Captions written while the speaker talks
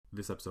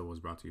This episode was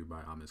brought to you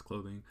by Amiss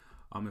Clothing,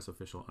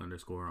 Amiss_official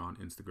on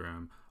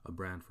Instagram, a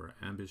brand for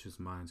ambitious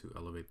minds who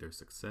elevate their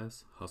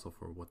success, hustle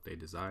for what they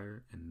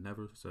desire, and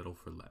never settle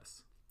for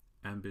less.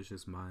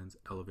 Ambitious minds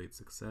elevate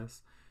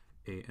success,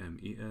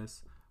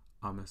 AMES,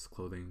 Amiss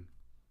Clothing.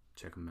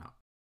 Check them out.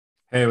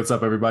 Hey, what's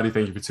up, everybody?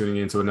 Thank you for tuning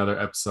in to another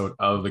episode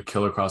of the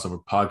Killer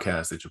Crossover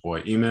Podcast. It's your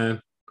boy,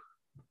 E-Man.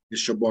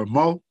 It's your boy,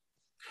 Mo.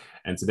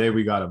 And today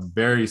we got a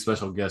very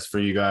special guest for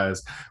you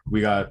guys.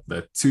 We got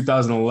the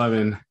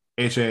 2011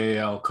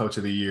 HAAL Coach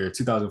of the Year,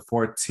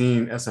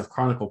 2014 SF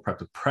Chronicle Prep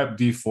to Prep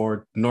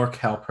D4,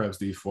 NorCal Preps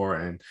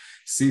D4, and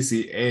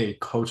CCA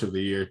Coach of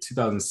the Year,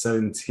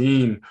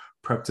 2017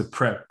 Prep to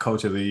Prep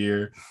Coach of the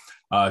Year,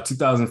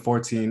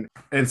 2014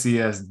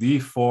 NCS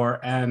D4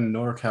 and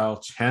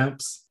NorCal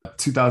Champs,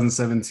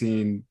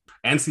 2017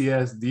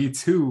 NCS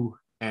D2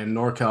 and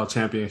NorCal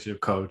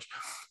Championship Coach,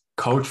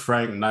 Coach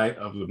Frank Knight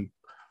of the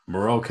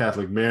Moreau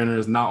Catholic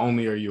Mariners. Not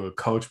only are you a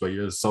coach, but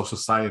you're a social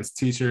science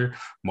teacher,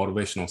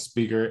 motivational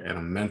speaker, and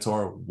a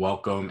mentor.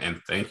 Welcome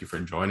and thank you for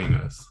joining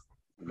us.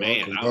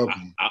 Man,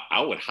 I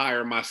would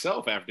hire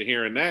myself after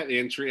hearing that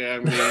entry.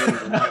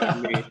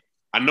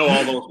 I know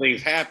all those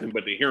things happen,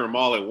 but to hear them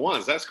all at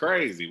once, that's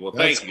crazy. Well,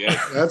 thank you.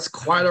 That's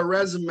quite a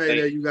resume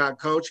that you got,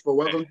 Coach. But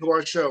welcome to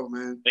our show,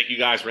 man. Thank you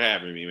guys for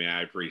having me, man.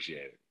 I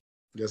appreciate it.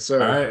 Yes,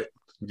 sir. All right.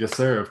 Yes,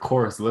 sir. Of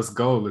course. Let's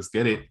go. Let's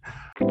get it.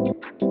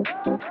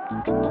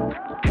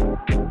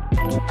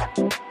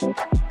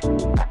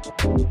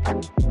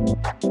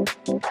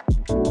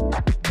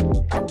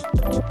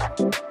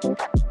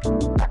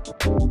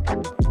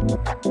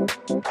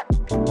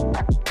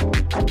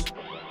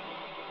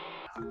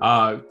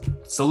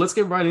 So let's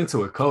get right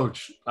into it,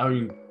 Coach. I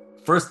mean,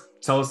 first,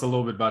 tell us a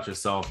little bit about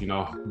yourself.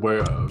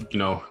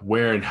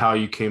 Where and how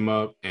you came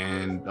up,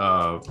 and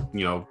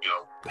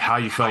how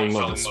you fell in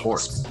love with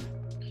sports.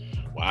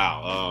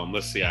 Wow.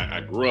 Let's see. I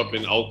grew up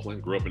in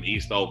Oakland. Grew up in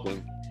East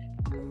Oakland,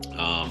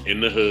 in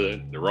the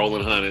hood, the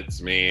Rolling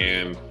Hundreds,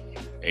 man.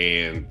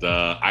 And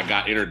I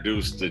got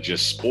introduced to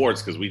just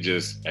sports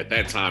because at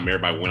that time,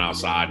 everybody went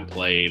outside and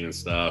played and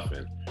stuff,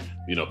 and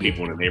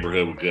people in the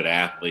neighborhood were good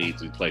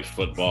athletes. We played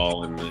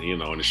football in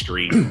the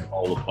street,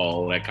 pole to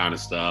pole, that kind of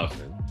stuff,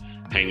 and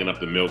hanging up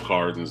the milk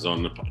cartons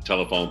on the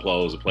telephone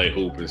poles to play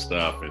hoop and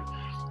stuff. And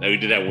we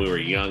did that when we were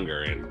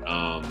younger. And,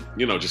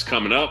 just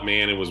coming up,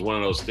 man, it was one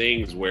of those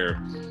things where,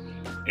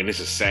 and this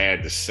is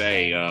sad to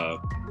say,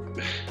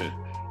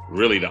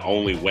 really the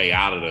only way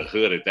out of the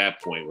hood at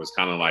that point was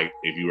kind of like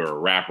if you were a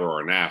rapper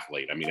or an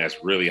athlete. I mean,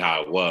 that's really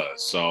how it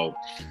was. So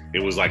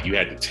it was like you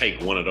had to take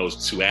one of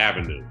those two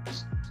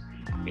avenues.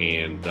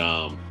 And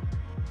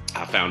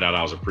I found out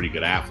I was a pretty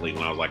good athlete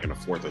when I was like in the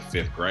 4th or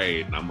 5th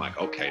grade. And I'm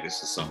like, okay,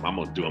 this is something I'm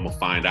going to do. I'm going to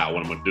find out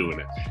what I'm going to do in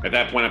it. At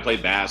that point, I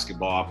played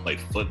basketball, I played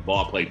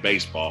football, I played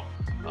baseball.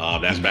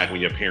 That's back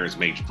when your parents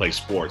made you play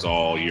sports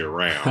all year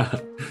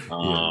round.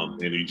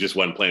 And you just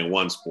wasn't playing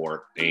one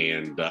sport.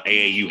 And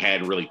AAU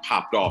hadn't really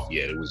popped off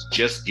yet. It was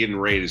just getting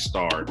ready to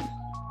start.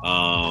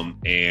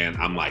 And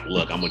I'm like,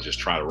 look, I'm going to just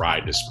try to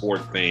ride this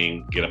sport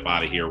thing, get up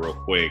out of here real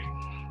quick,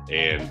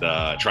 and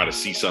try to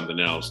see something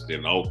else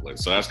in Oakland.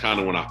 So that's kind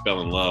of when I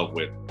fell in love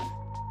with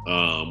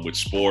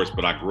sports.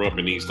 But I grew up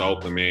in East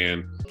Oakland,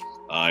 man,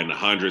 in the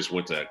hundreds,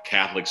 went to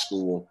Catholic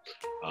school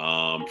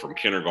from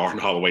kindergarten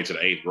all the way to the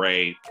 8th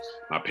grade.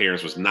 My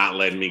parents was not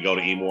letting me go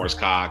to E. Morris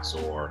Cox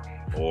or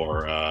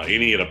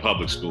any of the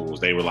public schools.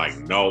 They were like,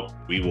 nope,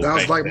 we will.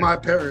 Sounds like my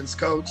parents,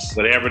 Coach.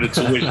 Whatever the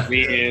tuition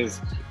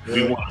is,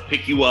 we want to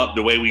pick you up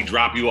the way we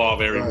drop you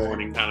off every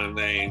morning kind of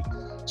thing.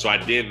 So I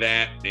did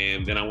that,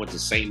 and then I went to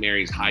St.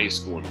 Mary's High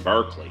School in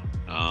Berkeley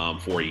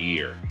for a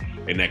year.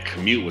 And that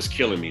commute was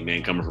killing me,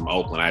 man, coming from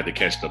Oakland. I had to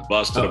catch the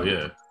bus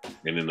to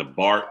and then the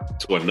BART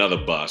to another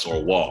bus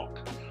or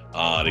walk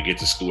to get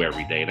to school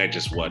every day. That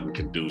just wasn't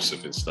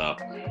conducive and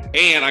stuff.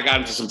 And I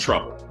got into some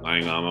trouble.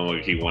 I'm going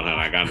to keep 100.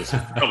 I got into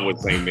some trouble with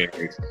St.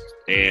 Mary's.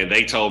 And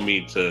they told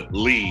me to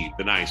leave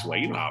the nice way.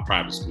 You know how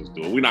private schools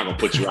do it. We're not going to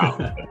put you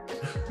out.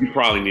 You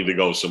probably need to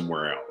go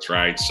somewhere else,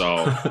 right?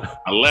 So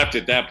I left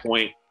at that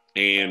point.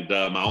 And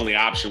my only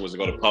option was to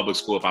go to public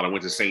school. If I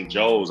went to St.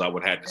 Joe's, I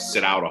would have had to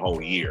sit out a whole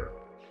year.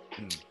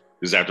 This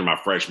is after my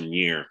freshman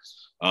year.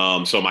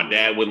 So my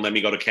dad wouldn't let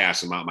me go to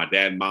Castlemont. My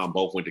dad and mom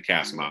both went to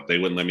Castlemont. They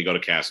wouldn't let me go to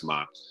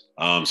Castlemont.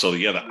 So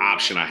the other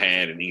option I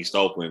had in East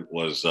Oakland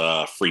was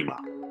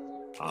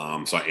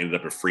Fremont. So I ended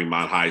up at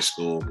Fremont High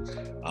School.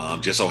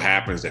 Just so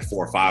happens that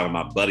 4 or 5 of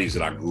my buddies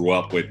that I grew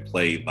up with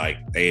played like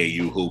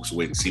AAU hoops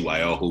with, and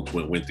CYO hoops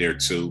went there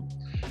too.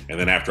 And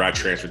then after I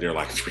transferred there,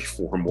 like 3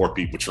 or 4 more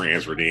people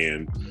transferred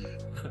in,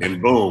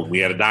 and boom, we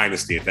had a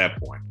dynasty at that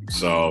point.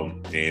 So,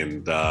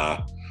 and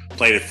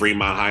played at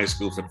Fremont High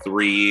School for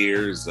 3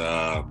 years.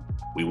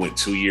 We went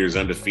 2 years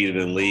undefeated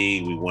in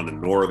league. We won the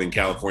Northern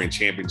California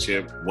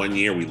Championship 1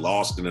 year. We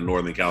lost in the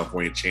Northern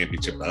California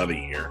Championship the other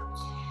year.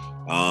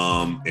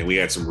 And we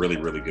had some really,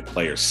 really good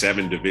players.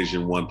 7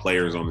 Division I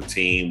players on the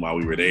team while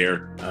we were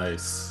there.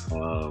 Nice.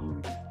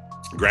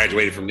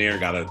 Graduated from there,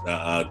 got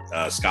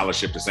a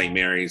scholarship to St.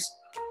 Mary's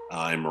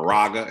in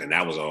Moraga, and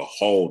that was a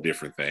whole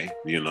different thing,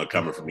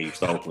 coming from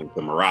East Oakland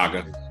to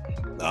Moraga.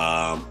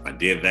 I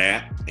did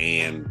that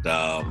and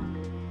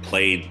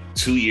played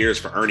 2 years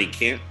for Ernie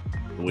Kent,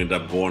 who ended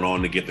up going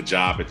on to get the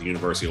job at the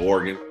University of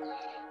Oregon.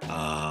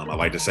 I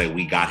like to say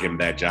we got him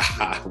that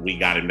job. We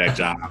got him that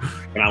job.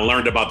 And I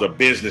learned about the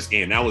business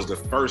end. That was the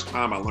first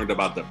time I learned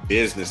about the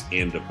business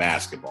end of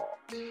basketball.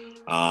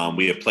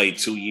 We had played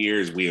 2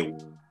 years. We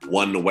had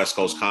won the West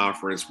Coast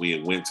Conference. We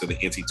had went to the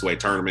NC2A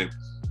tournament.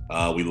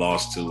 We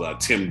lost to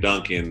Tim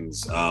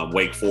Duncan's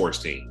Wake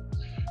Forest team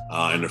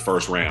in the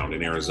first round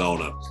in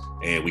Arizona.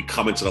 And we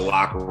come into the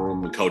locker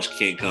room and Coach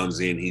Kent comes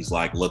in. He's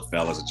like, look,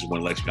 fellas, I just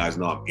want to let you guys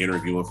know I'm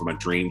interviewing for my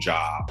dream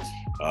job.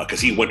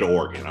 Because he went to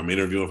Oregon. I'm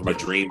interviewing for my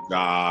dream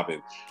job,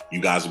 and you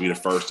guys will be the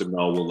first to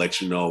know. We'll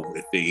let you know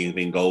if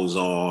anything goes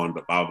on,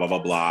 but blah, blah, blah,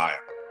 blah.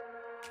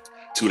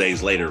 2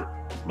 days later,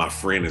 my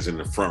friend is in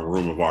the front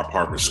room of our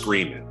apartment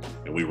screaming,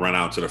 and we run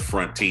out to the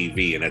front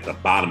TV, and at the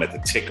bottom at the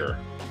ticker,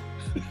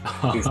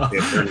 he said,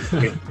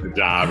 the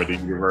job at the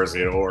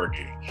University of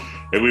Oregon.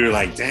 And we were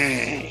like,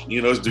 dang,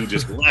 this dude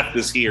just left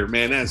us here,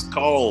 man. That's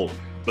cold.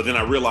 But then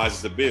I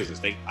realized it's a business.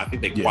 I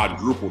think they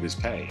quadrupled his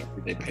pay. I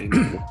think they paid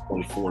him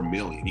 $1.4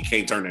 million. You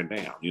can't turn that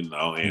down,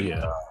 And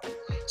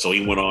so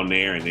he went on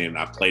there, and then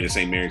I played at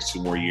St. Mary's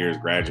 2 more years,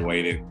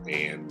 graduated,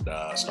 and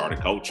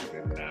started coaching.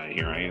 And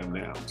here I am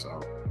now.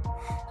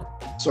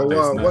 So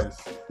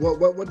nice.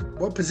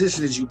 What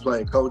position did you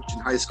play, Coach, in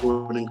high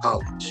school and in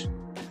college?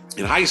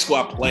 In high school,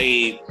 I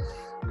played.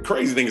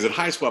 Crazy thing is, in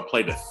high school, I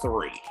played a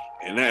 3.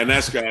 And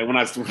that's when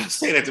I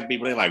say that to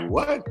people, they're like,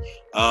 what?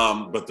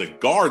 But the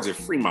guards at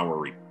Fremont were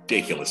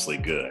ridiculously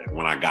good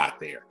when I got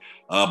there.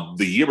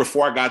 The year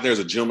before I got there,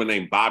 there's a gentleman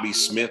named Bobby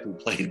Smith who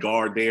played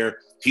guard there.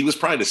 He was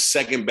probably the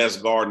second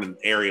best guard in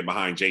the area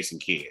behind Jason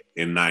Kidd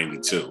in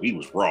 92. He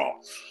was raw.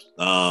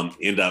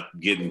 Ended up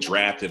getting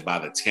drafted by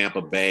the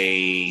Tampa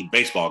Bay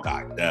baseball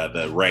guy,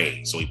 the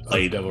Rays. So he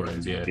played Devil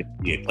Rays, yeah.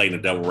 He had played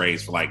in the Devil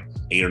Rays for like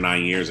 8 or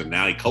 9 years, and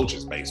now he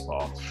coaches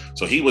baseball.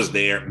 So he was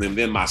there. And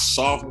then my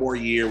sophomore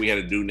year, we had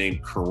a dude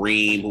named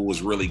Kareem who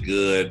was really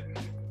good.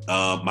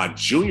 My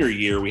junior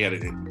year, we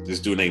had this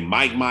dude named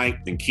Mike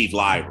and Keith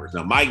Livers.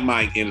 Now,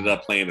 Mike ended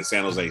up playing at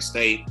San Jose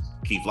State.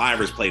 Keith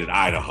Livers played at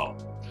Idaho.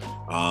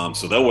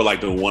 So they were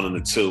like the 1 and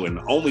the 2. And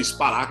the only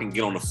spot I can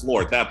get on the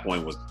floor at that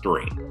point was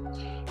 3.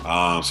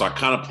 So I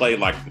kind of played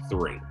like the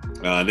 3.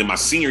 Then my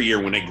senior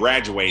year, when they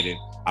graduated,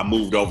 I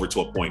moved over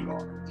to a point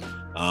guard.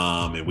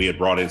 And we had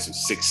brought in some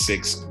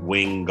 6'6"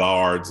 wing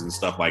guards and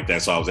stuff like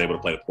that. So I was able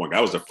to play the point guard.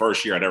 That was the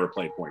first year I'd ever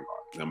played point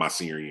guard in my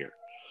senior year.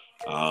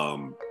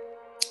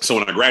 So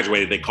when I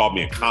graduated, they called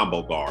me a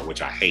combo guard,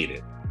 which I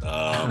hated.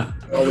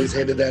 Always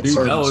hated that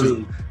term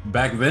too.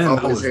 Back then,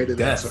 always hated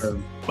that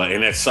term.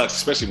 And that sucks,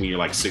 especially when you're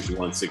like 6'1",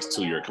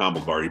 6'2", you're a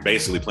combo guard. You're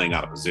basically playing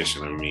out of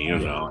position. And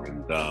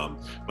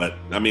but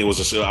I mean, I was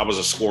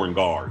a scoring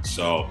guard.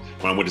 So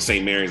when I went to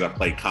St. Mary's, I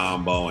played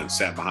combo and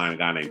sat behind a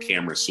guy named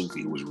Cameron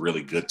Sufi, who was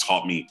really good,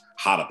 taught me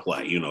how to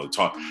play.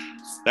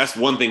 That's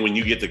one thing when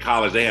you get to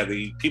college,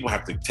 people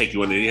have to take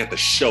you in there. They have to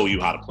show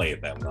you how to play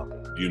at that level.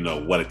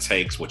 What it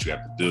takes, what you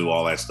have to do,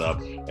 all that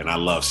stuff. And I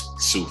love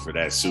Sue for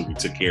that. Sue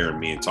took care of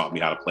me and taught me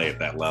how to play at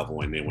that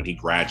level. And then when he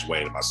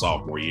graduated my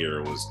sophomore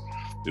year, it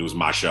was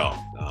my show.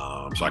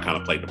 So I kind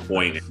of played the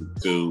point and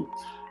 2.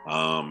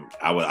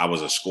 I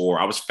was a scorer.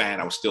 I was fat.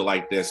 I was still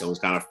like this. I was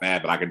kind of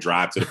fat, but I could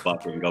drive to the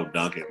bucket and go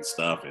dunk it and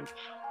stuff. And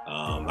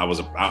I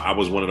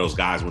was one of those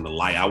guys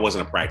I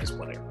wasn't a practice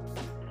player.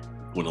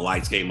 When the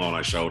lights came on,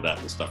 I showed up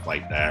and stuff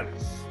like that.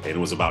 And it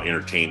was about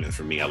entertainment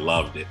for me. I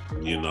loved it.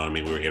 We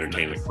were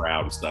entertaining the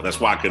crowd and stuff. That's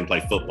why I couldn't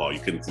play football.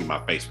 You couldn't see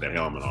my face with that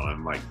helmet on. I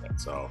didn't like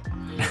that. So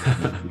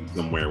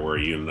somewhere where,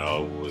 it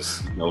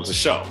was a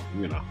show,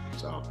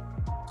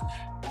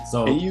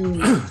 So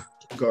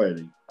go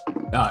ahead.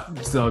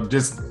 So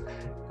just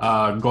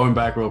going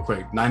back real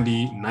quick,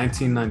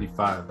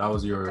 1995, that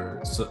was your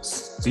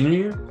senior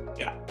year?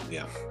 Yeah.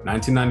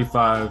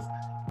 1995,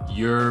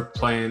 you're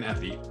playing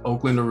at the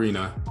Oakland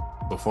Arena.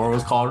 Before it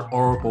was called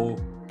Oracle,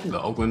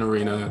 the Oakland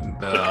Arena.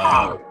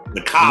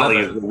 The Collie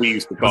is what we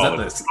used to call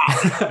it.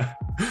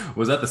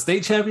 Was that the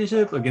state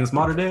championship against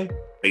Mater Dei?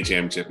 State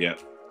championship, yeah.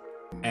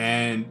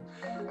 And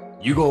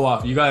you go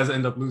off. You guys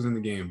end up losing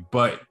the game,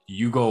 but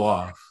you go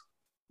off.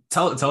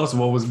 Tell us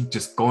what was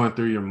just going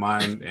through your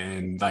mind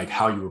and like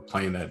how you were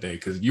playing that day,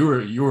 because you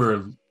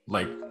were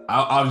like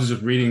I was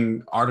just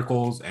reading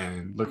articles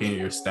and looking at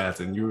your stats,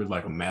 and you were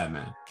like a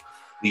madman.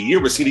 The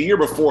year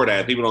before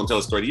that, people don't tell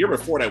the story. The year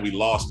before that, we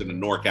lost in the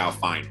NorCal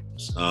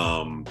finals.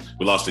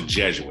 We lost to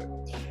Jesuit,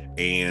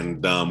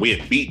 and we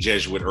had beat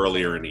Jesuit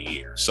earlier in the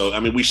year. So,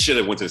 we should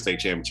have went to the state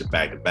championship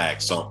back to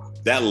back. So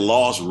that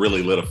loss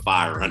really lit a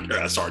fire under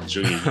us our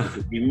junior year.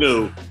 We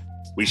knew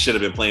we should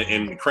have been playing.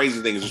 And the crazy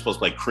thing is, we're supposed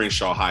to play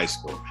Crenshaw High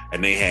School,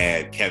 and they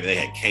had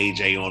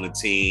KJ on the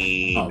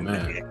team. Oh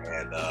man. They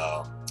had,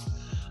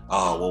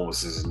 what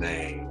was his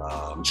name?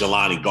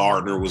 Jelani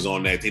Gardner was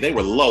on that team. They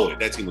were loaded.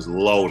 That team was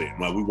loaded.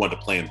 We wanted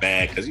to play them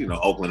bad because,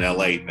 Oakland,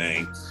 LA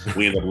thing.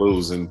 We ended up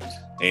losing.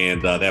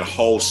 And that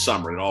whole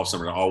summer,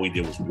 all we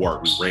did was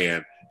work. We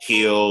ran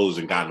hills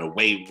and got in the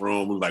weight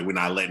room. We were like, we're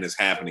not letting this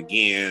happen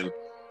again.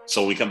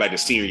 So we come back to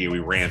senior year, we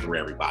ran through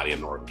everybody in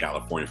Northern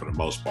California for the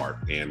most part.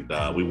 And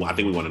I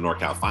think we won the North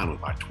Cal Finals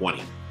by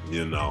 20,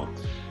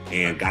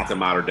 and got to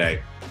Mater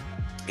Dei.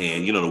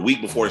 And, the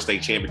week before the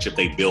state championship,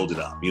 they build it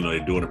up. They're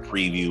doing a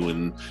preview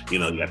and, you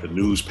got the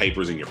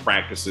newspapers and your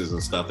practices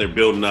and stuff. They're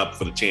building up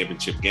for the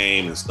championship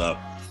game and stuff.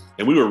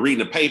 And we were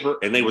reading the paper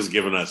and they was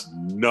giving us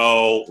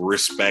no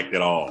respect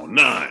at all.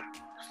 None.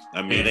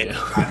 I mean, they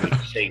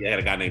had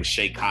a guy named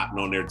Shea Cotton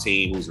on their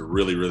team, who's a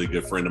really, really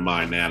good friend of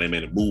mine now. They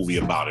made a movie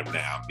about him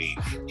now. I mean,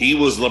 he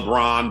was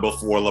LeBron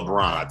before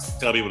LeBron. I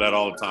tell people that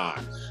all the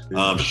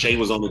time. Shea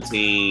was on the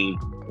team,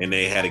 and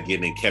they had a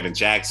kid named Kevin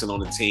Jackson on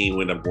the team,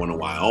 who ended up going to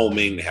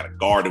Wyoming. They had a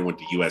guard that went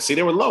to USC.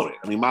 They were loaded.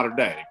 I mean, Mater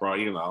Dei, bro,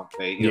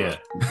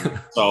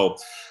 So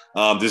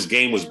this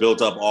game was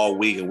built up all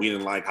week, and we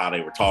didn't like how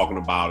they were talking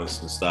about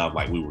us and stuff.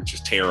 Like, we were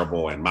just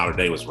terrible, and Mater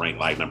Dei was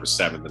ranked like number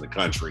 7th in the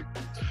country.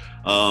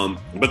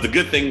 But the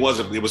good thing was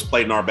it was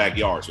played in our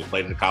backyards. We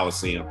played in the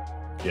Coliseum.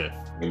 Yeah.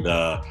 And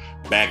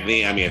back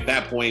then, I mean, at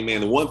that point,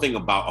 man, the one thing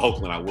about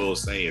Oakland I will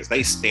say is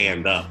they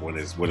stand up when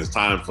it's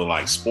time for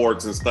like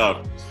sports and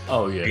stuff.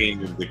 Oh yeah.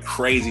 And the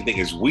crazy thing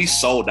is we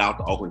sold out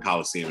the Oakland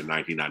Coliseum in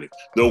 1990.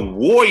 The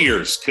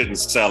Warriors couldn't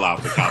sell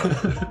out the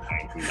Coliseum in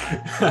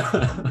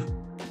 1990.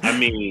 I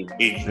mean,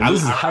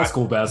 this is high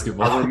school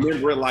basketball. I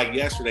remember it like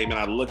yesterday, man.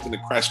 I looked in the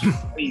crowd,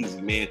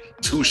 crazy, man.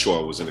 Too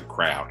Short was in the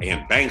crowd,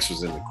 and Banks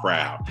was in the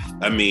crowd.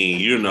 I mean,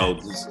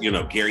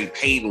 Gary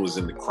Payton was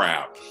in the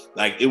crowd.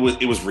 Like it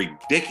was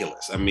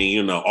ridiculous. I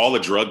mean, all the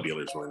drug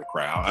dealers were in the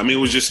crowd. I mean,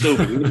 it was just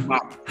stupid.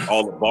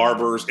 All the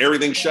barbers,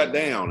 everything shut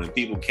down, and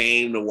people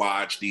came to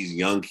watch these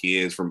young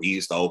kids from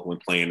East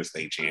Oakland playing the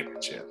state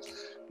championship.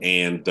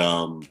 And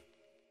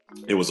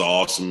it was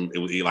awesome.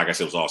 Like I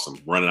said, it was awesome.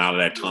 Running out of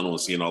that tunnel and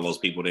seeing all those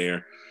people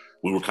there.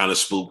 We were kind of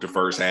spooked the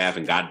first half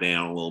and got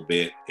down a little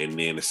bit. And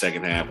then the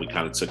second half, we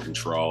kind of took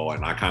control.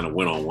 And I kind of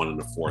went on one in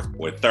the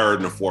third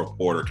and the fourth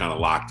quarter, kind of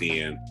locked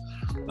in.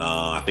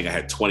 I think I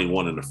had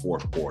 21 in the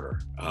fourth quarter.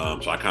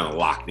 So I kind of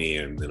locked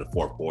in the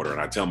fourth quarter. And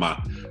I tell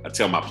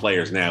my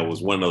players now, it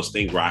was one of those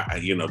things where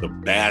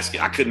the basket,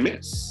 I couldn't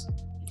miss.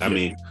 I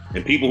mean,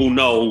 and people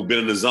who've been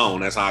in the zone,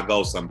 that's how I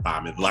go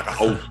sometimes. It's like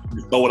you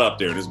throw it up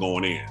there and it's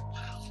going in.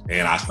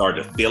 And I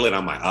started to feel it.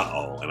 I'm like,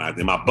 uh-oh.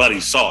 And my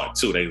buddies saw it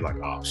too. They was like,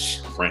 oh,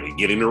 shit, Frankie,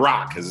 get in the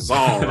rock because it's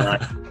on, right?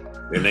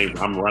 And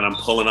I'm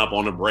pulling up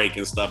on the break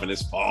and stuff, and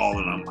it's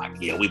falling. I'm like,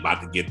 yeah, we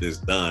about to get this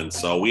done.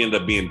 So we ended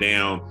up being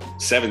down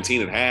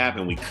 17 at half,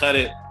 and we cut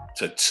it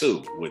to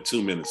 2 with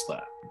 2 minutes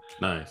left.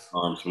 Nice.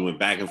 So we went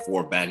back and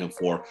forth.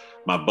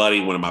 My buddy,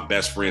 one of my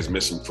best friends,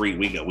 missed some free.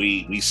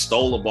 We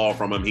stole the ball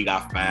from him. He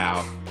got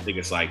fouled. I think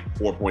it's like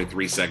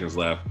 4.3 seconds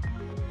left.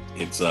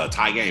 It's a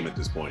tie game at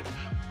this point.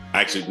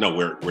 Actually, no,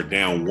 we're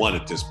down 1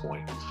 at this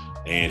point.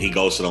 And he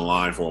goes to the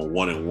line for a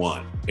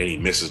 1-and-1, and he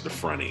misses the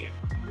front end.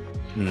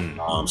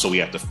 So we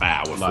have to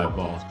foul with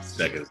 4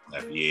 seconds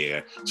left. Yeah.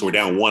 So we're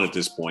down 1 at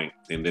this point,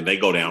 and then they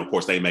go down. Of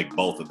course, they make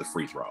both of the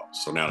free throws.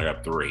 So now they're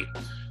up 3.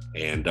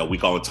 And we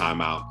call a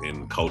timeout,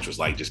 and the coach was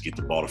like, just get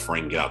the ball to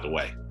Frank and get out the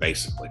way,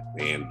 basically.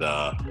 And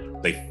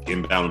they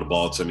inbounded the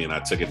ball to me, and I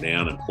took it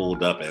down and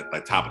pulled up at the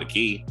top of the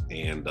key,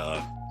 and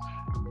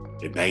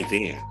it banked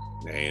in.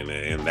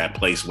 And that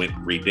place went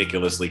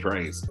ridiculously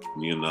crazy.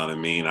 You know what I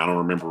mean? I don't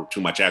remember too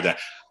much after that.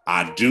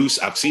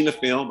 I've seen the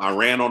film. I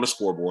ran on the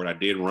scoreboard. I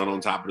did run on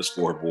top of the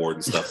scoreboard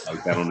and stuff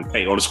like that on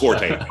the score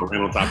table. I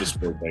ran on top of the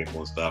score table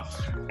and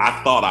stuff.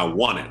 I thought I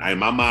won it. In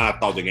my mind, I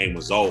thought the game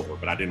was over,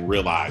 but I didn't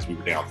realize we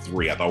were down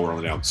 3. I thought we were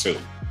only down 2.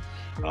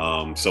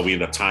 So we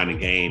ended up tying the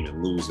game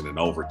and losing in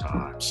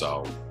overtime.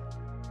 So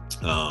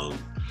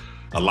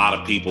a lot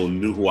of people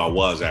knew who I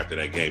was after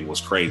that game. It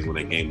was crazy when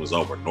that game was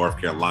over. North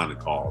Carolina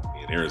called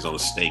me, and Arizona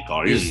State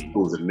called me. These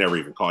schools that never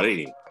even called.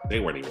 They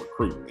weren't even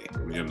recruiting me,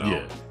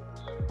 Yeah.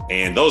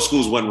 And those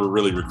schools weren't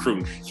really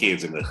recruiting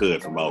kids in the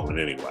hood from Oakland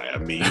anyway. I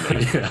mean,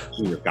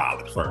 junior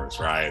college first,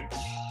 right?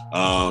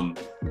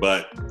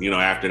 But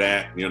after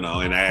that,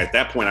 and at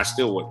that point,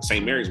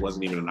 St. Mary's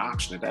wasn't even an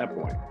option at that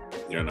point,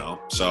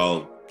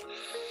 So,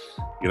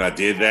 I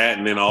did that,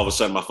 and then all of a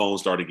sudden my phone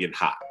started getting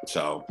hot.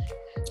 So,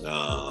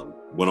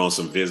 went on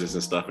some visits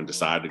and stuff and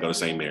decided to go to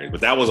St. Mary's.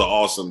 But that was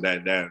awesome.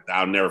 That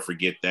I'll never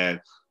forget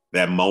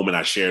that moment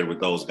I shared with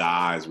those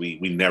guys. We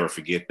never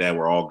forget that.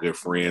 We're all good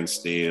friends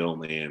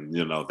still. And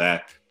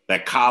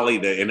that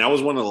Collie, and that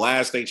was one of the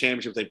last state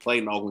championships they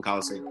played in Oakland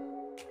Coliseum.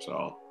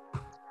 So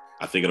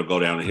I think it'll go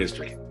down in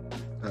history.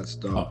 That's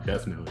dope. Oh,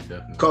 definitely.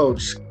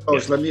 Coach,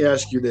 let me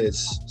ask you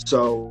this.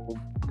 So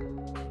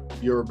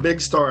you're a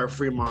big star at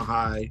Fremont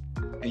High,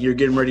 and you're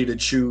getting ready to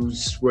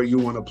choose where you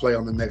want to play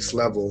on the next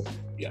level.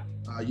 Yeah.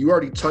 You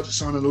already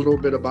touched on it a little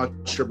bit about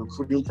your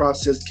recruiting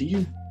process. Can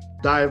you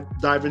dive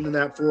into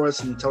that for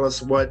us and tell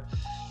us what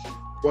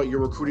your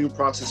recruiting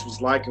process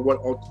was like and what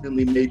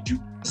ultimately made you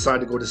decide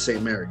to go to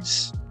St.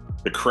 Mary's?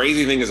 The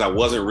crazy thing is I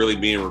wasn't really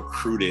being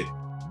recruited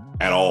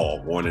at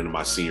all going into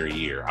my senior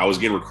year. I was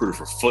getting recruited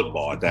for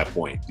football at that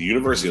point. The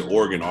University of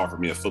Oregon offered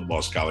me a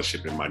football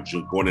scholarship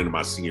going into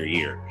my senior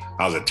year.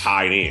 I was a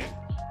tight end.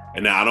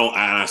 And now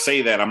I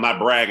say that, I'm not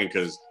bragging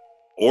because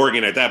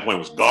Oregon at that point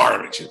was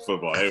garbage in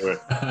football. They were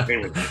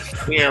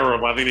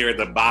terrible. I think they were at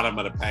the bottom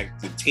of the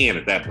Pac-10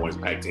 at that point,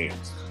 Pac-10.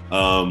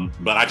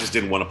 But I just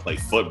didn't want to play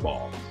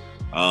football.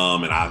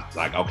 And I was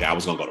like, okay, I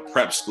was going to go to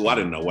prep school. I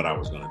didn't know what I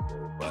was going to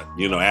do. But,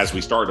 as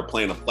we started to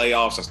play in the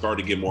playoffs, I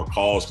started to get more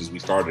calls because we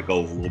started to go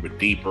a little bit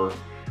deeper.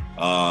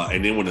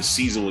 And then when the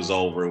season was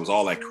over, it was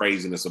all that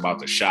craziness about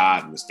the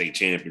shot and the state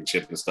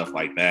championship and stuff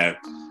like that.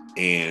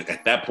 And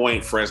at that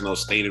point, Fresno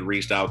State had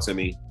reached out to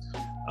me.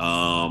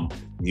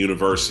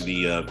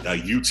 University of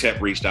UTEP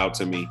reached out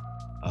to me.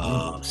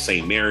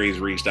 St. Mary's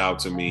reached out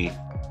to me.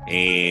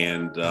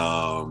 And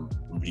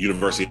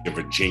University of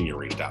Virginia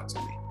reached out to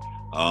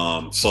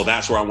me. So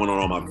that's where I went on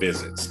all my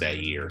visits that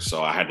year.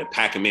 So I had to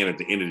pack them in at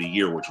the end of the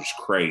year, which was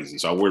crazy.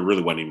 So I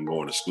really wasn't even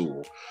going to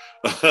school.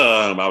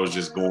 I was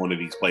just going to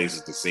these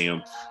places to see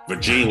them.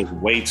 Virginia was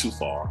way too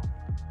far.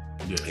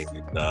 Yes.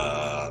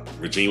 And,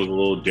 Virginia was a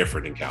little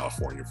different than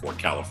California. For a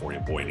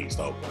California boy in East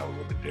Oakland, I was a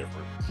little bit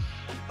different.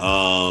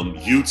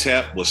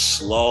 UTEP was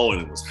slow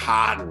and it was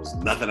hot and there was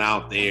nothing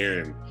out there.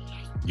 And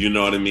you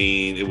know what I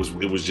mean? It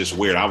was just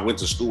weird. I went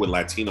to school with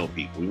Latino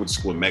people. We went to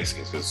school with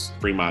Mexicans because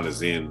Fremont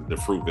is in the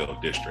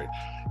Fruitville district.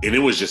 And it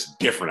was just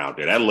different out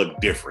there. That looked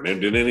different. It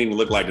didn't even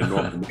look like the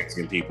normal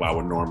Mexican people I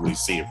would normally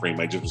see in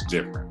Fremont. It just was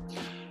different.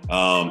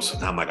 So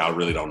now I'm like, I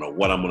really don't know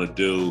what I'm going to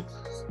do.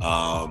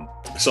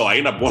 So I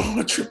ended up going on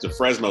a trip to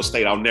Fresno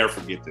State. I'll never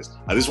forget this.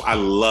 I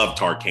love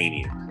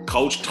Tarkanian.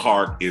 Coach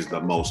Tark is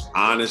the most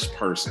honest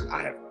person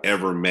I have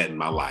ever met in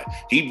my life.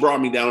 He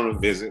brought me down on a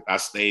visit. I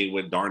stayed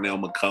with Darnell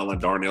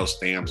McCullough, Darnell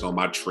Stamps on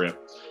my trip.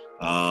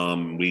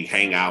 We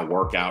hang out,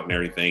 work out and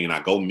everything. And I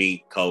go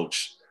meet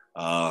Coach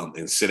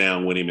and sit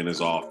down with him in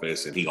his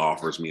office, and he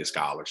offers me a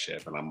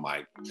scholarship. And I'm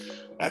like,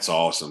 that's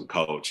awesome,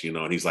 Coach.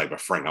 And he's like,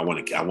 but Frank, I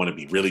want to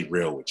be really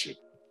real with you.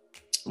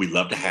 We'd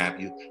love to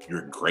have you.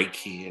 You're a great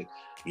kid.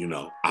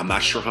 I'm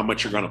not sure how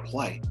much you're going to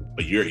play,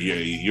 but you're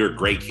a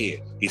great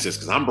kid. He says,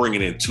 because I'm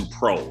bringing in 2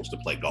 pros to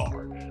play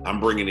guard. I'm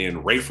bringing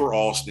in Rafer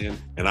Alston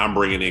and I'm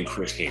bringing in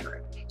Chris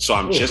Herron. So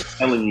I'm just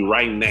telling you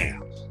right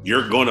now,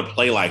 you're going to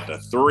play like the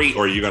 3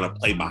 or you're going to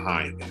play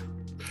behind them.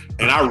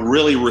 And I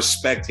really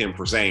respect him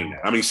for saying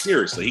that. I mean,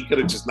 seriously, he could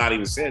have just not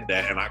even said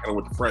that and I could have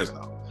went to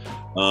Fresno.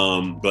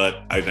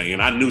 But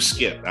I knew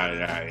Skip.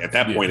 At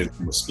that point, it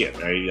was Skip.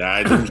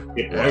 I knew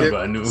Skip.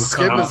 Everybody knew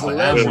Skip is a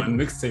legend.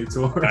 Mixtape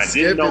tour.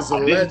 Skip is a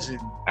legend.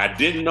 I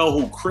didn't know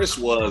who Chris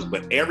was,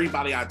 but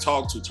everybody I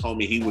talked to told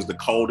me he was the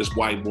coldest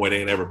white boy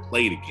they had ever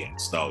played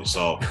against.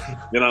 So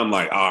then I'm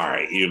like, all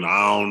right,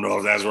 I don't know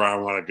if that's where I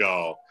want to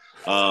go.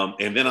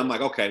 And then I'm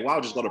like, okay, well,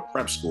 I'll just go to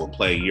prep school and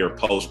play a year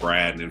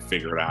post-grad and then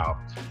figure it out.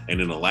 And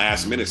in the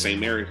last minute, St.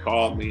 Mary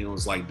called me and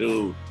was like,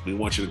 dude, we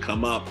want you to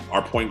come up.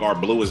 Our point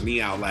guard blew his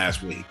knee out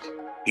last week.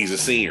 He's a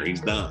senior.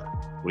 He's done.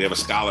 We have a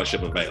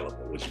scholarship available.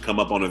 Would you come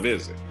up on a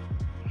visit?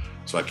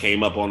 So I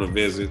came up on a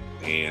visit,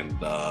 and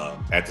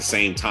at the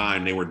same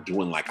time, they were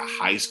doing like a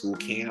high school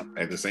camp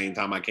at the same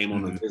time I came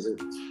on the visit,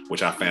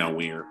 which I found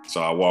weird.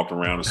 So I walked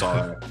around and saw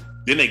that.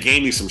 Then they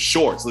gave me some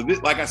shorts.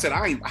 Like I said,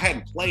 I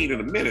hadn't played in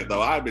a minute,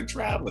 though. I've been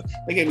traveling.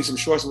 They gave me some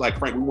shorts and like,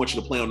 Frank, we want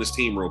you to play on this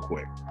team real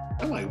quick.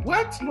 I'm like,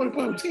 what? You want to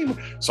play on the team?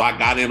 So I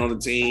got in on the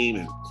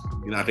team,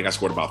 and I think I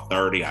scored about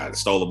 30. I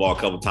stole the ball a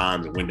couple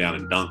times and went down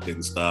and dunked it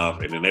and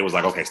stuff. And then they was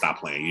like, okay, stop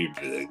playing. You're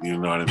good. You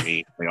know what I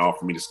mean? They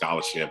offered me the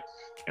scholarship,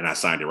 and I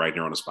signed it right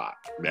there on the spot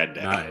that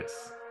day.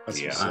 Nice.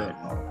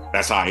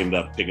 That's how I ended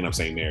up picking up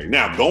St. Mary.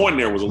 Now, going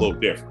there was a little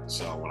different.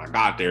 So when I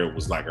got there, it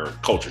was like a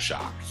culture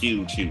shock.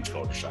 Huge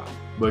culture shock.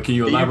 But can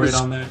you elaborate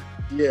on that?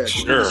 Yeah,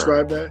 can you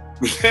describe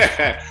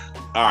that?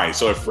 All right,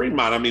 so at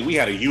Fremont, we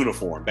had a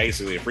uniform,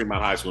 basically at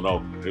Fremont High School in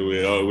Oakland.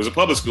 It was a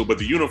public school, but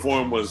the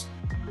uniform was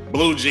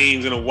blue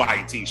jeans and a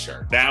white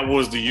t-shirt. That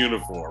was the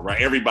uniform,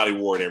 right? Everybody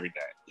wore it every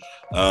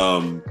day.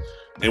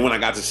 And when I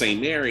got to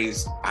St.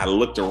 Mary's, I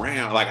looked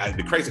around. I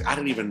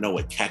didn't even know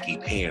what khaki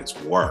pants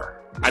were.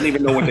 I didn't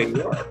even know what they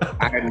were.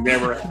 I had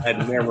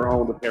never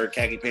owned a pair of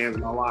khaki pants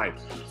in my life.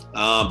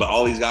 But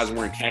all these guys were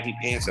wearing khaki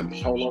pants and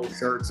polo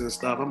shirts and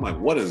stuff. I'm like,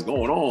 what is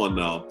going on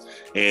now?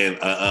 And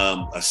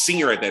a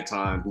senior at that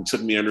time who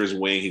took me under his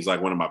wing, he's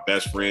like one of my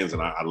best friends,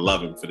 and I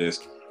love him for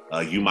this.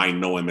 You might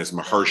know him as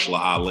Mahershala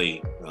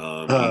Ali.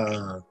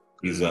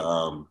 He's a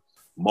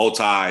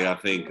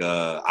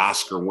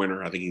Oscar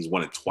winner. I think he's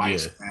won it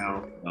twice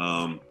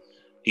now.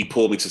 He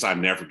pulled me to the side. I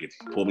never forget.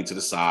 He pulled me to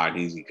the side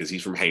because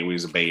he's from Hayward.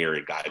 He's a Bay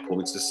Area guy. He pulled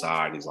me to the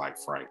side. He's like,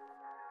 Frank,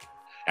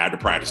 after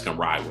practice, come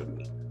ride with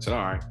me. I said,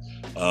 all right.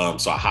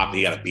 So I hopped.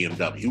 He had a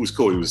BMW. He was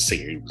cool. He was a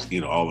singer. He was,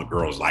 all the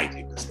girls liked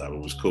him and stuff. It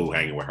was cool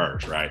hanging with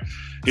Hirsch, right?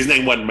 His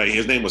name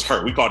was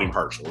Hirsch. We called him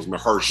Herschel. It was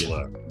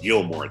Mahershala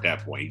Gilmore at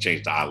that point. He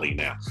changed to Ali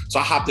now. So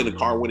I hopped in the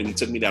car with him. He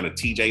took me down to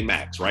TJ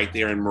Maxx right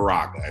there in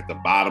Moraga, at the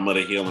bottom of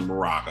the hill in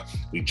Moraga.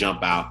 We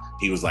jump out.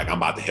 He was like, I'm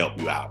about to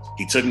help you out.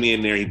 He took me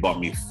in there. He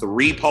bought me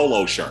 3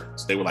 polo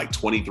shirts. They were like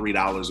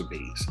 $23 a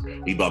piece.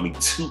 He bought me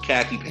 2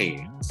 khaki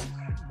pants.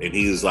 And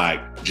he was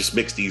like, just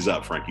mix these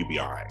up, Frank. You'll be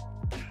all right.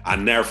 I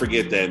never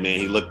forget that, man.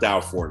 He looked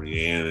out for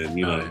me.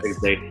 And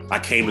I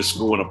came to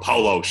school in a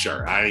polo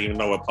shirt. I didn't even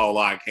know what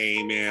polo I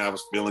came in. I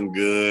was feeling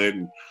good.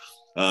 And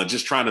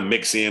just trying to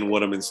mix in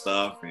with them and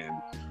stuff.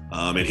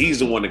 And he's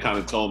the one that kind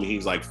of told me,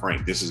 he's like,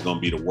 Frank, this is going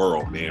to be the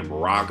world, man.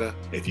 Moraga,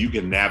 if you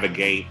can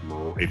navigate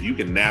Moraga, if you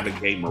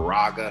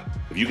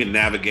can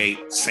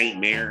navigate St.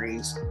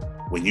 Mary's,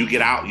 when you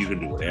get out, you can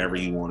do whatever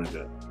you want to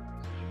do.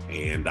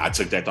 And I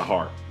took that to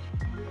heart.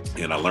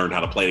 And I learned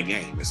how to play the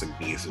game. It's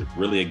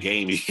really a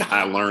game.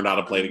 I learned how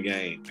to play the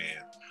game,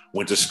 man.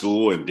 Went to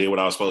school and did what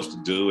I was supposed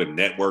to do and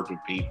networked with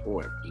people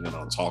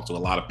and, talked to a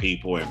lot of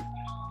people. And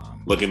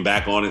looking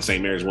back on it,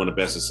 St. Mary's one of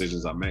the best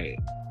decisions I made.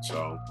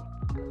 So,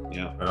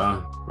 yeah.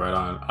 Right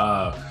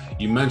on.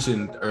 You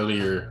mentioned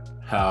earlier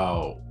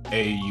how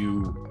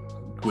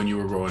AAU, when you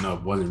were growing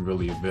up, wasn't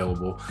really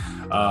available.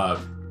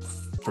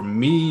 For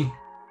me,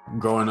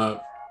 growing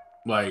up,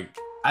 like,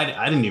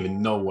 I didn't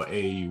even know what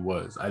AAU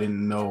was. I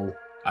didn't know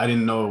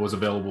it was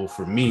available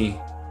for me.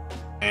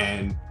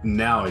 And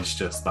now it's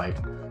just like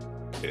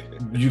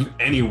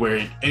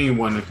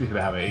anyone could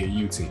have an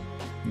AAU team.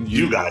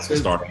 You guys can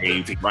start an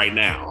AAU team right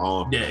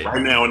now.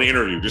 Right now in the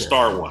interview, just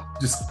start one.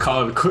 Just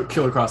call it a quick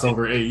killer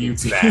crossover AAU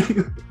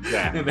team.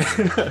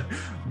 Exactly.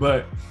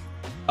 But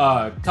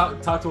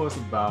talk to us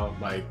about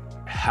like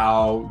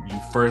how you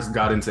first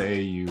got into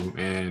AAU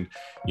and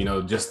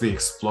just the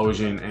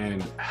explosion,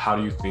 and how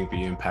do you think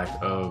the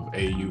impact of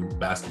AAU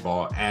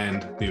basketball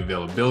and the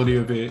availability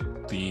of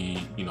it, the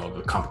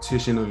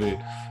competition of it,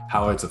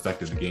 how it's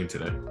affected the game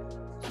today?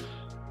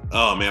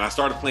 Oh man, I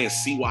started playing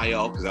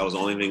CYO because that was the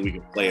only thing we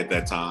could play at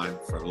that time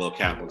for the little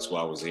Catholic school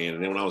I was in.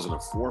 And then when I was in the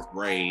 4th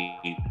grade,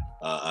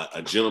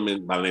 a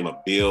gentleman by the name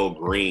of Bill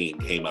Green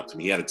came up to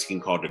me. He had a team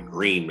called the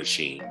Green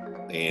Machine.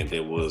 And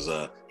it was,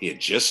 he had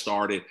just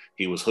started.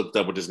 He was hooked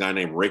up with this guy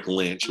named Rick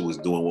Lynch, who was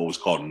doing what was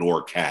called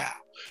NorCal.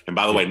 And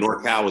by the way,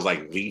 NorCal was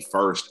like the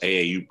first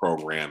AAU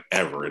program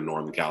ever in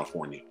Northern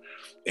California.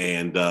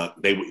 And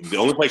the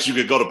only place you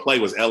could go to play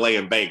was LA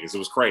and Vegas. It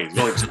was crazy.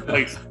 The only two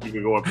places you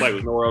could go and play. There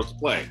was nowhere else to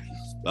play.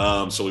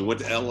 So we went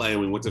to LA and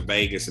we went to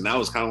Vegas, and that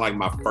was kind of like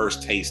my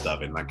first taste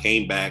of it. And I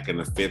came back in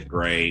the 5th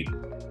grade,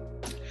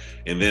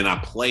 and then I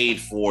played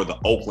for the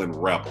Oakland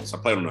Rebels. I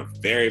played on the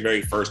very,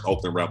 very first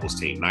Oakland Rebels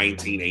team,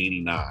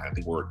 1989. I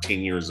think we were 10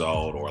 years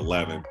old or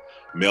 11.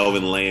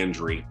 Melvin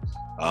Landry,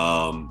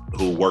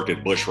 who worked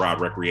at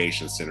Bushrod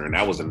Recreation Center, and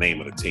that was the name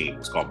of the team. It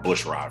was called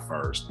Bushrod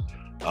first.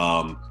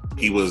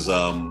 He was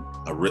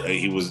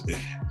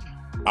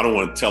I don't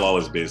want to tell all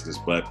his business,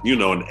 but the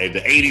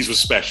 80s was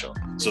special.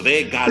 So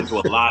they had gotten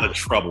into a lot of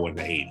trouble in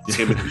the 80s.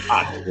 Him and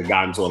Hodges had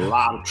gotten into a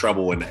lot of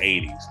trouble in the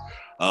 80s.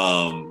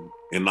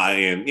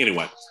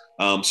 Anyway,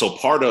 so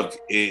part of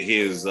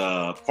his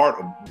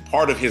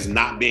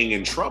not being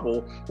in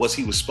trouble was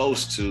he was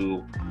supposed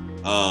to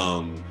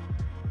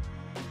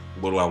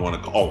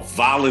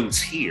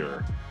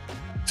volunteer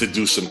to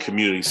do some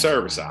community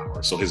service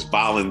hours. So his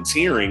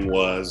volunteering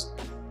was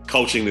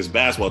coaching this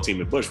basketball team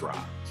at Bushrod.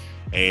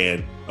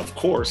 And of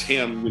course,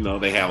 him,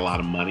 they had a lot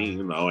of money,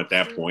 at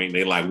that point.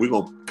 They like, we're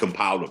going to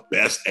compile the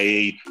best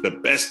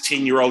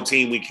 10-year-old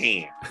team we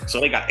can.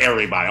 So they got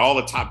everybody, all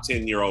the top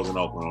 10-year-olds in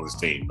Oakland on this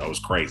team. That was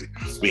crazy.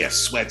 We had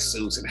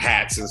sweatsuits and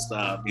hats and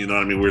stuff. You know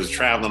what I mean? We were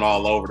traveling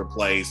all over the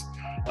place.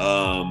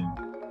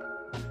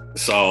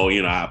 So,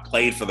 I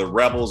played for the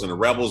Rebels, and the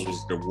Rebels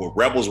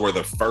were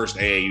the first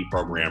AAU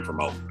program from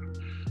Oakland.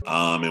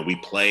 And we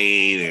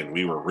played, and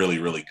we were really,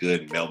 really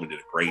good. And Melvin did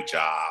a great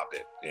job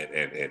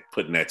at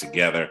putting that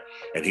together.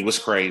 And he was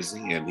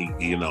crazy, and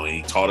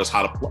he taught us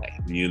how to play,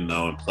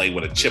 and play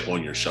with a chip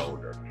on your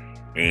shoulder,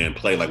 and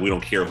play like we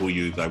don't care who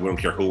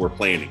we're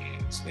playing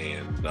against.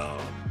 And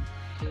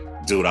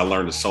dude, I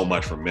learned so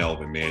much from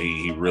Melvin, man.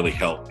 He really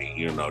helped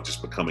me,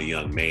 just become a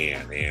young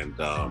man. And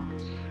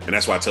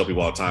that's why I tell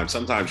people all the time,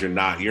 sometimes you're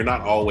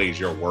not always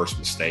your worst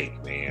mistake,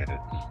 man.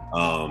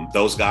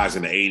 Those guys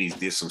in the 80s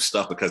did some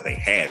stuff because they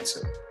had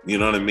to. You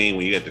know what I mean?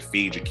 When you had to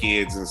feed your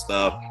kids and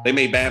stuff, they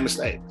made bad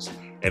mistakes.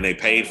 And they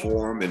paid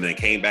for them, and they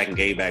came back and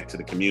gave back to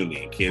the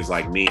community. And kids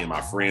like me and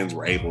my friends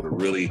were able to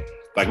really,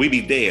 like, we'd be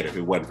dead if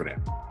it wasn't for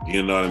them.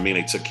 You know what I mean?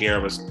 They took care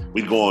of us.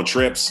 We'd go on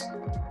trips,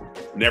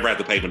 never have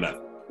to pay for nothing.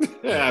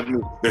 I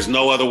mean, there's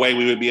no other way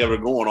we would be able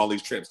to go on all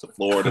these trips to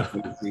Florida,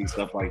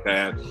 stuff like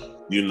that,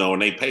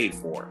 and they paid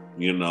for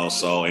it,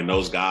 so, and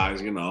those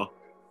guys,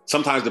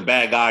 sometimes the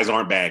bad guys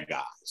aren't bad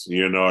guys,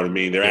 you know what I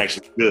mean? They're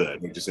actually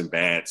good. They're just in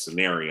bad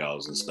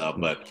scenarios and stuff,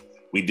 but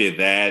we did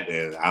that,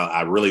 and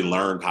I really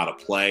learned how to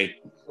play.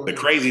 The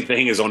crazy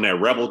thing is, on that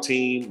Rebel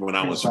team, when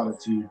I was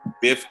 15,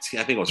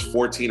 I think it was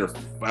 14 or,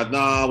 no,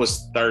 I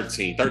was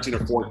 13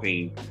 or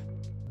 14,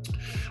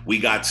 we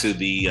got to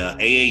the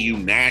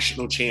AAU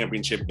National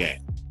Championship game.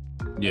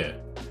 Yeah.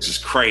 Which is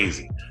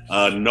crazy.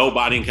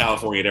 Nobody in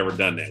California had ever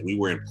done that. We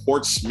were in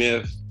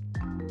Portsmouth,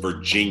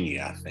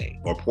 Virginia, I think,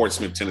 or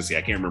Portsmouth, Tennessee.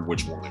 I can't remember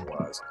which one it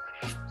was.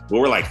 We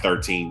were like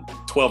 12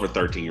 or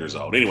 13 years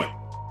old. Anyway,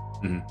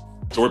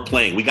 So we're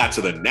playing. We got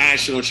to the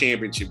national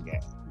championship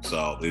game.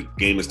 So the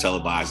game is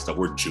televised. So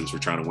we're juiced. We're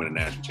trying to win a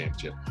national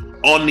championship.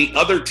 On the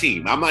other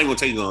team, I'm not even going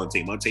to tell you the other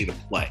team. I'm going to tell you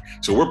to play.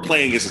 So we're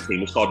playing against a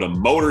team. It's called the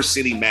Motor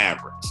City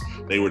Mavericks.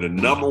 They were the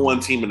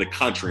 #1 team in the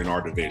country in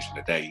our division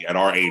at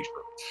our age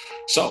group.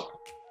 So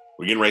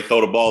We're getting ready to throw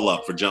the ball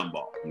up for jump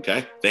ball.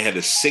 Okay. They had a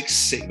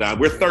 6'6". Now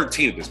we're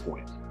 13 at this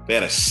point. They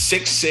had a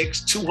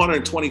 6'6",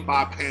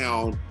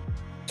 225-pound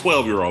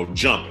 12-year-old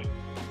jumping.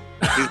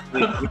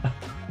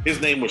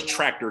 His name was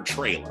Tractor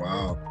Trailer.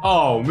 Wow.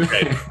 Oh man.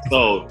 Okay.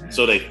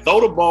 So they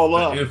throw the ball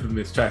up. The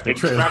infamous Tractor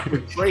Trailer.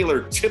 Tractor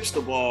Trailer tips the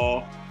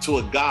ball to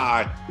a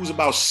guy who's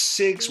about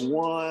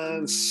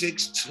 6'1",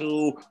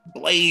 6'2",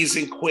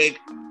 blazing quick,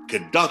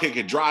 could dunk it,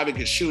 could drive it,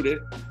 could shoot it.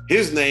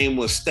 His name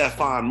was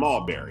Stephon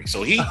Marbury.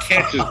 So he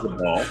catches the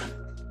ball,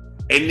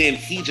 and then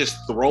he just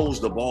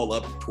throws the ball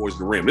up towards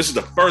the rim. This is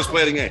the first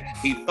play of the game.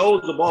 He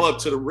throws the ball up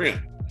to the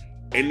rim.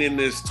 And then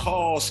this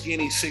tall,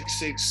 skinny,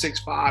 6'6",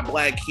 6'5"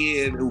 black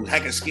kid who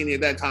heckin' skinny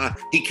at that time,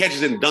 he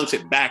catches it and dunks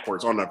it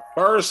backwards on the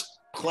first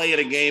play of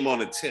the game on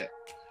the tip.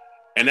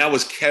 And that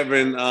was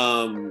Kevin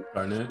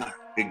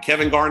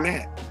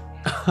Garnett.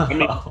 I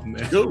mean, oh,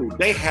 dude,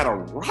 they had a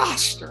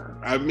roster.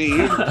 I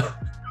mean,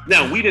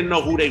 now we didn't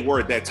know who they were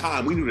at that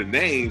time. We knew the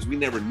names. We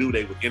never knew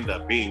they would end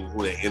up being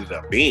who they ended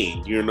up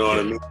being. You know what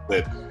I mean?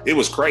 But it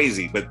was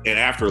crazy. And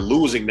after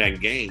losing that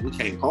game, we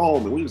came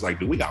home and we was like,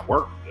 dude, we got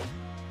work to do.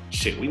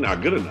 Shit, we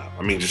not good enough.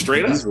 I mean, just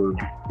straight up. You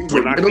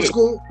were in middle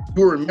school?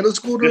 You were in middle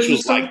school during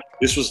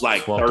this was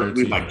like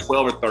 12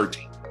 or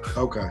 13.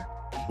 Okay.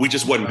 We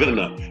just wasn't good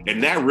enough.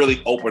 And that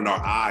really opened our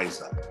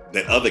eyes up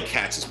that other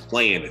cats is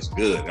playing is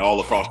good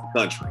all across the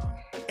country.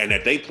 And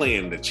that they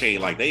playing the chain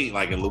like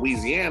in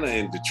Louisiana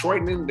and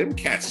Detroit, and them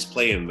cats is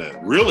playing to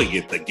really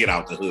get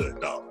out the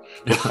hood, though.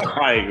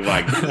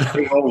 like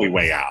the only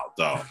way out,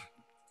 though.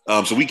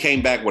 So we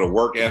came back with a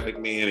work ethic,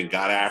 man, and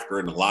got after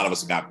it, and a lot of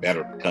us got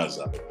better because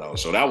of it, though.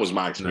 So that was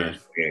my experience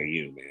with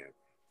AAU, man.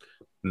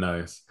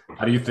 Nice.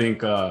 How do you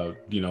think, the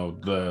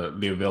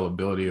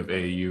availability of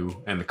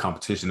AAU and the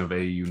competition of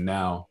AAU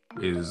now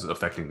is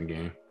affecting the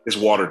game? It's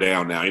watered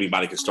down now.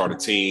 Anybody can start a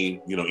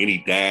team.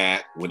 Any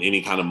dad with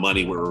any kind of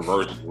money with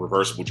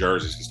reversible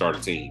jerseys can start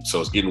a team.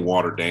 So it's getting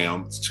watered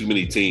down. It's too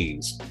many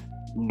teams.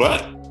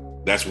 But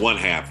that's one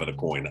half of the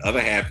coin. The other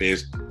half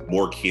is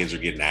more kids are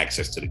getting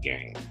access to the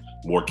game.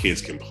 More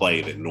kids can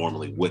play that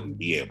normally wouldn't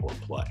be able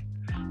to play.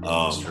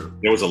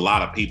 There was a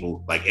lot of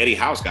people, like Eddie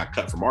House got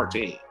cut from our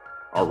team,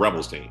 our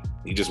Rebels team.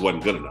 He just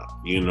wasn't good enough.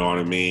 You know what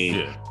I mean?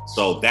 Yeah.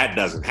 So that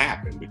doesn't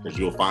happen because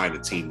you'll find a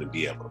team to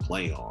be able to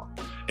play on.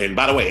 And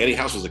by the way, Eddie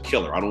House was a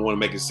killer. I don't want to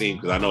make it seem,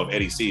 because I know if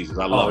Eddie sees it,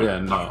 I love it.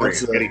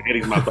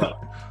 Eddie's my brother.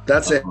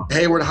 That's a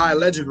Hayward High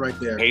legend right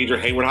there.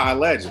 Hayward High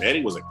legend.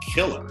 Eddie was a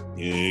killer,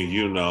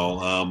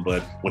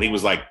 but when he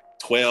was like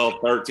 12,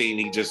 13,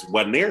 he just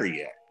wasn't there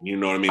yet. You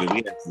know what I mean? And we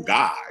had some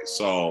guys.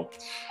 So,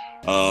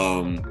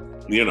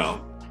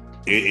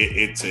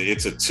 it's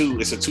a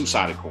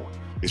two-sided coin.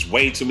 It's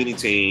way too many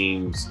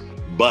teams,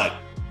 but,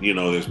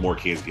 there's more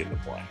kids getting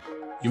to play.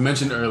 You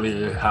mentioned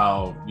earlier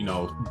how,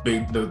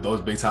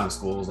 those big time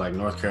schools like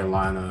North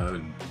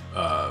Carolina,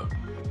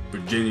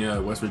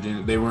 Virginia, West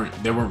Virginia, they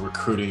weren't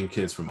recruiting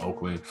kids from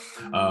Oakland.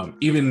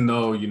 Even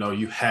though,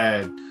 you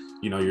had,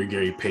 your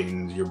Gary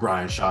Paytons, your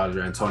Brian Shaws,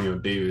 your Antonio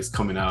Davis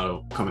coming out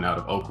of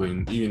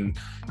Oakland, even,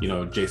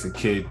 Jason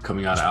Kidd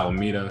coming out of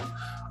Alameda.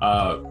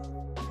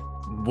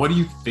 What do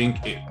you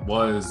think it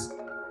was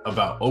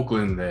about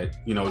Oakland that,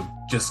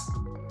 just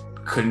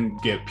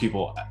couldn't get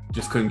people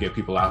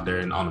out there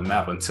and on the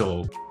map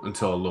until a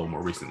little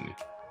more recently?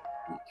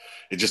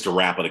 It's just a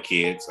wrap of the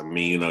kids. I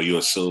mean, you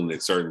assume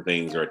that certain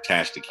things are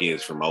attached to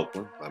kids from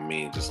Oakland. I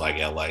mean, just like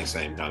LA,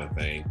 same kind of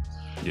thing.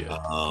 Yeah.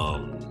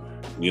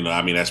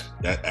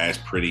 That's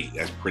pretty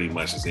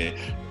much it.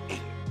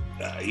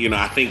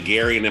 I think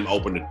Gary and them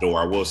opened the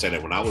door. I will say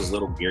that when I was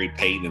little, Gary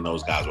Payton and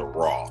those guys were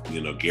raw.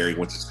 Gary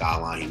went to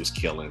Skyline, he was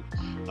killing.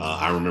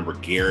 I remember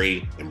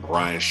Gary and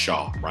Brian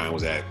Shaw. Brian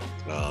was at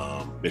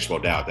Bishop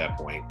O'Dowd at that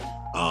point.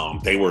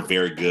 They were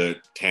very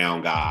good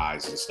town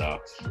guys and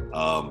stuff.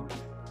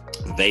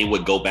 They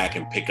would go back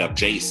and pick up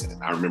Jason.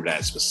 I remember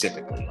that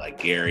specifically,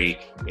 like Gary,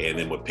 and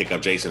then would pick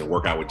up Jason and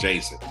work out with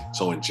Jason.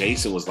 So when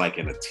Jason was like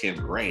in the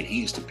 10th grade, he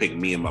used to pick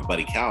me and my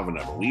buddy Calvin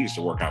up, and we used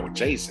to work out with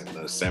Jason in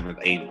the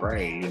 7th, 8th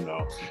grade, And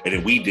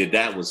then we did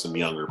that with some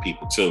younger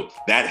people too.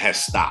 That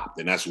has stopped,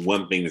 and that's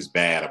one thing that's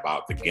bad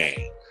about the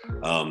game.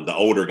 The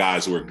older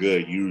guys who are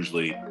good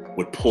usually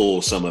would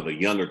pull some of the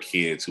younger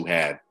kids who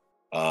had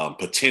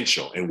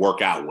potential and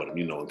work out with them,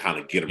 and kind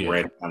of get them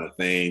ready kind of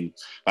thing.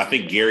 I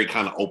think Gary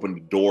kind of opened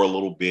the door a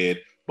little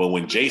bit, but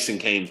when Jason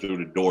came through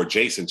the door,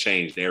 Jason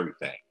changed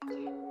everything.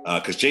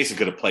 Because Jason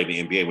could have played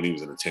in the NBA when he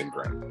was in the 10th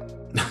grade.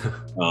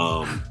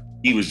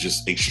 He was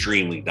just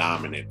extremely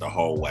dominant the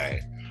whole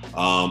way.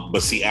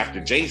 But see,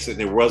 after Jason,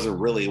 it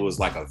was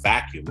like a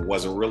vacuum. There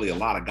wasn't really a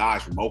lot of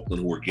guys from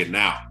Oakland who were getting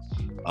out.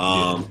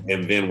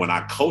 And then when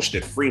I coached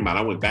at Fremont,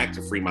 I went back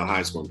to Fremont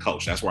High School and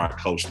coached. That's where I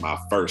coached my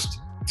first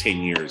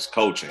 10 years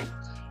coaching.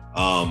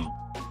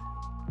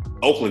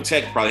 Oakland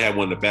Tech probably had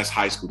one of the best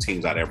high school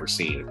teams I'd ever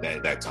seen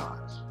at that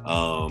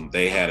time.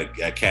 They had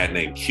a cat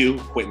named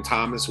Quentin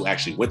Thomas, who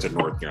actually went to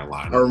North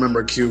Carolina. I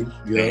remember Q.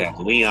 Yeah. They had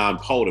Leon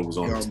Poe that was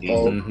on the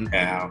team.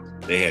 Mm-hmm.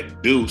 They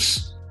had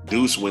Deuce.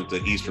 Deuce went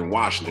to Eastern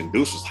Washington.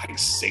 Deuce was like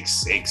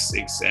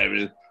 6'6",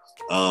 6'7".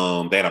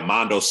 They had a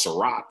Mondo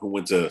Surratt who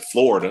went to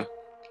Florida.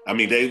 I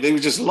mean, they were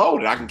just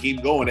loaded. I can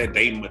keep going. That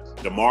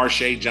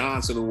DeMarshe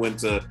Johnson who went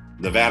to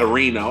Nevada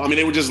Reno. I mean,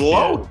 they were just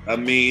loaded. Yeah. I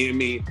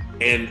mean,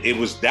 and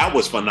that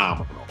was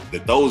phenomenal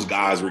that those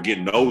guys were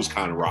getting those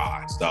kind of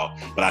rides, though.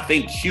 But I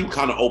think Hugh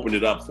kind of opened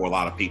it up for a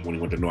lot of people when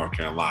he went to North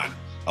Carolina.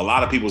 A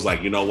lot of people was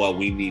like, you know what,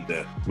 we need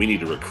to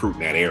recruit in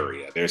that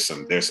area. There's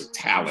some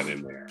talent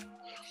in there.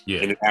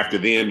 Yeah. And after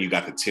them, you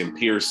got the Tim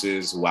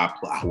Pierces, who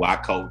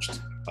I coached.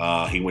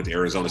 He went to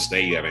Arizona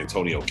State. You have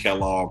Antonio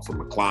Kellogg from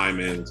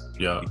McClymonds,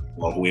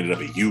 who ended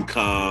up at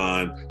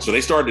UConn. So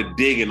they started to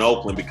dig in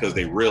Oakland because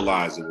they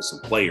realized there was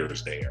some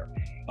players there.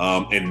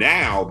 And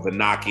now the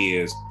knock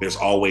is there's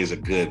always a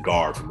good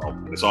guard from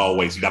Oakland. It's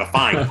always, you got to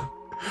find him.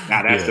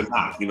 Now that's the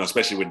knock,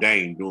 especially with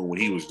Dame doing what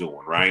he was doing,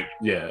 right?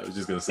 Yeah, I was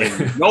just going to say.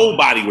 And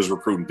nobody was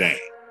recruiting Dame.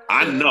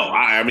 I know.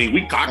 I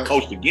mean, I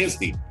coached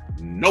against him.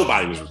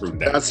 Nobody was recruiting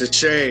Dame. That's a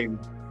shame.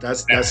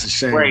 That's a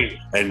shame. Great.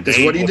 And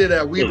what he did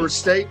at Weber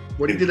State,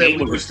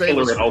 was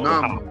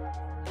phenomenal.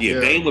 Yeah,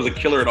 Dame was a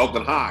killer at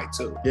Oakland High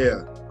too.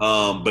 Yeah.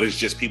 But it's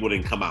just people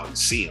didn't come out and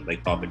see him. They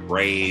thought the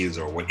grades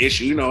or what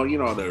issue,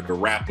 the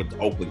rap with the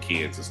Oakland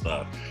kids and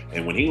stuff.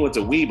 And when he went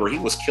to Weber, he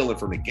was killing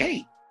from the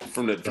gate,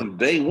 from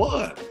day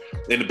one.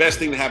 And the best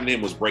thing that happened to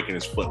him was breaking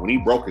his foot. When he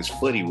broke his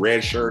foot, he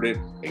redshirted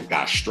and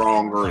got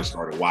stronger and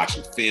started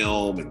watching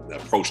film and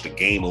approached the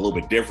game a little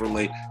bit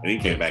differently. And he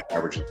came back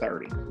averaging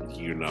 30,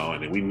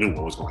 and then we knew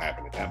what was going to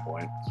happen at that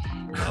point.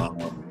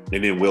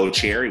 And then Will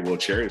Cherry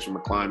is from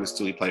McClymonds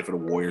too. He played for the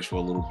Warriors for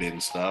a little bit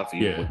and stuff.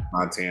 He went to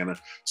Montana.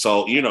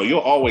 So, you'll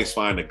always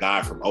find a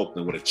guy from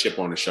Oakland with a chip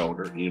on his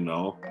shoulder,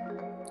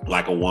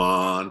 like a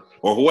Juan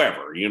or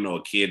whoever,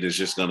 a kid that's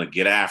just going to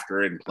get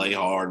after it and play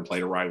hard and play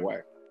the right way.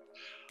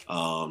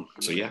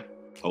 So yeah,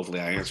 hopefully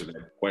I answered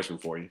that question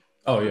for you.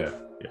 Oh yeah,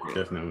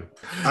 definitely.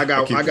 I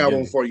got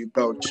one for you,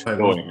 Coach.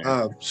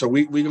 So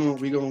we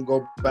gonna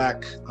go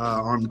back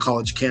on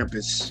college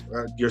campus,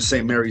 your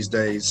St. Mary's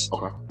days.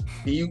 Okay.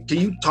 Can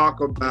you talk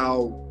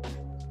about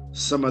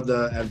some of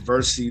the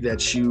adversity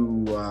that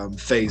you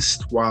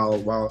faced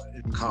while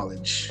in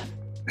college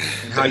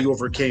and how you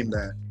overcame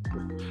that?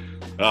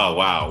 Oh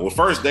wow! Well, my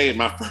first day in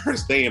I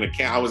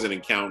was in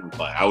accounting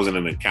class. I was in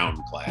an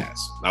accounting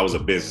class. I was a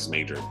business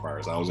major at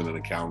first. I was in an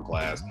accounting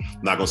class.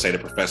 I'm not gonna say the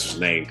professor's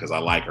name because I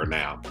like her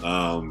now.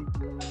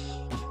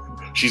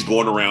 She's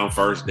going around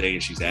first day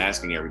and she's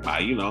asking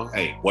everybody,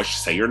 hey,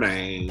 say your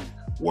name?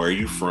 Where are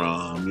you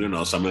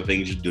from? Some of the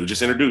things you do.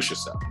 Just introduce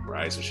yourself,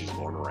 right? So she's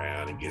going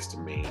around and gets to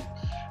me,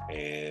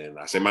 and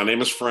I say, my name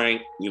is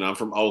Frank. I'm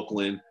from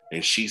Oakland,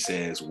 and she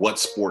says, what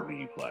sport do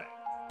you play?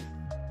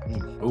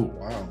 Oh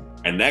wow.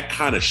 And that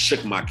kind of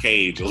shook my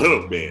cage a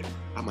little bit.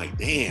 I'm like,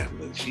 damn,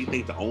 does she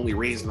think the only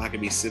reason I can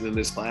be sitting in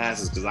this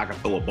class is because I can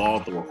throw a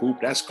ball through a hoop?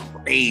 That's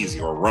crazy.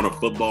 Or run a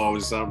football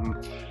or something.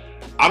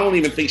 I don't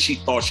even think she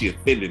thought she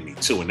offended me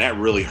too. And that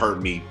really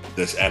hurt me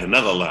at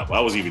another level.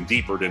 I was even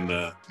deeper than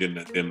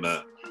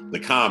the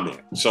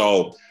comment.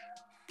 So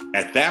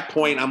at that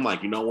point, I'm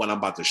like, you know what? I'm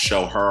about to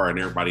show her and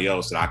everybody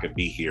else that I could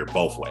be here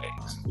both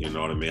ways. You know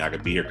what I mean? I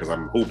could be here because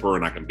I'm a hooper,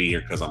 and I can be here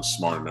because I'm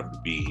smart enough to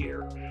be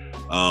here.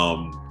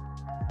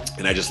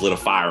 And I just lit a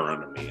fire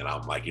under me, and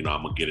I'm like, I'm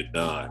gonna get it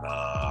done.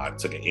 I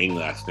took an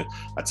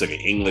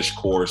English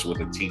course with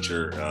a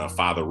teacher,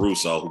 Father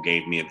Russo, who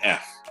gave me an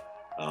F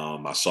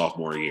my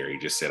sophomore year. He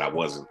just said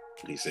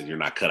he said, you're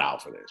not cut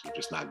out for this. You're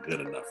just not good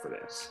enough for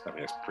this. I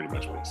mean, that's pretty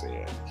much what he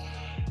said.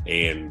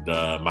 And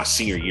my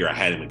senior year, I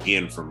had him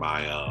again for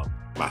my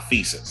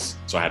thesis.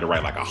 So I had to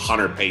write like a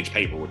 100-page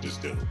paper with this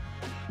dude.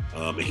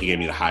 And he gave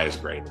me the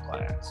highest grade in the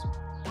class.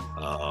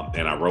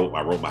 And I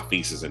wrote my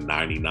thesis in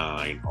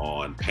 '99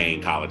 on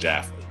paying college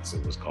athletes.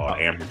 It was called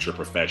Amateur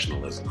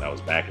Professionalism. That was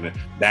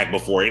back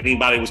before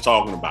anybody was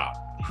talking about.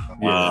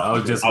 Yeah, I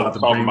was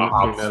talking about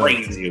how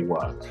crazy it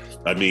was.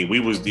 I mean, we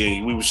was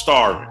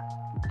starving.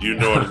 You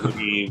know what I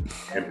mean?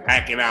 And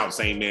packing out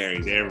St.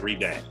 Mary's every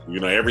day.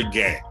 Every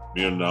game.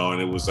 And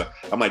it was.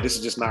 I'm like, this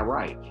is just not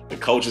right. The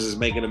coaches is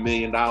making $1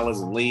 million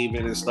and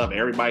leaving and stuff.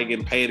 Everybody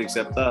getting paid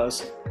except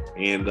us,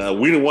 and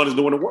we the ones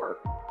doing the work.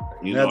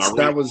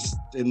 That was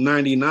in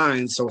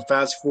 '99. So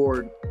fast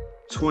forward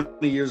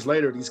 20 years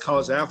later, these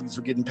college athletes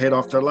are getting paid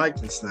off their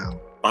likeness now.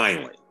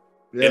 Finally.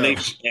 Yeah. And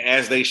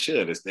as they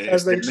should. As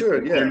they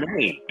should.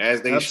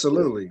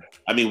 Absolutely.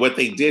 I mean, what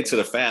they did to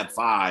the Fab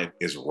Five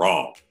is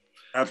wrong.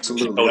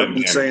 Absolutely. I've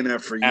been saying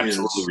that for years.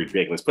 Absolutely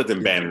ridiculous. Put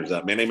them banners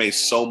up, man. They made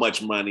so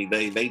much money.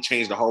 They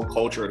changed the whole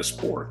culture of the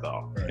sport,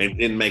 though, and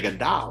didn't make $1.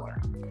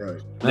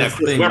 Right.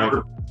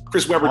 Now,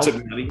 Chris Webber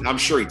took money. I'm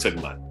sure he took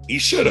money. He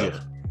should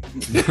have.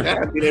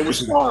 I mean, they were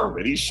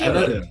starving. He should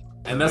have.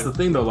 And that's the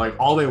thing, though. Like,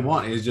 all they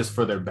want is just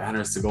for their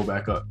banners to go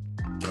back up.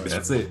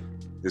 That's it.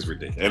 It's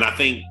ridiculous. And I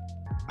think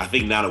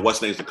now that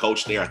what's name's the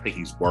coach there, I think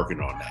he's working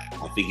on that.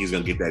 I think he's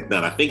gonna get that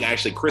done. I think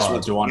actually Chris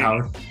went to Juwan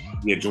Howard.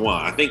 Yeah,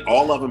 Juwan. I think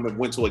all of them have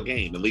went to a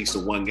game, at least to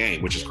one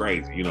game, which is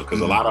crazy.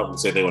 Because a lot of them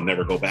said they will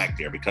never go back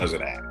there because of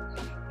that.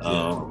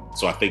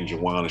 So I think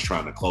Juwan is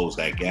trying to close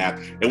that gap,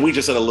 and we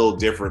just at a little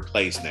different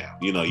place now.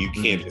 You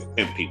can't just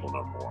pimp people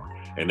no more,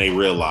 and they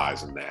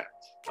realizing that.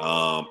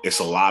 it's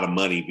a lot of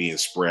money being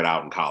spread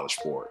out in college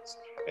sports,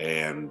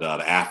 and the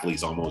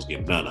athletes almost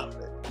get none of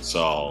it.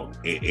 So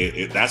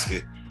it's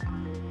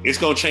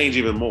going to change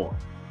even more.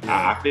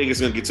 I think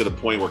it's going to get to the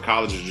point where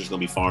colleges are just going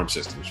to be farm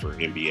systems for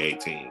NBA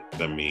teams.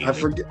 I mean,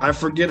 I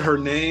forget her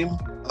name.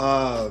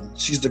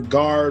 She's the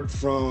guard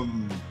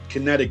from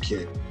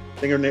Connecticut. I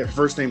think her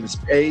first name is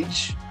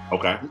Paige.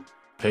 Okay.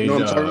 Paige, You know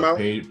what I'm talking about?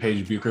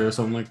 Paige Bucher or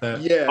something like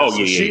that. Yeah. Oh, so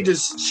yeah, she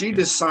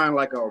just signed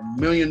like $1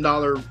 million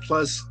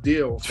plus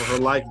deal for her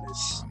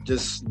likeness.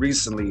 Just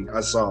recently, I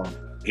saw.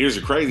 Here's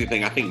the crazy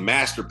thing. I think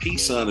Master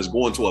P's son is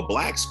going to a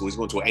black school. He's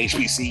going to a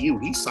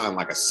HBCU. He signed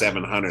like a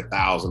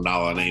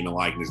 $700,000 name and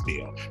likeness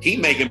deal. He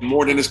making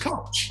more than his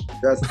coach.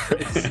 That's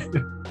crazy.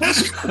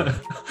 That's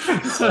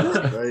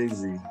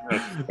crazy.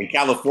 In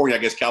California, I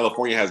guess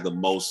California has the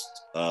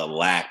most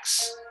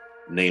lax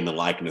name and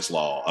likeness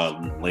laws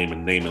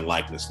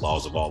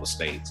of all the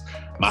states.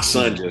 My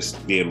son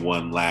just did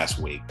one last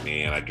week,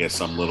 man. I guess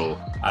some little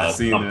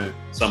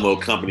some little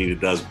company that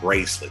does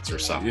bracelets or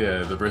something.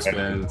 Yeah, the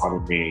wristbands.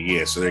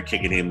 Yeah, so they're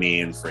kicking him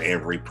in for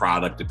every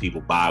product that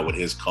people buy with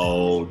his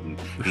code, and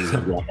he's a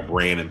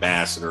brand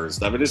ambassador and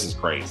stuff. And this is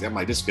crazy. I'm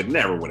like, this could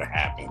never would have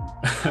happened.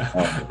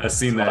 I've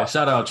seen that.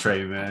 Shout out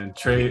Trey, man.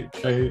 Trey.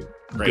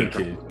 Good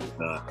kid.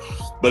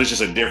 But it's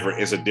just a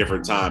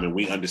different time, and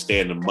we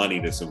understand the money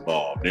that's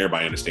involved. And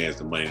everybody understands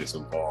the money that's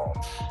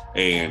involved.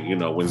 And you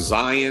know, when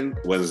Zion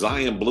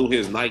blew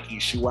his Nike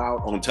shoe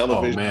out on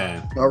television, oh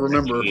man, I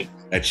remember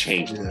that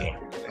changed everything.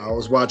 I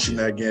was watching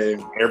that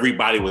game.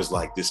 Everybody was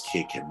like, "This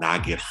kid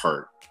cannot get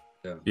hurt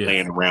playing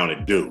Yeah. around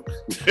at Duke."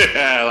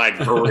 Like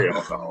for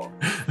real, though.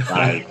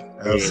 Like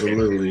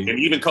Absolutely. And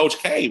even Coach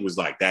K was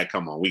like, "That,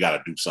 come on, we got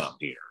to do something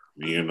here."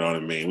 You know what I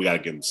mean? We got to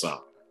give him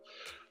something.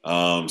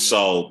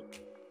 So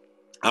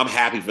I'm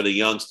happy for the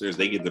youngsters.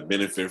 They get the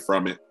benefit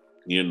from it,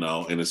 you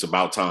know, and it's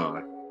about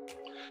time,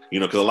 you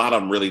know, because a lot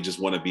of them really just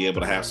want to be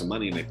able to have some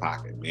money in their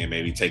pocket, man,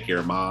 maybe take care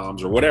of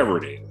moms or whatever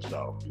it is,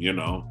 though, you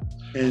know.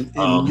 And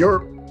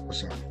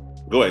sorry.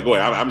 Go ahead.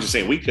 I'm just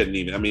saying we couldn't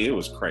even, I mean, it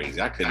was crazy.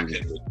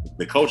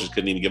 The coaches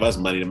couldn't even give us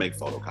money to make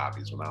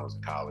photocopies when I was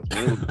in college.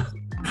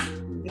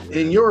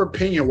 In your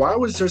opinion, why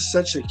was there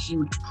such a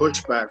huge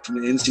pushback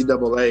from the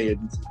NCAA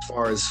as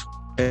far as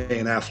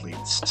paying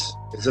athletes?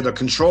 Is it a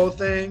control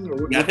thing?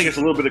 Yeah, I think it's a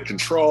little bit of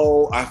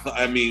control.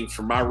 I mean,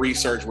 from my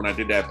research when I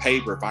did that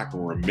paper, if I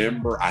can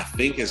remember, I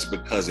think it's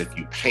because if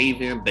you pay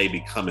them, they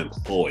become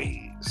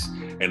employees,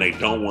 and they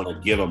don't want to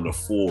give them the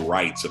full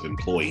rights of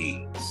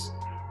employees,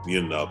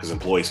 you know, because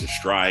employees can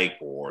strike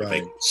or they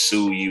can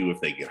sue you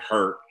if they get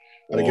hurt.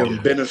 Gotta give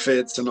them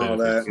benefits and all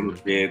that.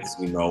 Benefits,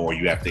 you know, or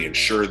you have to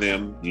insure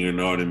them, you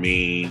know what I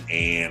mean?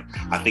 And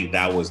I think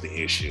that was the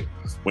issue.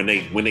 When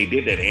they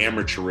did that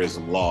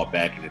amateurism law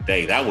back in the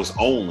day, that was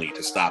only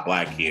to stop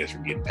black kids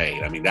from getting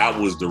paid. I mean, that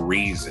was the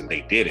reason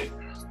they did it.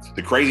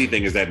 The crazy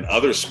thing is that in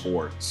other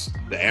sports,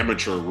 the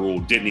amateur rule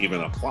didn't even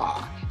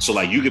apply. So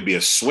like you could be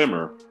a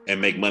swimmer and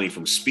make money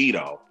from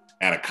Speedo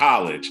at a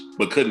college,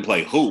 but couldn't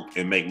play hoop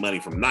and make money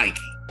from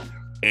Nike.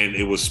 And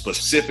it was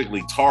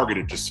specifically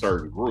targeted to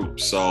certain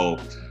groups. So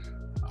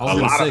I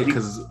was gonna say,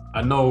 because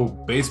I know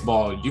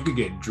baseball, you could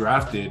get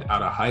drafted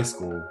out of high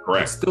school,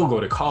 correct, and still go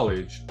to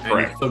college, and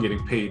correct, you're still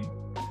getting paid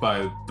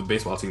by the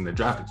baseball team that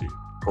drafted you.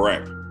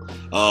 Correct.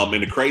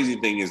 And the crazy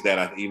thing is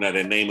that the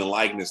name and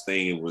likeness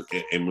thing, it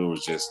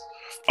was just.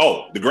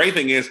 Oh, the great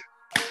thing is,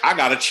 I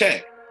got a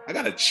check. I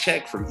got a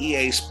check from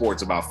EA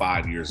Sports about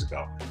 5 years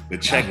ago. The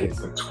check was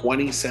for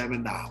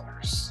 $27.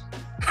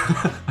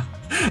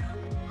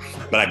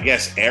 But I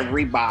guess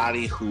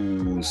everybody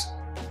who's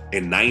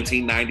in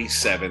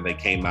 1997, they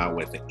came out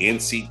with the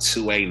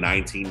NC2A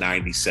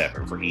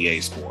 1997 for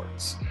EA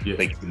Sports. Yeah.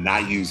 They could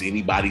not use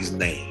anybody's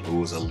name. It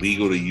was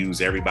illegal to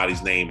use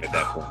everybody's name at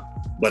that point.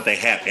 But they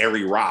had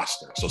every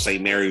roster. So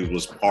St. Mary's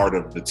was part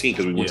of the team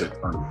because we went to the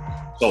tournament.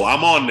 So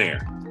I'm on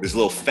there. This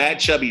little fat,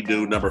 chubby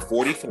dude, number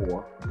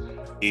 44,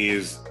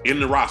 is in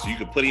the roster. You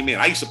could put him in.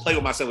 I used to play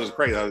with myself. It was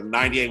crazy. I was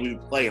 98, we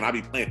would play, and I'd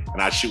be playing,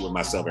 and I'd shoot with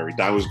myself every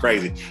time. It was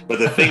crazy. But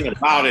the thing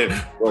about it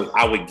was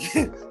I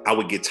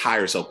would get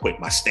tired so quick.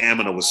 My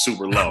stamina was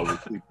super low.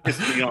 It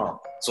pissed me off.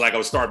 So like I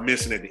would start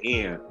missing at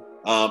the end.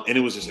 And it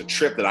was just a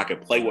trip that I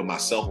could play with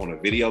myself on a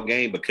video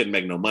game, but couldn't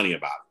make no money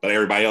about it. But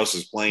everybody else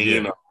is playing,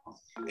 you know.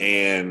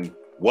 And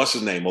what's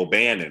his name?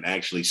 O'Bannon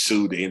actually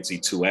sued the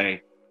NC2A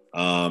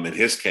in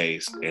his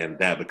case. And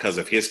that because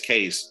of his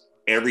case,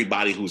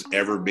 everybody who's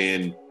ever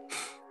been,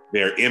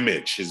 their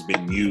image has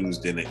been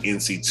used in an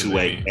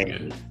NC2A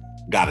game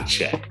got a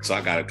check. So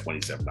I got a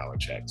 $27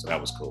 check. So that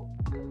was cool.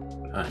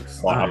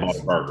 Nice. I bought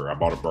a burger. I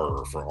bought a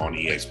burger on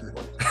EA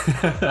Sports.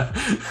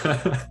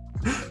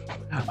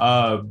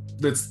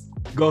 Let's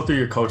go through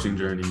your coaching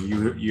journey.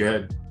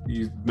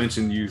 You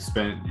mentioned you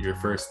spent your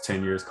first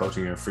 10 years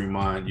coaching at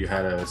Fremont. You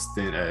had a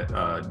stint at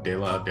De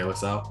La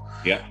Salle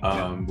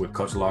with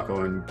Coach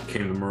Laco and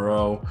came to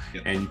Moreau,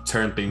 and you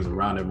turned things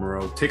around at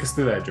Moreau. Take us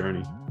through that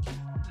journey.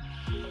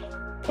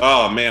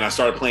 Oh man, I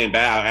started playing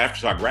bad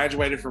after I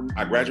graduated from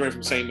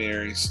St.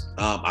 Mary's.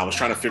 I was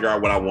trying to figure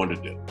out what I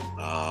wanted to do.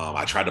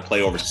 I tried to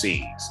play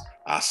overseas.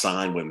 I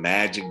signed with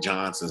Magic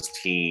Johnson's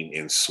team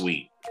in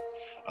Sweden.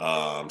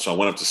 So I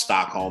went up to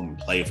Stockholm and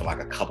played for like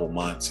a couple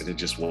months, and it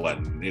just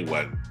wasn't, it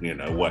was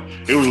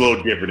a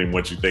little different than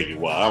what you think it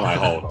was. I'm like,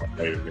 hold on,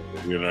 wait a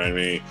minute, you know what I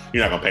mean?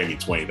 You're not gonna pay me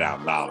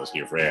 $20,000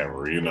 here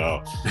forever, you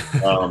know?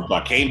 So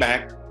I came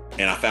back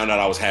and I found out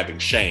I was having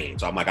shame.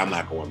 So I'm like, I'm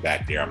not going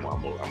back there. I'm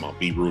gonna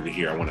be rooted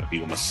here. I want to be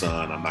with my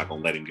son. I'm not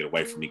gonna let him get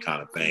away from me, kind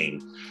of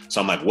thing.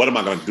 So I'm like, what am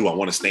I gonna do? I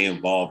want to stay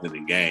involved in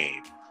the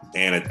game.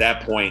 And at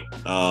that point,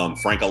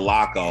 Frank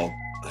Alaco,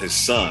 his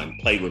son,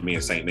 played with me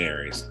in St.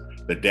 Mary's.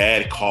 The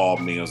dad called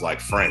me and was like,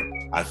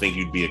 Frank, I think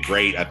you'd be a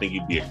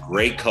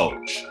great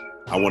coach.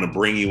 I want to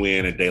bring you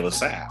in at De La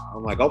Salle.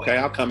 I'm like, okay,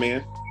 I'll come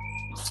in.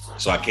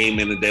 So I came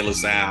in to De La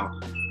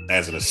Salle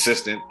as an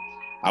assistant.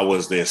 I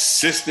was the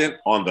assistant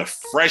on the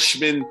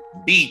freshman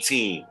B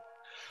team.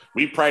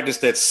 We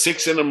practiced at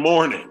 6 a.m.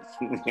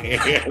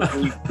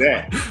 every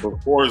day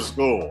before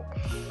school.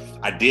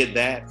 I did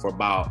that for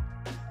about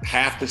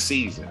half the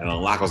season. And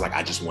Alaco was like,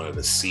 I just wanted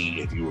to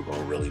see if you were going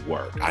to really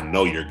work. I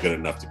know you're good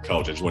enough to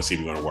coach. I just want to see if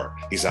you're going to work.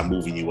 He said, I'm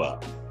moving you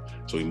up.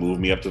 So he moved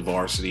me up to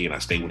varsity, and I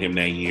stayed with him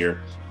that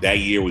year. That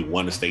year, we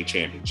won the state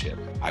championship.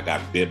 I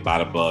got bit by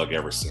the bug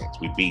ever since.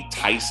 We beat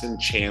Tyson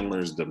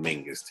Chandler's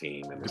Dominguez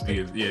team. In the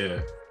state. Yeah.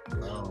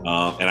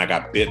 And I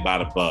got bit by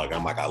the bug.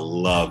 I'm like, I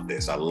love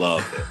this. I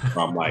love it.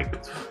 I'm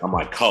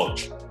like,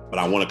 coach, but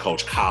I want to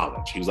coach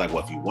college. He was like,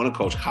 well, if you want to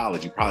coach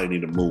college, you probably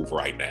need to move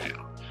right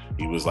now.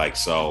 He was like,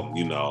 so,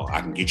 you know,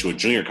 I can get you a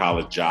junior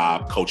college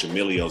job. Coach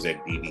Emilio's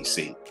at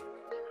DVC.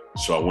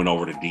 So I went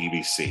over to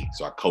DVC.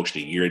 So I coached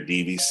a year at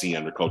DVC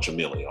under Coach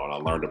Emilio, and I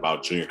learned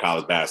about junior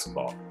college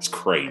basketball. It's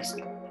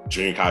crazy.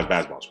 Junior college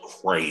basketball is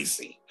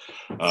crazy.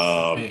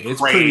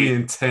 It's pretty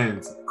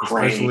intense,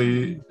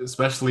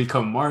 especially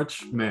come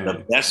March, man.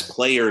 The best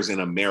players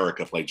in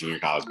America play junior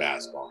college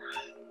basketball.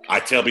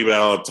 I tell people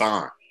that all the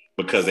time,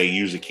 because they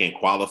usually can't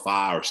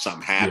qualify or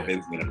something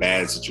happens in a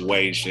bad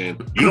situation.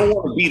 You don't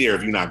want to be there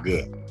if you're not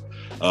good,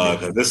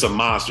 because there's some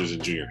monsters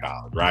in junior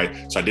college,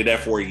 right? So I did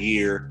that for a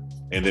year,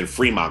 and then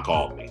Fremont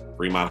called me.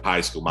 Fremont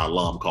High School, my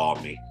alum,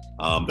 called me.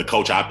 The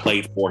coach I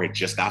played for had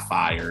just got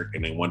fired,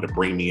 and they wanted to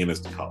bring me in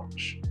as the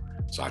coach.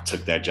 So I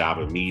took that job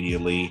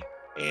immediately,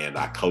 and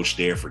I coached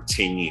there for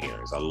 10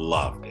 years. I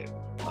loved it.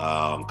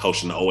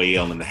 Coaching the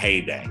OAL in the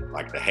heyday,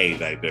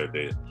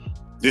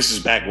 this is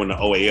back when the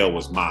OAL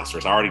was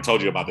monstrous. I already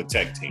told you about the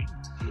tech team.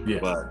 Yeah.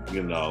 But,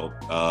 you know,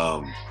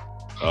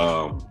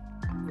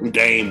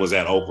 Dame was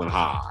at Oakland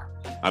High.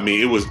 I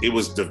mean, it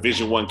was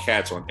Division I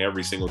cats on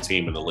every single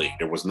team in the league.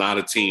 There was not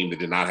a team that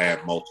did not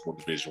have multiple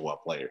Division I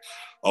players.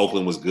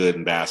 Oakland was good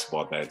in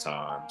basketball at that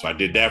time. So I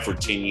did that for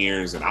 10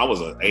 years, and I was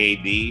an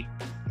AD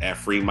at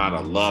Fremont. I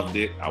loved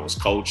it. I was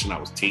coaching. I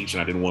was teaching.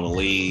 I didn't want to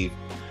leave.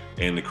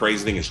 And the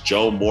crazy thing is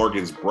Joe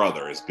Morgan's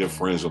brother is good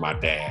friends with my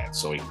dad.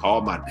 So he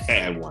called my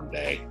dad one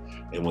day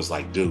and was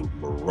like, dude,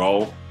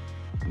 Moreau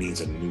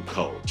needs a new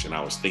coach. And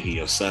I was thinking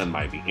your son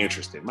might be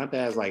interested. My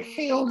dad's like,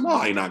 hell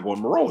no, you're not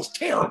going. Moreau is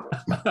terrible.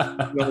 You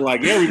know,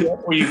 like,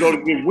 that's where you go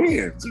to get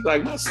wins. He's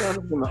like, my son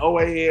is from the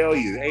OAL.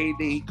 He's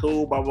AD,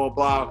 cool, blah, blah,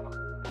 blah.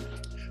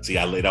 See,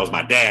 that was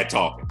my dad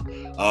talking.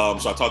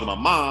 So I talked to my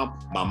mom.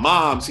 My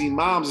mom,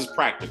 moms is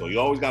practical. You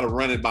always got to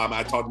run it by me.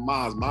 I talked to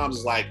moms. Mom's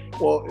is like,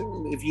 well,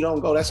 if you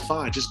don't go, that's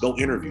fine. Just go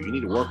interview. You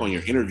need to work on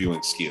your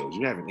interviewing skills.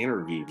 You haven't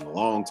interviewed in a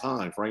long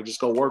time, Frank. Just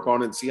go work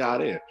on it and see how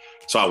it is.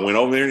 So I went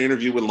over there and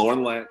interviewed with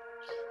Lauren Lett,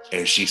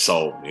 and she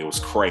sold me. It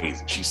was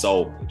crazy. She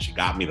sold me. She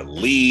got me to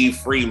leave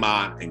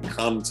Fremont and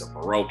come to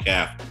Moreau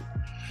Catholic.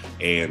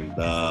 And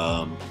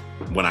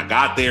when I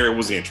got there, it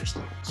was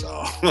interesting. So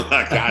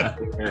I got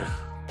there.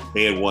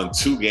 They had won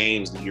 2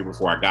 games the year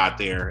before I got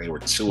there. They were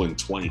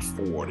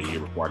 2-24 the year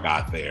before I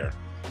got there.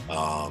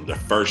 The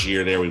first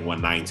year there, we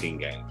won 19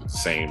 games with the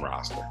same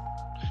roster.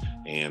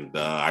 And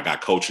I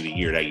got coach of the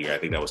year that year. I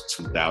think that was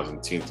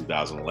 2010,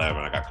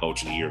 2011. I got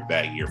coach of the year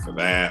that year for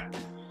that.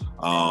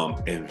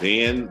 And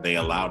then they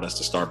allowed us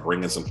to start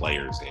bringing some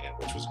players in,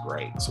 which was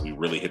great. So we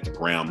really hit the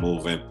ground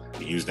moving.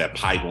 We used that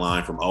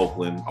pipeline from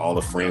Oakland. All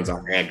the friends I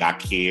had got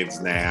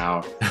kids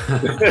now.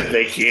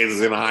 They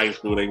kids in high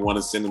school. They want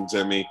to send them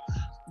to me.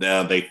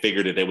 They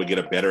figured that they would get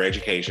a better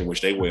education,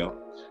 which they will.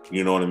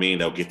 You know what I mean?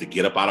 They'll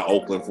get up out of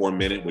Oakland for a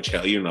minute, which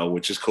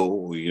is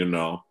cool,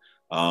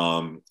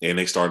 and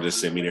they started to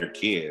send me their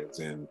kids.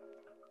 And,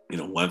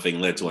 one thing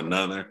led to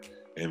another.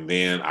 And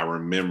then I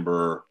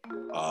remember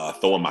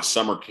throwing my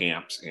summer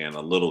camps, and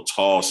a little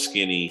tall,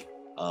 skinny,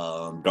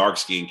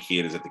 dark-skinned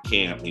kid is at the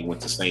camp. He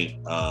went to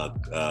St.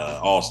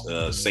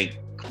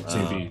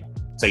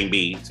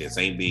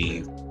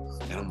 Bede's.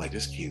 And I'm like,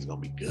 this kid's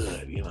going to be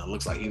good. It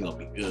looks like he's going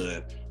to be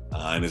good.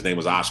 And his name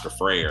was Oscar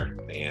Freyer.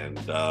 And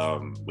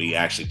we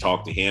actually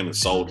talked to him and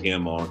sold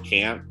him on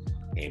camp.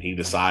 And he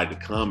decided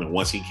to come. And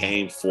once he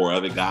came, 4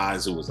 other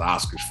guys who was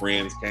Oscar's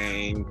friends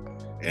came.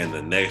 And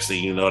the next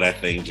thing you know, that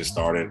thing just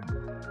started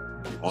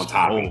on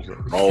top of it,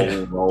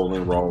 rolling.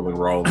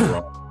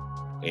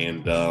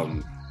 And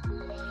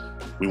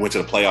we went to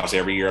the playoffs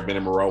every year I've been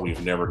in Moreau.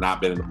 We've never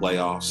not been in the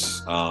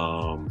playoffs.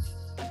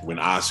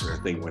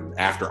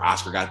 After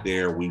Oscar got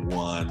there, we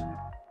won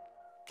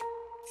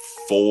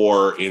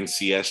 4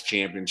 NCS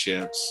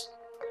championships.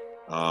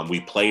 We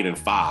played in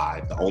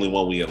 5. The only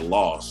one we had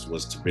lost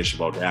was to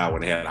Bishop O'Dowd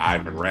when they had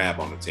Ivan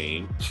Rabb on the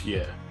team.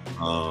 Yeah.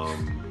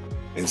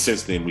 And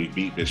since then, we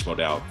beat Bishop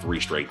O'Dowd 3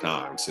 straight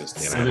times. Since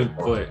then, 7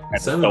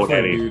 foot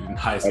dude in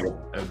high school.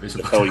 I had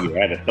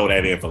to throw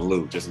that in for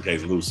Lou, just in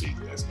case Lou sees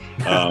this.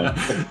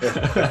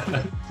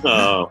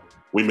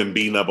 We've been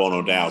beating up on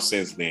O'Dowd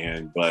since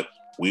then, but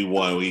we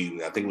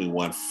won. I think we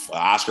won.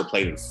 Oscar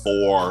played in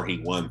 4. He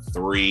won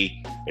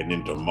 3, and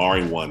then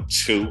Damari won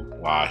 2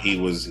 while he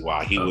was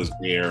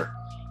there.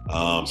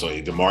 So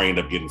Damari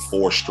ended up getting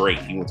 4 straight.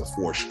 He went to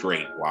 4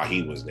 straight while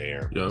he was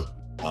there. Yep.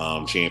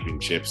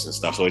 Championships and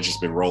stuff. So it's just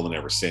been rolling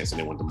ever since. And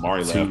then when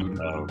Damari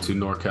left, 2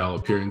 NorCal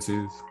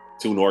appearances,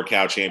 2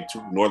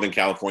 Northern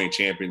California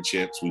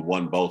championships. We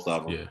won both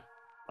of them. Yeah.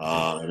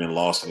 And then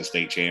lost in the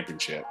state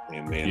championship.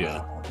 And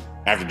then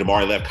after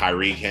Damari left,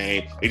 Kyrie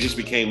came. It just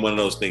became one of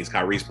those things.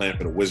 Kyrie's playing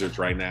for the Wizards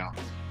right now.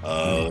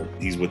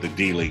 He's with the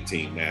D-League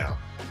team now.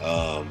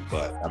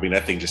 But I mean,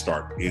 that thing just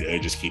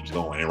it just keeps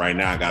going. And right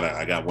now,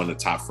 I got one of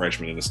the top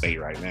freshmen in the state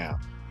right now.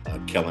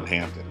 Kellen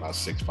Hampton, about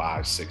 6'5",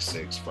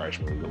 6'6"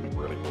 freshman. We're gonna be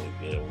really, really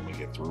good when we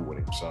get through with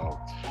him. So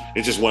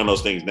it's just one of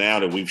those things now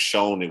that we've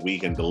shown that we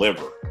can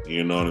deliver.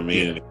 You know what I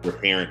mean? Yeah. And if you're a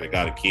parent that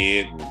got a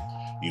kid and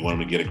you want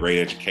them to get a great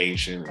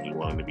education and you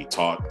want them to be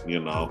taught,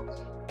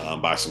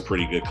 by some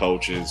pretty good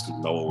coaches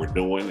who know what we're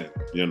doing, and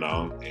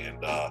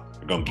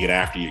we're gonna get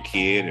after your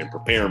kid and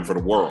prepare them for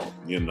the world,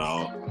 and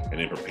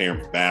then prepare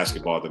them for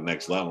basketball at the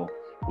next level.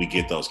 We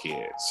get those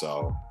kids.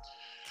 So,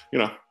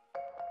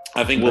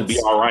 I think we'll be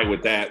all right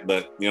with that.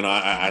 But,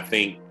 I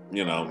think,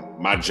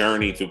 my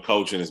journey through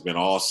coaching has been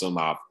awesome.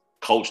 I've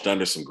coached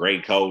under some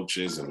great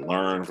coaches and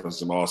learned from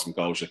some awesome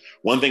coaches.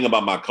 One thing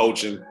about my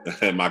coaching,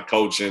 if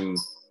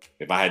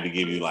I had to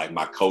give you like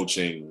my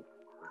coaching,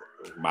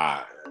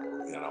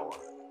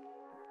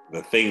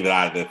 the thing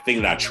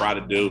that I try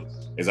to do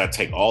is I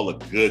take all the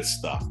good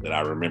stuff that I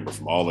remember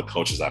from all the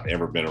coaches I've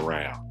ever been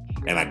around,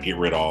 and I get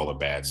rid of all the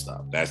bad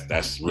stuff.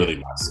 That's really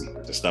my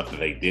secret. The stuff that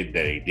they did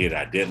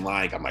I didn't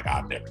like, I'm like,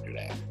 I'll never do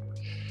that.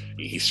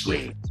 He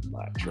screams too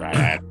much, right?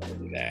 I never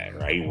do that,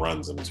 right? He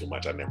runs them too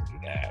much, I never do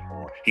that.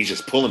 Or he's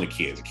just pulling the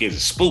kids. The kids are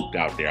spooked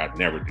out there, I'd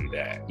never do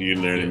that. You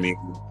know what I mean?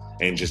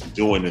 And just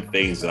doing the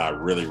things that I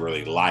really,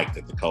 really liked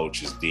that the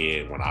coaches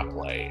did when I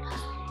played.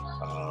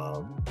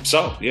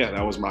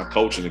 That was my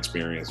coaching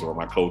experience or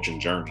my coaching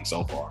journey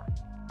so far.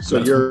 So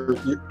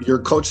your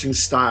coaching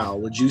style,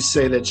 would you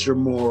say that you're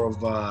more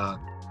of a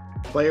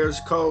players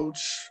coach,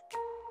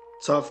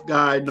 tough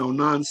guy, no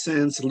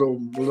nonsense, a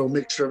little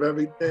mixture of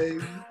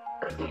everything?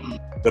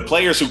 The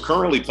players who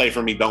currently play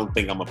for me don't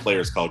think I'm a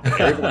players coach.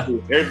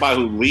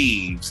 Everybody who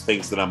leaves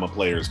thinks that I'm a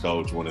players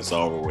coach when it's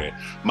over with.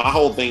 My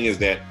whole thing is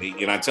that,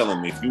 I tell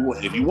them, if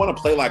you want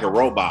to play like a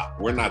robot,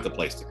 we're not the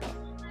place to come.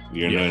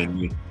 You know what I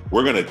mean?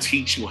 We're going to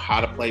teach you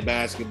how to play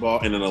basketball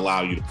and then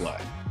allow you to play.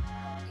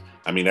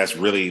 I mean, that's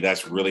really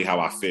how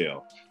I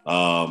feel.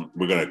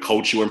 We're going to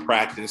coach you in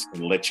practice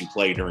and let you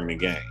play during the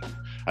game.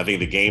 I think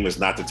the game is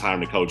not the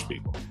time to coach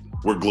people.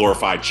 We're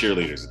glorified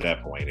cheerleaders at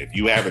that point. If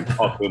you haven't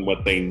taught them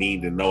what they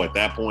need to know at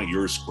that point,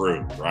 you're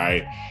screwed,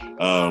 right?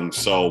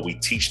 So we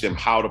teach them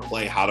how to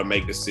play, how to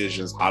make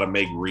decisions, how to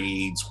make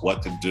reads,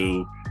 what to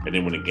do. And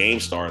then when the game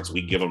starts,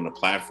 we give them the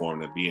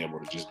platform to be able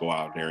to just go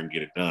out there and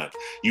get it done.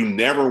 You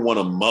never want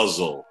to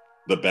muzzle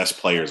the best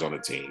players on the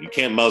team. You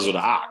can't muzzle the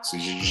ox. You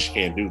just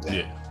can't do that.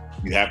 Yeah.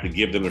 You have to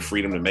give them the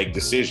freedom to make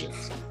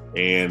decisions.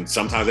 And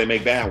sometimes they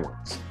make bad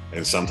ones.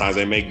 And sometimes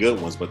they make good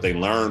ones, but they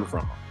learn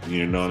from them.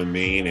 You know what I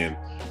mean? And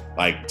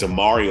like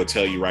Damari will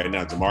tell you right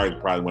now, Damari is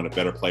probably one of the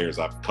better players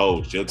I've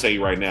coached. He'll tell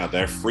you right now,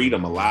 that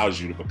freedom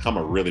allows you to become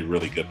a really,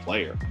 really good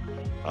player,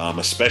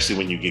 especially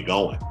when you get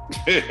going.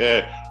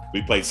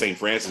 We played St.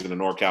 Francis in the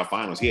NorCal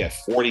finals. He had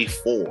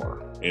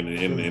 44 in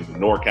the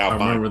NorCal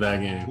finals. I remember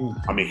that game.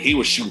 I mean, he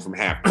was shooting from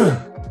half court.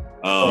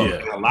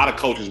 A lot of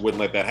coaches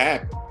wouldn't let that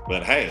happen.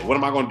 But hey, what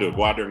am I going to do?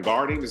 Go out there and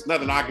guard him? There's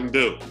nothing I can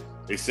do.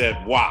 They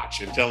said, watch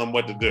and tell him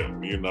what to do.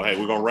 Hey,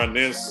 we're going to run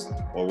this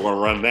or we're going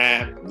to run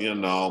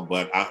that,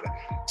 But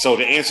so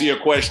to answer your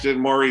question,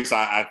 Maurice,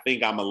 I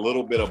think I'm a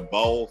little bit of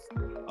both,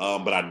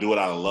 but I do it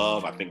out of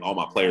love. I think all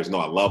my players know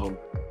I love them.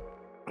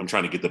 I'm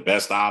trying to get the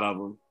best out of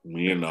them,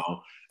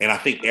 And I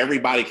think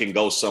everybody can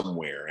go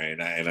somewhere.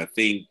 And I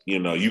think,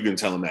 you can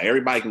tell them that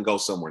everybody can go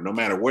somewhere, no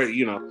matter where,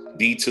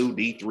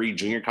 D2, D3,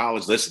 junior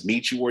college, let's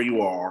meet you where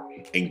you are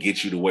and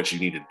get you to what you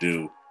need to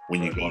do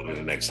when you go to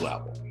the next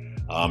level.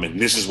 And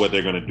this is what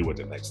they're going to do at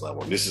the next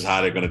level. And this is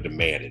how they're going to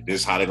demand it.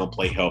 This is how they're going to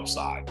play help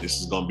side. This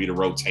is going to be the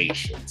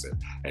rotations.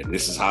 And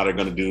this is how they're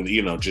going to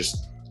do,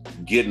 just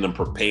getting them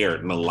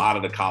prepared. And a lot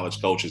of the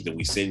college coaches that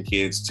we send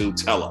kids to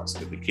tell us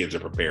that the kids are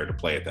prepared to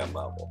play at that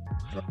level.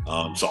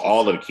 So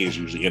all of the kids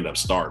usually end up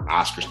starting.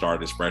 Oscar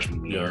started his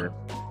freshman year.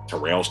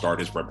 Terrell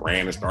started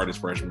Brandon started his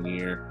freshman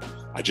year.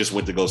 I just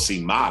went to go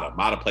see Mata.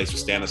 Mata plays for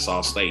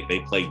Stanislaus State. They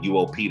played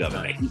UOP the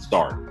other day. He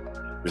started.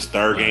 His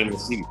third game of the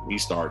season, he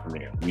started from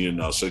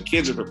there. So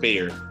kids are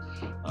prepared.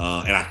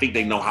 And I think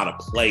they know how to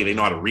play. They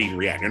know how to read and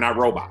react. They're not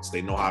robots.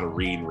 They know how to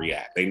read and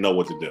react. They know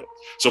what to do.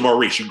 So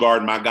Maurice, you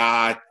guard my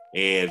guy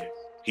and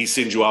he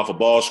sends you off a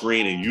ball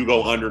screen and you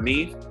go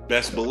underneath,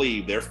 best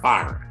believe they're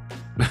firing.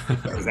 Yeah.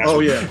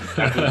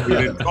 That's what we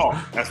didn't call.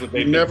 That's what they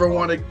You never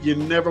want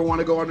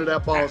to go under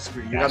that ball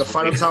screen. You got to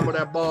fight on top of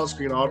that ball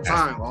screen all the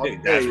time, all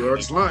day, or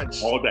it's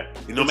lunch. All day.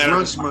 No it's matter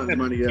lunch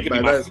money.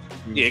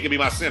 it could be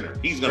my center.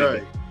 He's gonna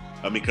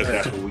be. Because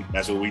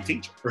that's what we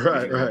teach.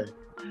 Right.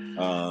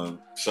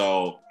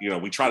 So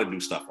we try to do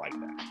stuff like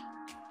that.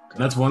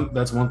 That's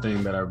one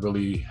thing that I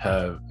really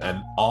have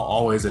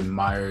always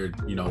admired,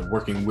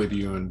 working with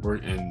you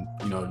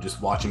and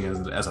just watching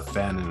as a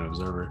fan and an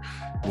observer,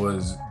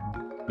 was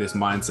this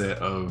mindset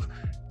of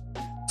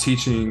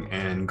teaching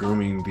and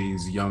grooming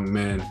these young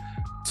men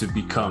to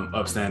become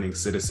upstanding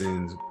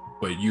citizens,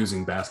 but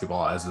using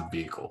basketball as a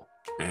vehicle.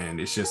 And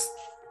it's just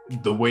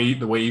the way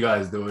you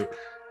guys do it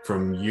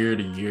from year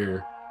to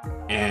year.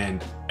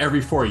 And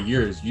every 4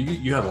 years,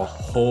 you have a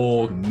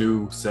whole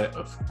new set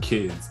of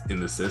kids in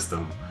the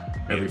system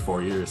every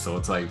 4 years. So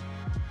it's like,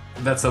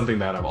 that's something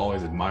that I've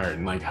always admired.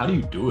 And like, how do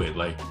you do it?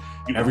 Like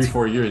every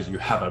 4 years, you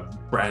have a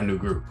brand new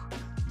group.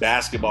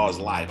 Basketball is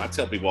life. I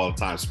tell people all the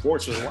time,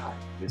 sports is life.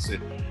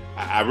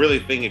 I really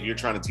think if you're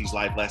trying to teach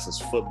life lessons,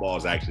 football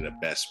is actually the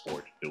best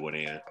sport to do it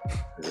in,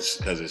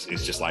 because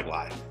it's just like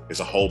life. It's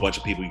a whole bunch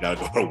of people you got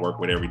to go to work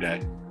with every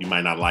day. You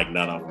might not like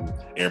none of them.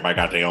 Everybody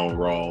got their own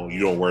role. You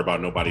don't worry about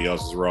nobody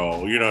else's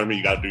role. You know what I mean?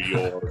 You got to do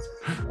yours.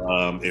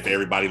 If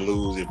everybody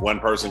loses, if one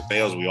person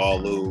fails, we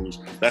all lose.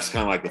 That's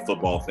kind of like the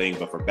football thing.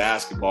 But for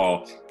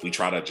basketball, we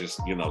try to just,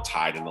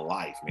 tie it into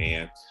life,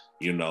 man.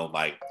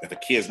 Like if a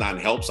kid's not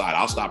in help side,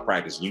 I'll stop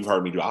practicing. You've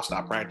heard me do. I'll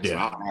stop practicing.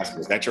 Yeah. I'll ask him,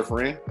 is that your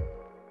friend?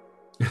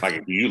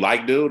 Like, do you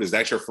like dude? Is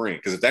that your friend?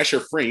 Because if that's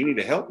your friend, you need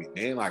to help me,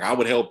 man. Like, I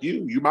would help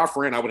you. You my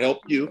friend, I would help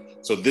you.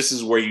 So this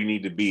is where you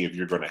need to be if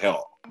you're going to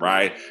help,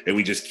 right? And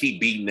we just keep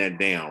beating that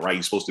down, right?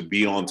 You're supposed to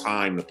be on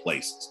time to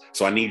places.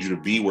 So I need you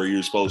to be where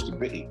you're supposed to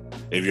be.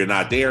 If you're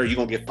not there, you're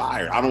going to get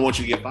fired. I don't want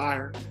you to get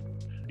fired.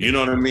 You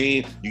know what I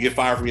mean? You get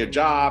fired from your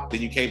job,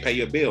 then you can't pay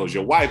your bills.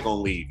 Your wife going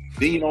to leave.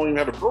 Then you don't even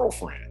have a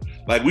girlfriend.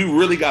 Like, we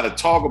really got to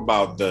talk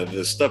about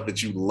the stuff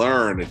that you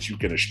learn that you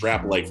can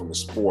extrapolate from the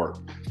sport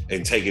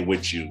and take it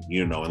with you,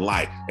 in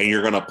life. And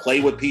you're going to play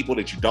with people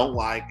that you don't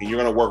like, and you're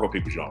going to work with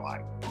people you don't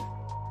like.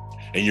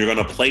 And you're going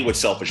to play with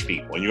selfish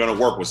people, and you're going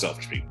to work with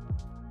selfish people.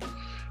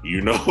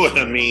 You know what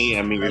I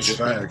mean? It's just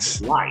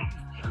facts. Life.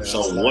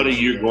 So what are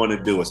you going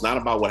to do? It's not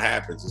about what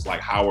happens. It's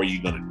like, how are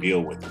you going to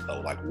deal with it,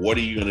 though? Like, what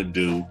are you going to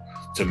do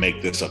to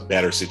make this a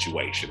better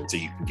situation until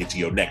you can get to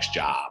your next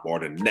job or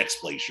the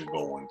next place you're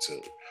going to?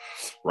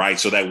 Right.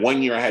 So that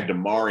 1 year I had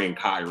Damari and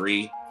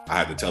Kyrie. I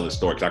had to tell this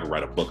story because I could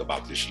write a book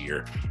about this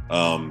year.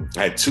 I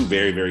had two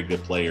very, very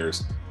good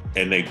players,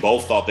 and they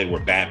both thought they were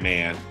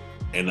Batman,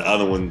 and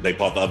they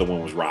thought the other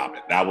one was Robin.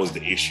 That was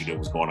the issue that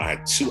was going on. I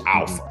had two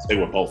alphas. They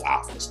were both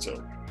alphas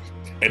too.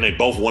 And they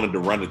both wanted to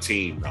run the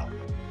team though.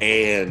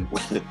 And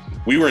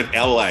we were in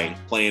LA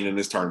playing in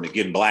this tournament,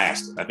 getting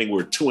blasted. I think we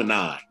were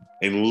 2-9.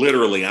 And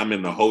literally I'm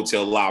in the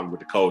hotel lobby with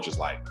the coach. It's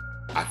like,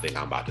 I think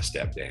I'm about to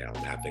step down.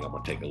 I think I'm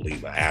going to take a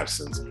leave of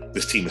absence.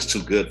 This team is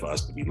too good for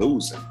us to be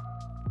losing.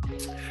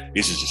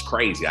 This is just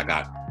crazy. I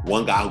got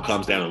one guy who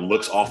comes down and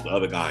looks off the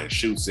other guy and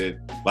shoots it.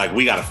 Like,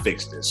 we got to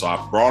fix this. So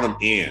I brought him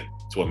in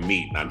to a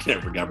meeting. I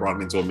never forgot. I brought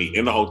him into a meeting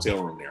in the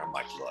hotel room there. I'm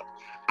like, look,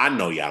 I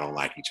know y'all don't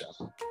like each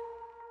other.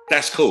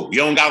 That's cool. You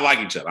don't got to like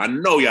each other. I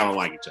know y'all don't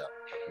like each other.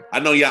 I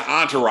know y'all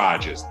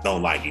entourages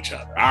don't like each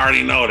other. I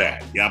already know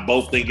that. Y'all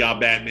both think y'all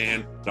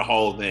Batman, the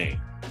whole thing.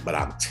 But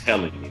I'm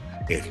telling you,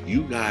 if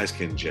you guys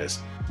can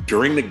just,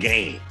 during the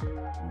game,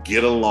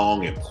 get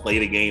along and play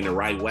the game the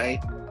right way,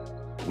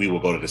 we will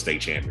go to the state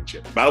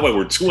championship. By the way,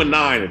 we're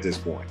 2-9 at this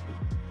point.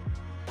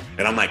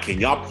 And I'm like, can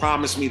y'all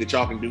promise me that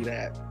y'all can do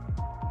that?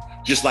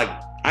 Just like,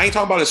 I ain't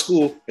talking about in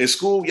school. In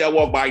school, y'all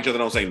walk by each other,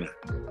 don't say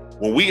nothing.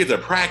 When we get to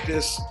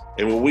practice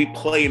and when we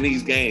play in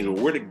these games,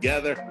 when we're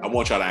together, I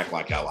want y'all to act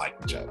like y'all like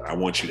each other. I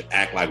want you to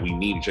act like we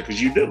need each other,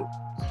 because you do.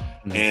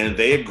 Mm-hmm. And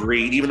they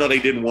agreed, even though they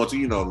didn't want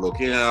to, look,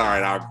 all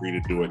right, I'll agree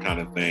to do it kind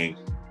of thing.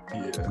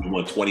 Yeah. We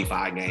won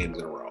 25 games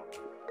in a row.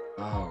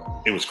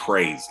 Oh. It was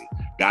crazy.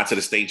 Got to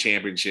the state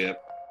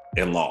championship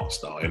and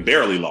lost, though, and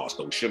barely lost,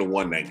 though. We should have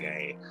won that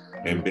game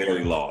and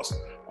barely lost.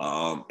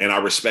 And I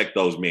respect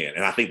those men.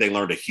 And I think they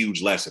learned a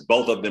huge lesson.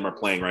 Both of them are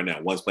playing right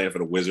now. One's playing for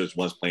the Wizards,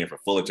 one's playing for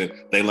Fullerton.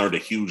 They learned a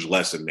huge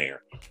lesson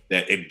there.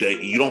 That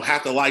you don't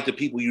have to like the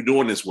people you're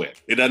doing this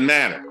with. It doesn't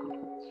matter.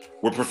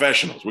 We're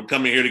professionals. We're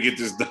coming here to get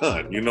this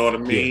done. You know what I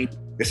mean? Yeah.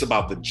 It's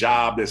about the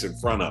job that's in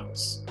front of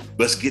us.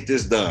 Let's get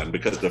this done,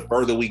 because the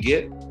further we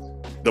get,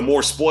 the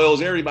more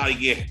spoils everybody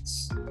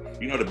gets.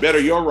 The better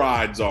your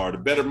rides are, the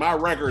better my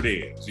record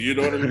is. You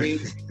know what I mean?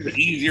 The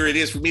easier it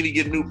is for me to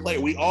get a new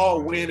player. We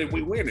all win if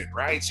we win it,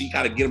 right? So you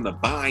got to get them to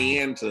buy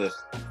into,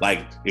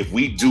 like, if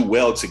we do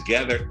well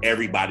together,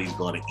 everybody's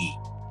going to eat.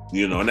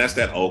 And that's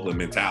that Oakland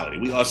mentality.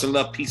 We hustle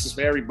up pieces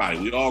for everybody.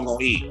 We all going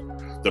to eat.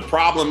 The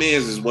problem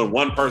is when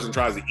one person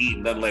tries to eat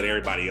and doesn't let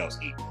everybody else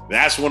eat.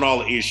 That's when all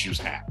the issues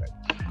happen.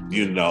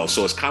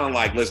 So it's kind of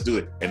like, let's do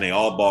it. And they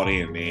all bought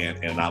in,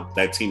 man. And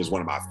that team is one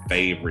of my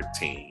favorite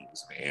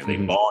teams, man. They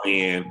bought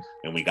in,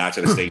 and we got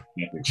to the state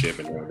championship,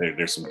 and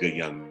there's some good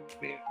young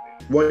men.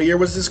 What year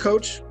was this,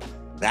 Coach?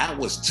 That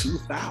was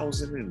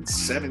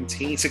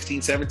 2017,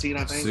 16, 17,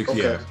 I think.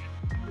 Okay.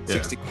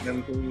 16,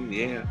 17,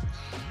 yeah.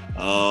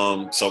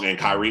 And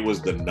Kyrie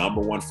was the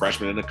number one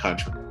freshman in the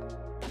country.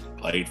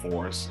 Played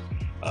for us.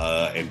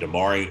 And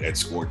Damari had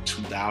scored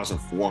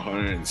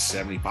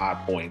 2,475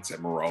 points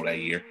at Moreau that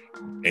year.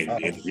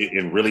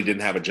 And really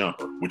didn't have a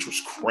jumper, which was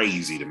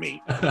crazy to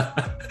me. You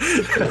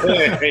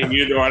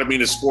know what I mean?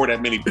 To score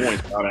that many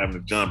points without having a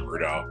jumper,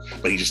 though.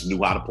 But he just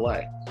knew how to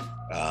play.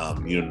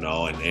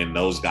 And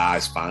those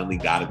guys finally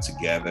got it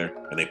together,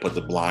 and they put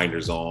the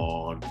blinders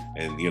on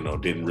and,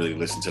 didn't really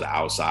listen to the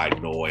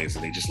outside noise,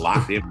 and they just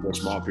locked in for a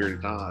small period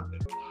of time.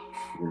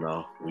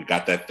 And, we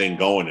got that thing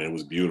going, and it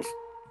was beautiful.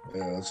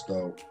 Yeah, that's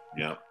dope.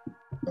 Yeah.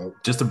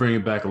 Just to bring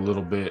it back a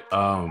little bit,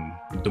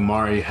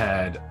 Damari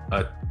had,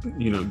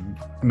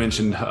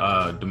 mentioned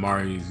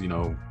Damari's,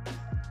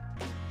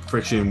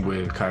 friction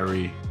with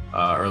Kyrie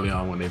early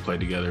on when they played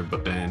together.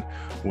 But then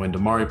when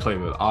Damari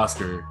played with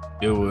Oscar,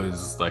 it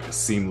was like a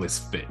seamless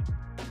fit.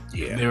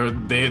 Yeah.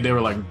 They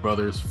were like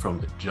brothers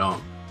from the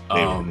jump.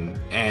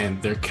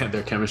 And their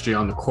chemistry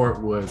on the court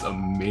was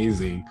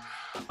amazing.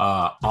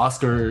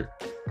 Oscar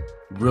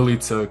really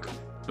took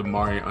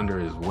Damari under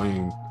his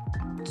wing.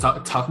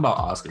 Talk about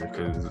Oscar,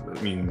 because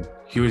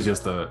he was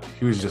just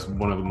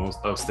one of the most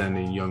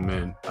outstanding young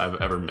men I've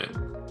ever met.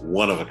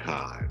 One of a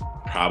kind,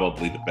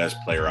 probably the best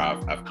player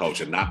I've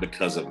coached, and not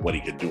because of what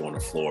he could do on the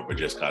floor, but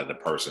just because of the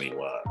person he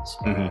was.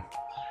 Mm-hmm.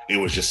 It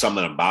was just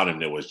something about him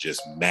that was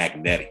just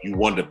magnetic. You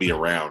wanted to be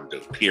around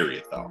him,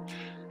 period, though.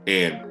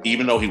 And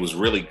even though he was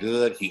really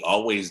good, he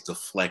always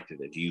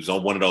deflected it. He was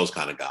one of those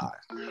kind of guys.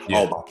 Yeah.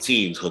 Oh, my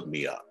team's hooked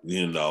me up.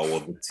 Well,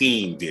 the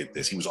team did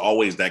this. He was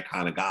always that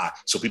kind of guy.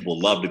 So people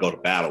loved to go to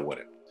battle with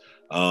him.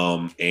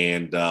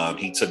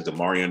 He took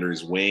Damari under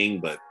his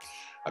wing. But,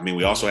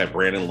 we also had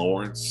Brandon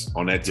Lawrence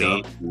on that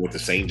team. He went to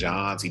St.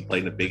 John's. He played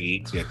in the Big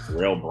East. We had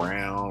Terrell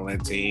Brown on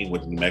that team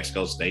with New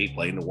Mexico State,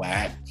 played in the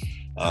WAC.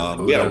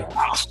 We had a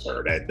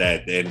roster and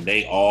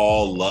they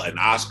all loved, and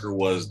Oscar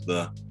was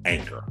the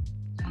anchor.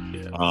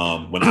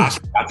 Yeah. When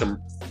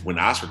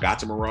Oscar got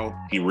to Moreau,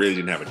 he really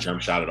didn't have a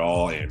jump shot at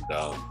all, and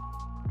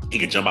he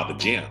could jump out the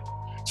gym.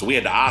 So we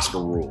had the Oscar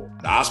rule.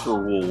 The Oscar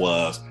rule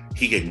was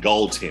he could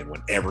goaltend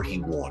whenever he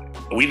wanted.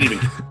 We didn't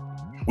even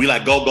we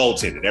go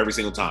goaltend it every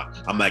single time.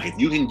 I'm like, if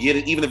you can get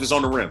it, even if it's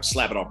on the rim,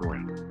 slap it off the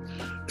rim.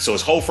 So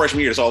his whole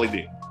freshman year, that's all he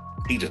did.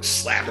 He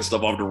just slapping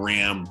stuff off the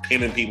rim,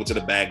 pinning people to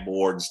the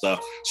backboard and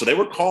stuff. So they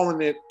were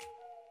calling it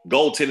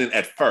goaltending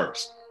at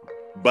first.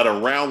 But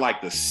around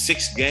the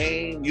sixth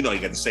game, you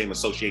got the same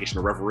association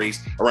of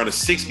referees. Around the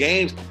 6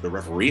 games, the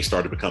referees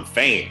started to become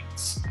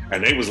fans.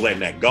 And they was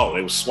letting that go.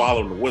 They was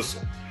swallowing the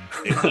whistle.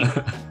 And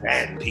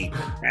batting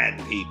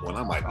people. And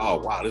I'm like, oh,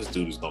 wow, this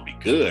dude is going to be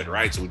good,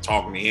 right? So we're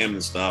talking to him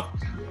and stuff.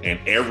 And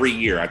every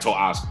year, I told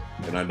Oscar,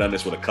 and I've done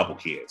this with a couple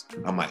kids.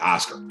 I'm like,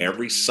 Oscar,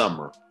 every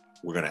summer,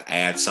 we're going to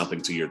add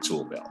something to your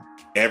tool belt.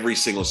 Every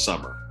single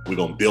summer, we're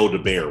going to build a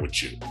bear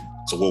with you.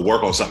 So we'll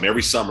work on something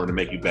every summer to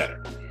make you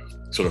better.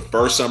 So the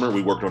first summer,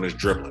 we worked on his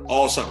dribbling.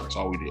 All summer, that's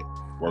all we did.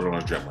 Worked on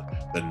his dribbling.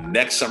 The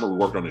next summer, we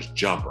worked on his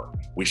jumper.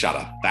 We shot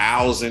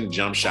 1,000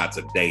 jump shots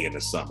a day in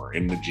the summer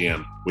in the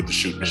gym with the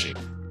shooting machine.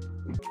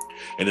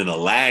 And then the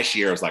last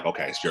year, it's like,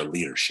 okay, it's your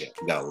leadership.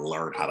 You got to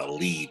learn how to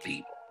lead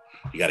people.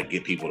 You got to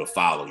get people to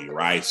follow you,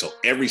 right? So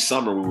every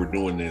summer we were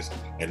doing this,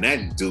 and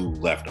that dude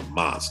left a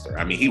monster.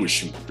 He was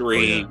shooting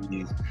threes. Oh,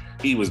 yeah.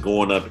 He was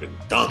going up and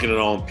dunking it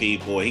on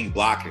people. He's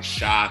blocking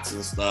shots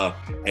and stuff.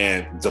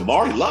 And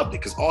Damari loved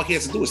it because all he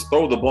has to do is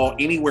throw the ball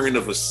anywhere in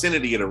the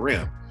vicinity of the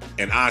rim.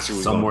 And Oscar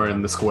was somewhere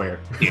in the square.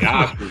 Yeah,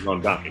 Oscar was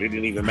going to dunk it. It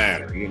didn't even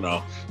matter,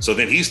 So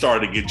then he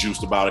started to get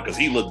juiced about it because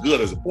he looked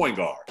good as a point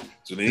guard.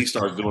 So then he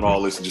starts doing all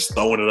this and just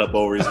throwing it up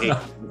over his head.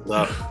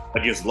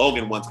 Against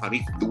Logan one time,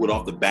 he threw it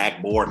off the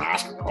backboard and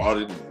Oscar caught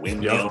it and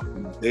windmill. Yep.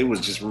 It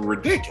was just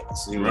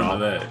ridiculous. Remember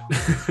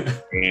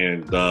that.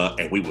 And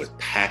we was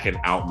packing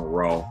out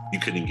Moreau. You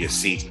couldn't get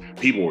seats.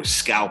 People were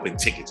scalping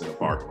tickets in the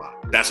parking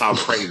lot. That's how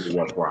crazy it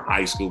was for a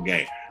high school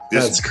game.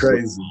 That's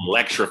crazy.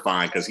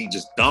 Electrifying because he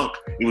just dunked.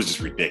 It was just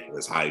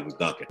ridiculous how he was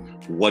dunking.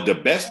 What the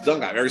best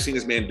dunk I've ever seen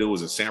this man do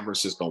was in San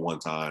Francisco one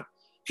time.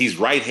 He's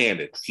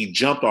right-handed. He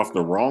jumped off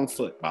the wrong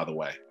foot, by the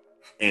way,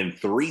 and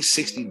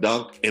 360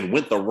 dunked and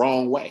went the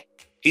wrong way.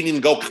 He didn't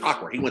even go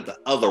clockwise. He went the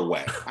other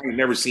way. I ain't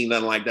never seen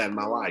nothing like that in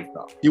my life,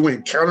 though. You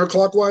went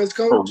counterclockwise,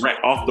 Coach?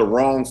 Correct. Off the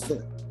wrong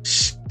foot.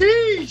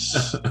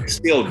 Sheesh.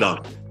 Still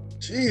dunking.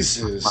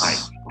 Jesus.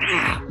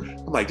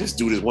 I'm like, this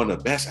dude is one of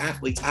the best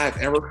athletes I've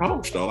ever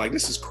coached, though.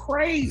 This is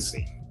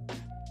crazy.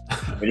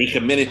 And he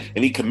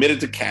committed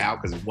to Cal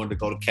because he wanted to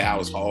go to Cal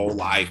his whole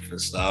life and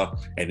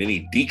stuff. And then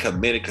he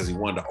decommitted because he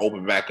wanted to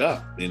open back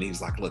up. And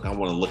he's like, look, I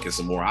want to look at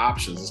some more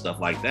options and stuff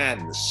like that.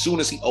 And as soon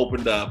as he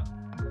opened up,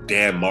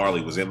 Dan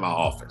Marley was in my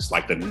office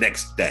the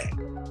next day.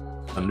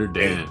 Under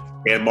Dan.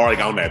 Dan Marley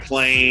got on that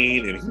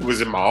plane and he was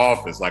in my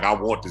office I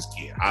want this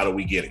kid. How do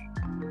we get him?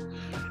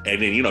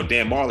 And then,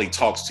 Dan Marley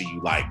talks to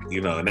you like,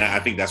 and I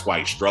think that's why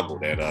he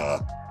struggled at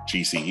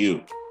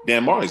GCU.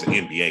 Dan Marley's an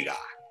NBA guy.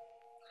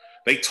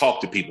 They talk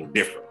to people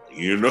differently.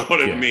 You know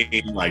what I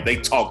mean? Like, they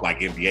talk like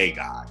NBA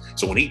guys.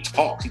 So when he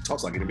talks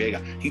like an NBA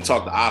guy. He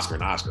talked to Oscar,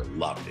 and Oscar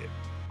loved it.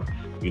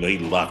 He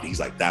loved it. He's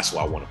like, that's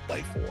what I want to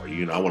play for.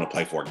 I want to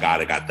play for a guy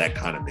that got that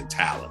kind of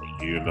mentality.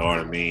 You know what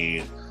I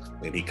mean?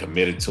 And he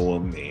committed to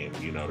him, and,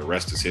 the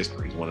rest is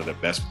history. He's one of the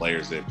best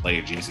players that play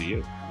at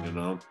GCU,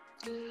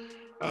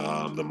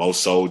 the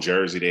most sold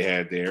jersey they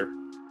had there.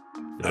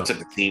 I took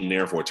the team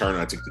there for a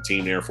tournament. I took the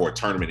team there for a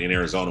tournament in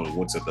Arizona. We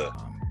went to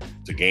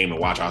the game to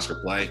watch Oscar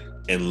play,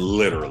 and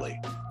literally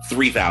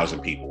 3,000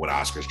 people with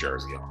Oscar's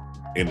jersey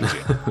on in the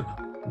gym,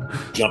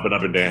 jumping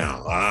up and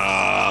down,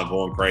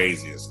 going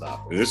crazy and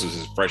stuff. And this was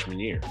his freshman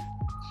year.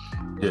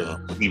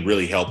 He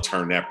really helped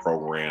turn that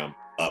program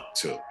up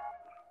too.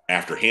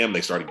 After him,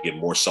 they started getting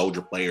more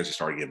soldier players. They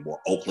started getting more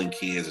Oakland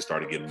kids. They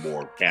started getting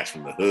more cats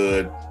from the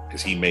hood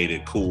because he made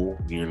it cool.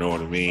 You know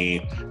what I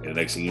mean? And the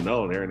next thing you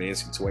know, they're in the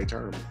NCAA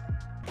tournament.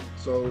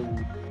 So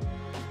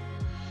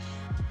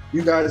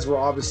you guys were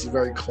obviously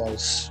very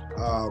close.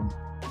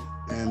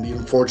 And the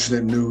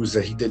unfortunate news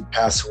that he did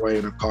pass away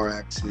in a car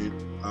accident.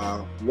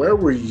 Where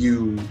were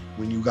you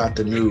when you got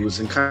the news,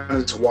 and kind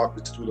of to walk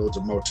me through those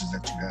emotions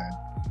that you had?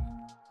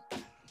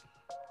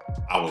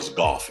 I was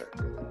golfing.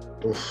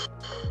 Oof.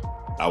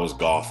 I was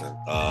golfing.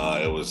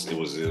 It was it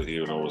was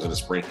in the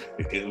spring.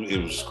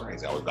 It was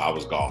crazy. I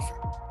was golfing,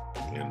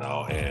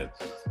 and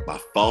my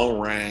phone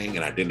rang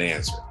and I didn't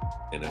answer.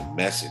 And a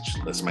message,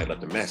 somebody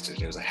left a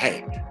message. It was like,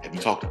 hey, have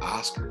you talked to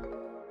Oscar?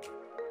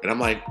 And I'm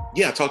like,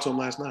 yeah, I talked to him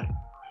last night.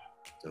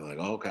 They're like,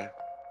 oh, okay.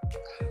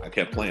 I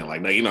kept playing.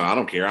 Like, no, I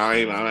don't care. I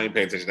ain't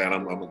paying attention to that.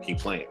 I'm gonna keep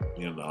playing,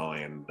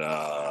 and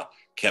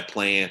kept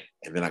playing.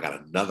 And then I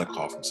got another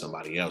call from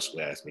somebody else who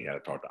asked me how to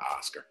talk to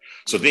Oscar.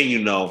 So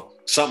then,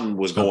 something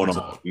was going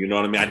on. You know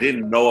what I mean? I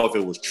didn't know if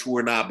it was true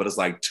or not, but it's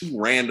like two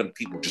random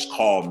people just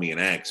called me and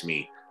asked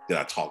me, did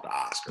I talk to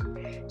Oscar?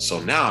 So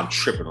now I'm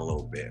tripping a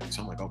little bit.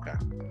 So I'm like, okay.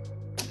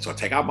 So I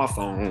take out my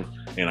phone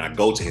and I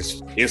go to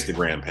his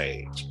Instagram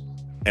page.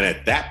 And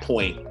at that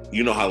point,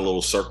 you know how a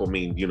little circle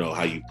means,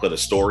 how you put a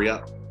story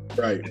up?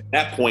 Right. At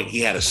that point, he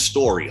had a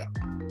story up.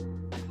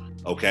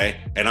 Okay.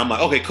 And I'm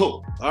like, okay,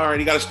 cool. All right,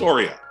 he got a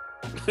story up.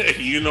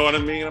 You know what I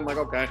mean? I'm like,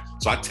 okay.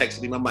 So I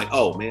texted him. I'm like,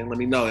 oh, man, let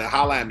me know.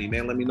 Holla at me,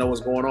 man. Let me know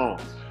what's going on.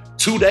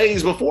 2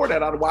 days before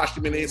that, I'd watched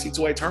him in the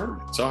NCAA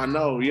tournament. So I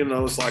know,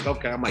 it's like,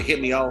 okay, I'm like,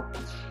 hit me out,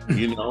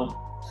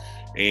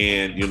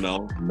 and,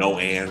 no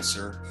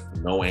answer.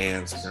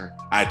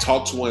 I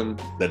talked to him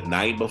the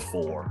night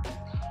before.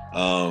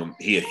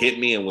 He had hit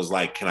me and was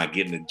like, can I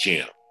get in the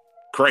gym?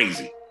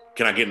 Crazy.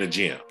 Can I get in the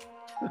gym?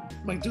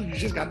 I'm like, dude, you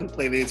just got to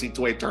play the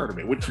NCAA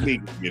tournament. What you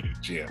mean you get in the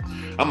gym?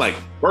 I'm like,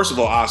 first of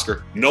all,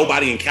 Oscar,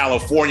 nobody in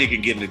California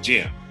can get in the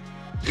gym.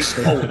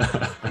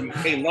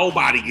 Ain't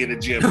nobody get in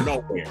the gym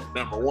nowhere,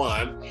 number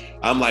one.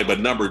 I'm like, but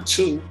number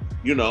two,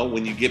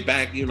 when you get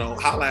back,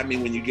 holla at me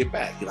when you get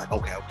back. He's like,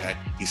 okay.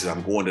 He says,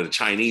 I'm going to the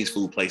Chinese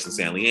food place in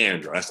San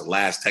Leandro. That's the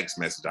last text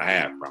message I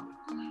have from him.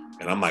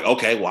 And I'm like,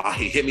 okay, well,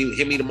 hit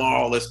me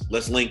tomorrow.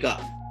 Let's link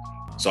up.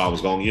 So I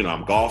was going,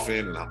 I'm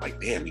golfing, and I'm like,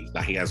 damn,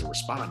 he hasn't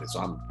responded. So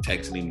I'm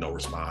texting him, no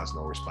response.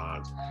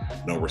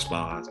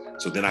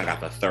 So then I got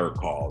the third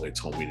call. They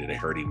told me that they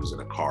heard he was in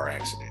a car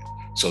accident.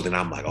 So then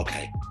I'm like,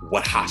 okay,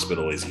 what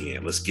hospital is he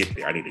in? Let's get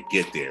there. I need to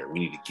get there. We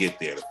need to get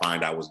there to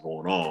find out what's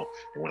going on.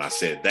 And when I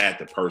said that,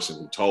 the person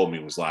who told me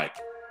was like,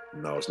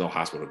 no, there's no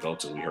hospital to go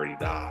to. We heard he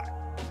died.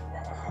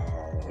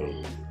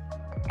 Wow.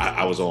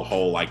 I was on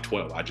hole like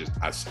 12.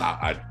 I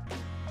stopped. I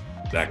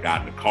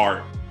got in the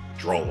car,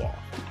 drove off.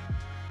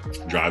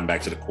 Driving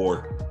back to the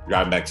court,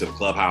 driving back to the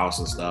clubhouse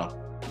and stuff.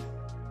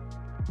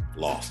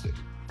 Lost it.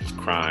 Just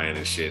crying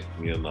and shit.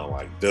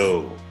 Like,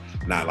 dude.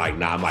 Not like,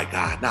 nah. I'm like,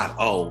 God, not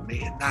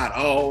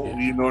man.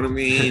 You know what I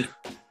mean?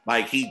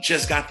 Like, he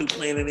just got through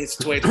playing in his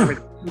 2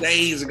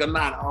 days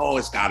ago.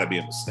 It's got to be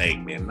a mistake,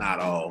 man.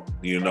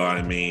 You know what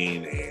I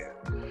mean?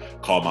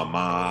 And called my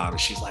mom,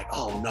 and she's like,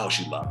 oh no,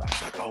 she loved it.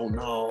 She's like, oh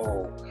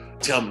no.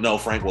 Tell him, no,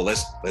 Frank, well,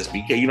 let's be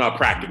careful. You know how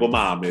practical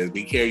mom is.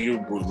 Be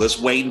careful.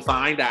 Let's wait and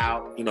find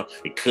out.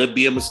 It could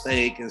be a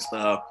mistake and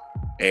stuff.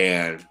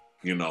 And,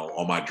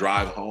 on my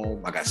drive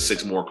home, I got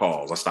 6 more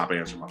calls. I stopped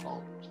answering my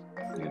phone,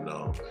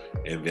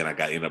 and then I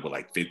ended up with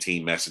like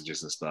 15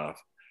 messages and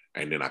stuff.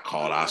 And then I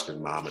called Oscar's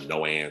mom, and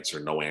no answer,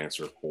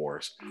 of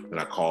course. Then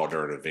I called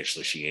her, and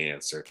eventually she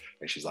answered.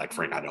 And she's like,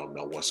 Frank, I don't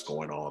know what's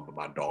going on, but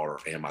my daughter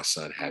and my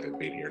son haven't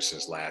been here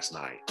since last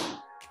night.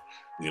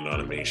 You know what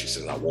I mean? She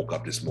says, I woke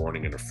up this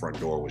morning and the front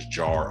door was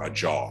ajar.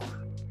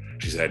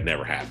 She said, that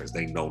never happens.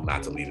 They know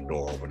not to leave the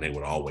door open. They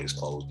would always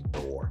close the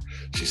door.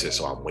 She said,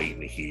 so I'm waiting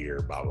to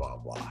hear, blah, blah,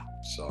 blah.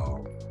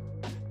 So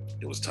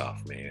it was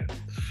tough, man.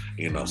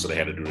 So they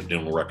had to do the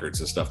dental records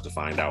and stuff to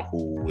find out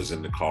who was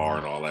in the car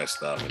and all that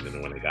stuff. And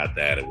then when they got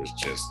that, it was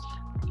just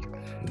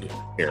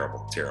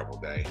terrible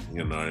day.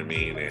 You know what I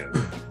mean?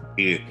 And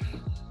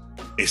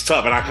it's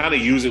tough, and I kind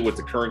of use it with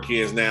the current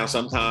kids now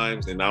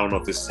sometimes. And I don't know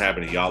if this is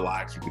happening in y'all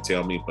lives. You can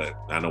tell me, but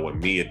I know with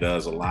me it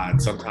does a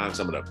lot. Sometimes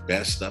some of the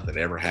best stuff that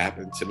ever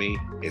happened to me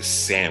is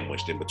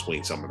sandwiched in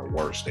between some of the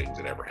worst things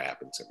that ever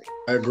happened to me.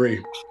 I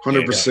agree,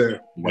 100%.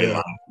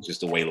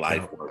 Just the way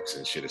life works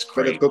and shit is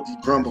crazy. But the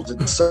cookie crumbles.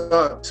 It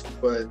sucks,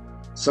 but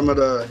some of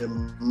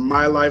in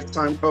my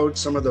lifetime, coach,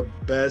 some of the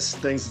best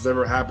things that's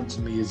ever happened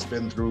to me has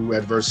been through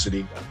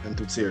adversity and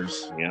through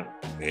tears. Yeah,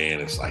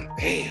 and it's like,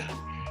 damn.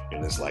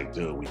 And it's like,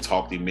 dude, we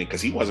talked him in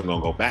because he wasn't going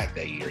to go back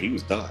that year. He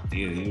was done.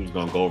 He was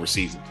going to go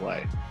overseas and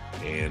play.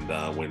 And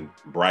when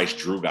Bryce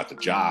Drew got the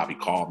job, he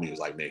called me. He was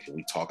like, man, can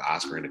we talk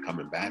Oscar into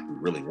coming back? We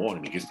really want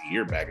him. He gets the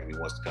year back and he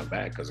wants to come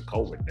back because of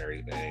COVID and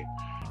everything.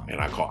 And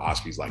I called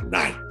Oscar. He's like,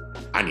 Knight,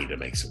 I need to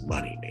make some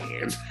money,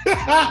 man.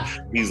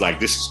 He's like,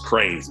 this is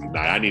crazy,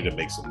 Knight. I need to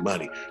make some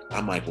money.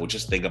 I'm like, well,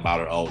 just think about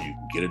it. Oh, you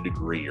can get a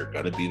degree. You're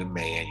going to be the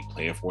man. You're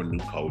playing for a new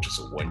coach. It's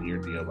a 1-year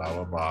deal, blah,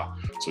 blah, blah.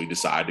 So he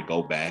decided to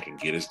go back and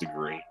get his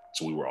degree.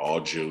 So we were all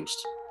juiced.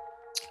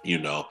 You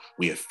know,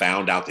 we had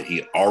found out that he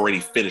had already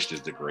finished his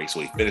degree.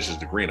 So he finished his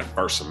degree in the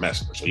first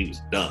semester. So he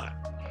was done.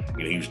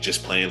 You know, he was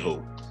just playing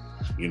hoop.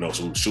 You know,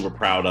 so we were super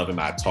proud of him.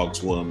 I talked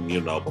to him, you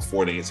know,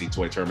 before the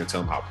NCAA tournament,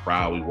 tell him how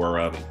proud we were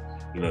of him.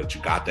 You know, that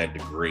you got that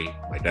degree.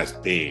 Like, that's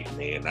big,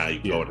 man. Now you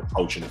can go into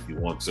coaching if you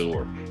want to,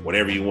 or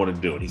whatever you want to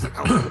do. And he's like,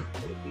 I don't want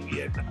to do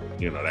yet.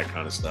 You know, that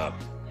kind of stuff.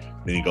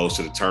 Then he goes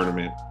to the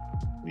tournament.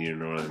 You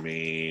know what I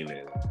mean?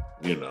 And,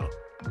 you know,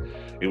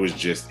 it was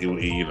just,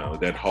 you know,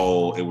 that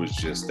whole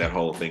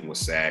thing was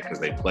sad because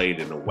they played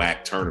in the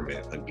WAC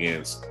tournament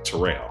against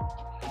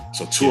Terrell.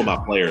 So two of my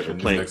players were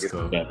playing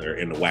together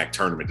in the WAC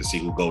tournament to see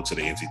who go to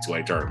the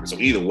NCAA tournament. So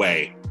either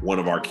way, one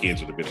of our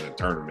kids would have been in the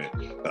tournament,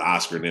 but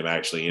Oscar and them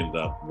actually ended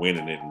up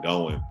winning it and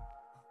going.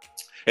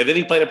 And then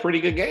he played a pretty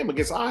good game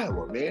against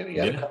Iowa, man. He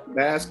had a couple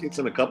baskets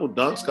and a couple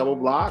dunks, couple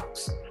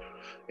blocks.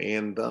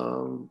 And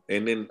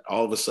then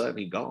all of a sudden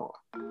he gone.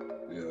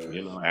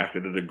 You know, after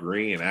the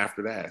degree and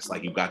after that, it's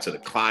like you got to the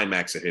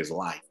climax of his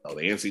life, though.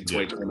 The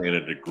NCAA tournament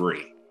and a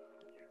degree,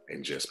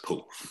 and just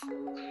poof.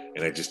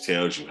 And it just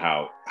tells you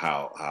how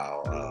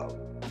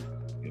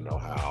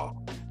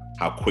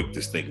quick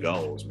this thing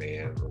goes,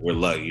 man. We're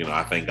lucky, you know.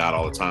 I thank God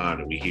all the time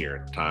that we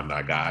here, the time that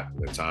I got,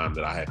 the time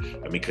that I had. I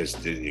mean,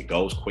 because it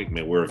goes quick,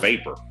 man. We're a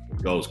vapor.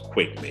 It goes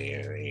quick,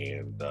 man.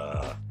 And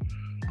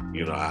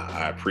you know,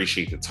 I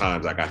appreciate the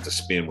times I got to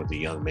spend with the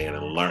young man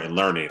and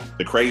learning.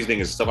 The crazy thing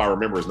is, the stuff I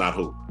remember is not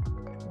hoop.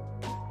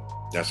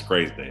 That's the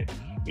crazy thing.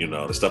 You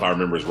know, the stuff I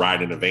remember is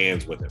riding in the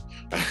vans with him.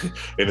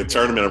 In the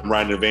tournament, I'm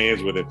riding in the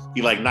vans with him.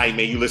 He like, Knight,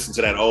 man, you listen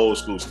to that old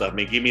school stuff,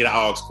 man. Give me the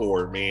aux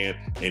cord, man.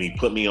 And he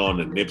put me on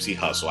the Nipsey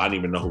Hussle. I didn't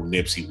even know who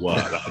Nipsey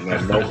was. I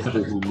had no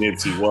clue who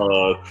Nipsey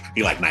was.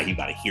 He like, Knight, you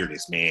got to hear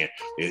this, man.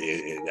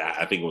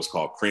 I think it was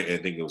called, I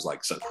think it was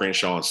like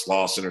Crenshaw and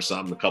Slauson or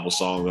something, a couple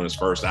songs on his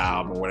first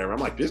album or whatever. I'm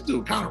like, this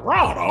dude kind of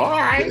raw, though. All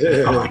right.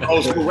 I'm like,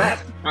 old school rap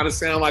kind of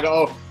sound like,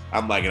 oh.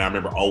 I'm like, and I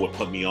remember would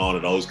put me on to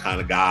those kind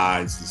of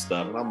guys and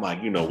stuff. And I'm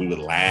like, you know, we would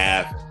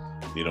laugh,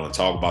 you know, and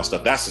talk about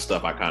stuff. That's the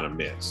stuff I kind of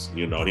miss.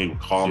 You know, he would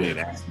call me and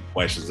ask me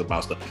questions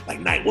about stuff. Like,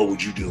 Knight, what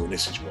would you do in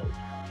this situation?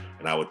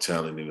 And I would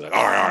tell him, and he'd be like,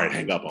 all right,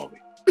 hang up on me.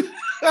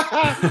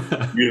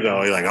 You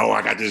know, he's like, oh,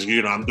 I got this,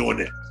 you know, I'm doing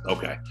this.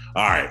 Okay.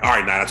 All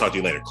right, Knight, I'll talk to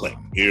you later. Click.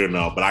 You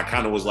know, but I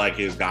kind of was like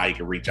his guy you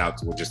could reach out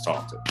to and just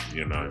talk to.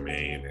 You know what I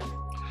mean?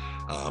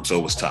 And, so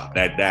it was tough.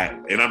 That,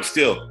 and I'm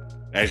still,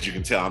 as you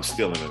can tell, I'm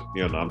still in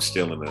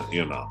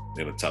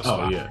a tough spot.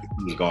 Oh, yeah.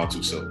 He's gone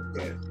too soon.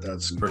 Yeah,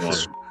 that's for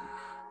sure.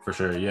 For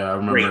sure. Yeah, I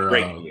remember.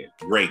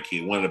 Great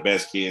kid. One of the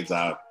best kids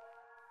I've.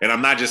 And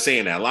I'm not just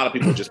saying that. A lot of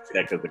people just say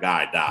that because the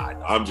guy died.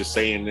 I'm just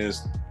saying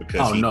this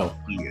because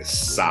he is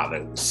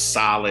solid.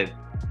 Solid.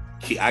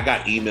 I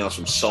got emails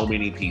from so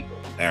many people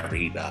after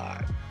he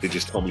died. They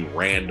just told me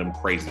random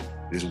crazy.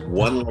 This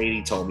one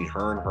lady told me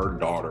her and her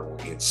daughter were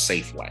in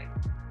Safeway.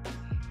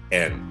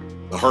 And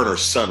her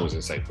son was in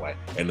Safeway,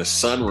 and the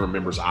son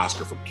remembers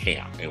Oscar from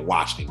camp and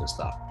watched him and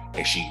stuff.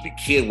 And the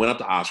kid went up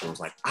to Oscar and was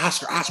like,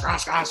 Oscar,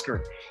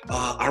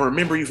 I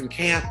remember you from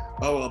camp,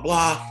 blah, blah,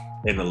 blah.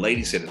 And the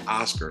lady said that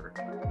Oscar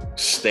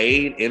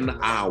stayed in the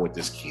aisle with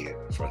this kid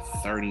for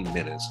 30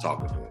 minutes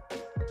talking to him.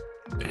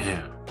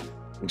 Damn.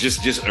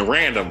 Just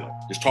randomly,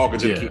 just talking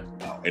to the kid,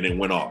 and it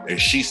went off. And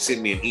she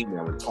sent me an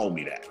email and told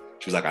me that.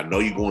 She was like, I know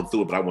you're going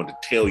through it, but I wanted to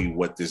tell you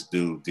what this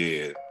dude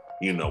did,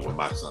 you know, with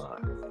my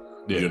son.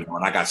 Yeah. You know,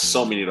 and I got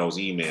so many of those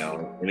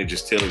emails, and it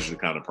just tells you the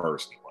kind of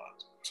person he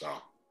was. So,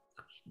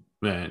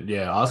 man,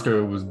 yeah,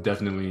 Oscar was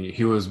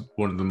he was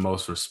one of the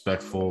most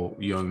respectful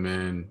young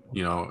men.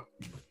 You know,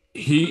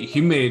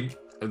 he made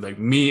like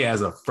me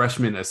as a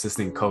freshman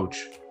assistant coach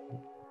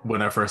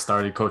when I first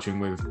started coaching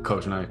with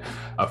Coach Knight,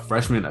 a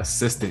freshman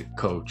assistant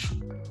coach.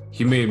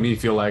 He made me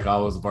feel like I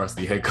was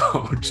varsity head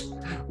coach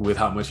with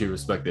how much he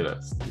respected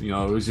us. You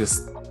know, it was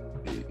just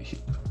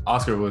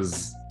Oscar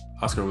was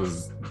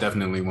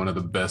definitely one of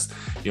the best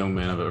young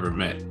men I've ever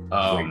met.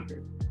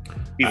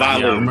 He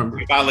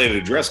violated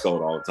the dress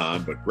code all the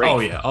time, but great. Oh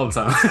yeah, all the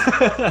time.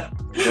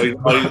 He's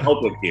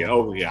Oakland kid.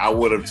 Oh yeah, I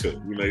would have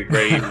too. You know,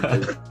 great. You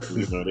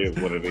know, it is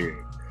what it is.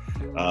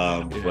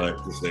 But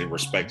just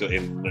respect it,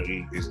 and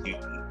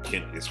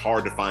it's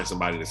hard to find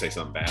somebody to say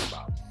something bad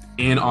about.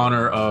 In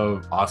honor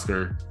of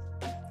Oscar,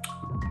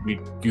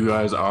 you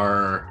guys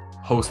are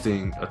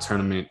hosting a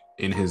tournament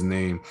in his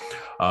name,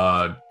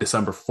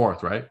 December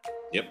 4th, right?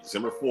 Yep,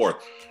 December 4th.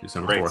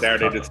 December 4th.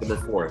 Saturday, December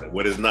 4th.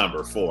 With his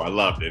number 4. I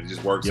loved it. It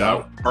just works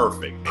out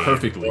perfect.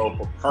 Perfectly.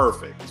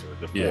 Perfect.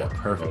 Yeah,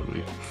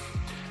 perfectly.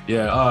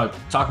 Yeah,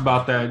 talk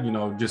about that,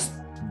 just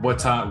what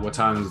time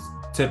is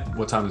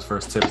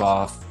first tip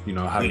off?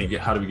 How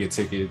do we get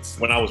tickets?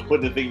 When I was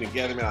putting the thing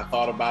together, man, I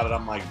thought about it.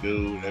 I'm like,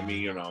 dude, I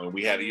mean,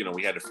 we had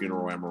the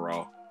funeral at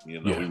Moreau. We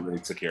really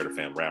took care of the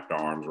family, wrapped our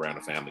arms around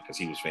the family because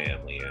he was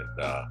family.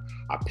 And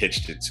I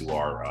pitched it to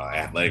our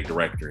athletic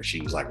director, and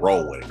she was like,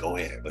 roll with it. Go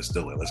ahead. Let's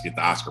do it. Let's get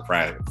the Oscar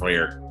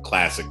Freire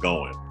Classic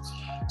going.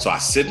 So I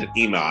sent an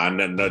email. I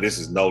know this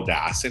is no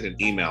doubt. I sent an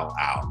email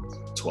out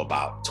to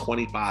about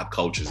 25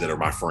 coaches that are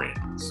my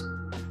friends.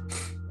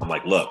 I'm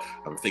like, look,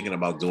 I'm thinking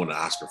about doing the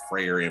Oscar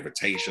Freire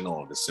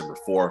Invitational on December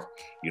 4th.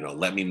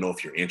 Let me know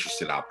if you're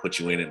interested. I'll put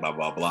you in it, blah,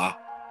 blah, blah.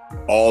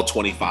 All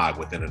 25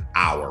 within an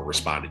hour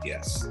responded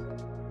yes.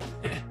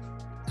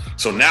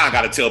 So now I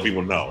got to tell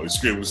people no.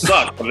 It was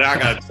suck, but now I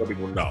got to tell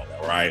people no,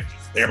 all right?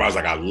 Everybody's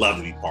like, I'd love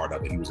to be part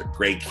of it. He was a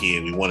great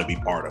kid. We want to be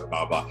part of it,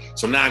 blah, blah.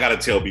 So now I got to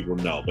tell people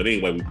no. But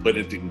anyway, we put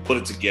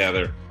it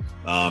together.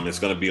 It's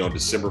going to be on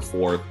December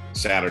 4th,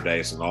 Saturday.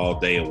 It's an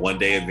all-day and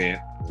one-day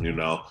event.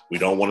 We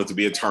don't want it to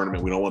be a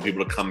tournament. We don't want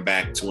people to come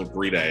back 2 and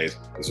 3 days.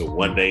 It's a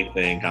one-day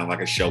thing, kind of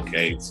like a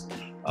showcase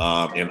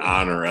in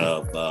honor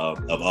of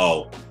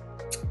O.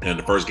 And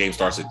the first game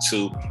starts at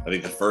 2. I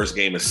think the first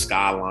game is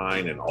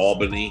Skyline in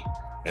Albany.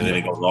 And then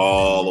it goes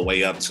all the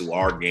way up to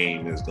our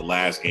game is the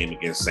last game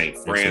against St.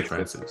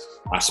 Francis.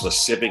 I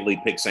specifically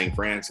picked St.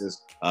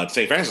 Francis.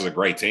 St. Francis is a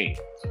great team.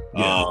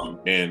 Yeah.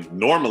 And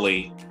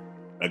normally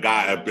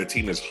a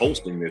team that's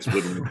hosting this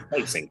wouldn't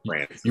play St.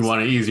 Francis. You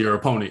want an easier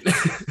opponent.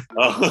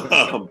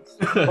 But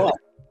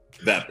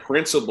that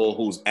principal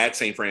who's at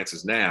St.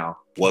 Francis now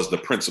was the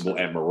principal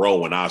at Moreau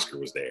when Oscar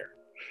was there.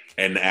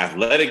 And the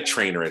athletic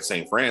trainer at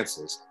St.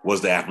 Francis was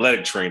the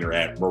athletic trainer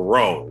at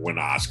Moreau when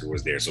Oscar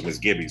was there. So Miss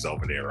Gibby's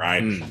over there,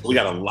 right? We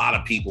got a lot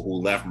of people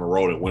who left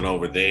Moreau that went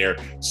over there.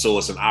 So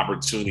it's an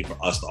opportunity for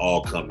us to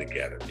all come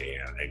together,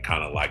 man, and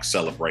kind of like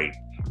celebrate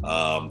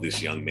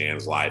this young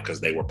man's life because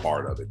they were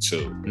part of it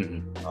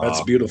too.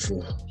 That's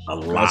beautiful. A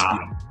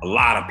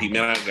lot of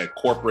people, man. I got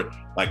corporate,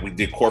 like we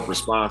did corporate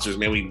sponsors,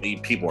 man. We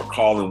need people are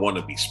calling, want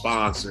to be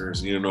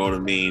sponsors. You know what I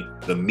mean?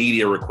 The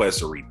media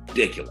requests are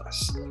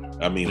ridiculous.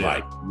 I mean,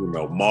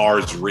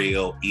 Mars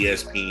Real,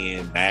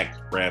 ESPN, Max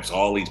Preps,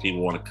 all these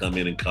people want to come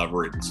in and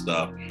cover it and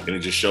stuff. And it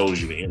just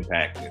shows you the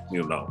impact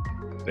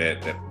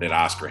that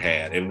Oscar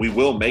had. And we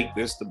will make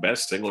this the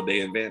best single day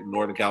event in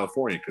Northern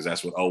California because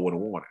that's what O would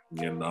have wanted,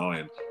 and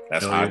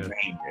that's how the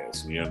game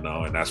is,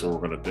 and that's what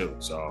we're going to do.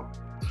 So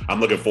I'm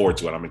looking forward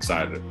to it. I'm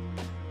excited.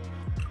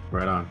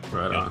 Right on.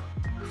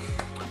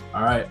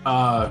 All right.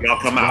 Y'all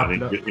come out.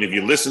 And if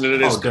you listen to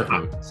this,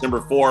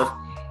 December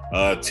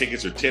 4th,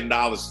 tickets are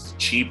 $10. It's the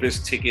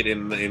cheapest ticket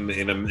in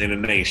the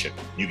nation.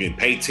 You can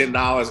pay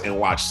 $10 and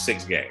watch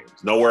 6 games.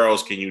 Nowhere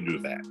else can you do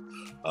that.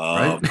 We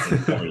have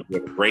a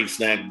great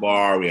snack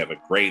bar. We have a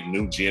great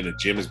new gym. The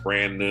gym is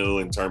brand new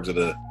in terms of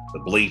the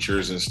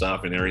bleachers and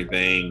stuff and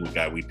everything.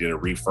 We did a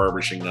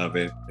refurbishing of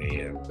it,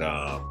 and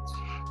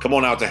come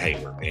on out to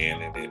Hayward,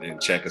 man,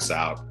 and check us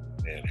out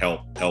and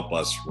help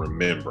us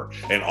remember.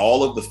 And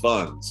all of the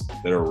funds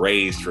that are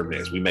raised from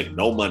this, we make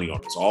no money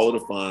on this. All of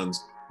the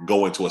funds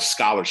go into a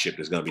scholarship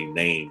that's going to be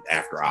named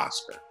after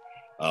Oscar.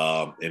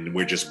 And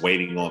we're just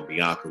waiting on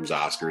Bianca, who's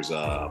Oscar's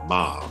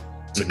mom,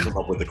 to come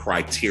up with the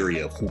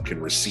criteria of who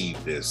can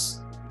receive this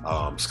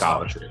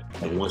scholarship.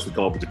 And once we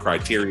come up with the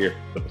criteria,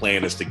 the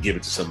plan is to give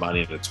it to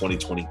somebody in the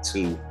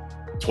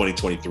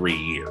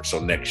 2022-2023 year. So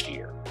next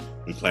year,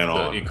 we plan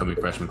on incoming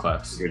freshman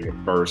class.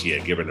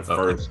 Giving the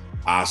first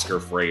Oscar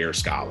Freire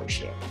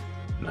scholarship.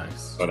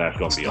 Nice. So that's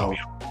going to be on.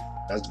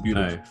 That's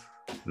beautiful.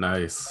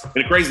 Nice. And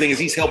the crazy thing is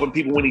he's helping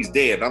people when he's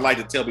dead. I like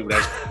to tell people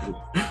that's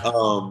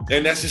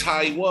and that's just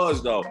how he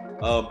was, though.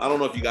 I don't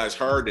know if you guys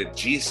heard that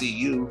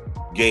GCU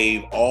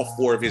gave all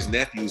 4 of his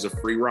nephews a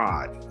free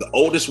ride. The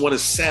oldest one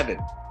is 7.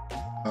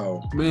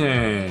 Oh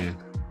man,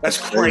 that's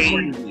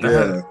crazy.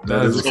 That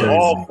is crazy.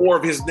 All 4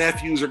 of his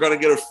nephews are gonna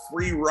get a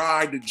free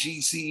ride to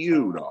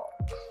GCU, though.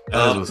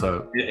 That was what's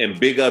up. And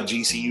big up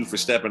GCU for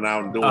stepping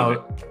out and doing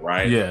it,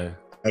 right? Yeah.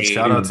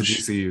 Shout out to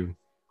GCU.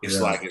 It's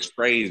it's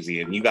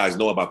crazy. And you guys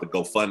know about the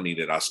GoFundMe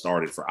that I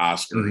started for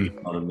Oscar. You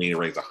know what I mean? It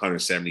raised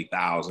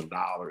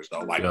 $170,000 though.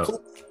 Like,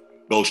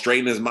 go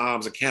straight in his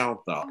mom's account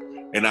though.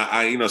 And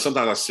I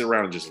sometimes I sit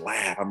around and just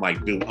laugh. I'm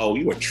like, dude,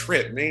 you a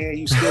trip, man.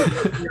 You still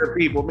taking care of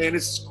people, man.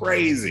 This is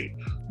crazy.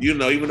 Even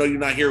though you're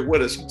not here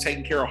with us, you're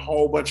taking care of a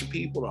whole bunch of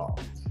people though.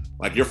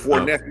 Like your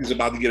 4 nephews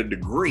about to get a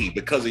degree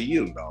because of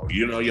you though.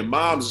 Your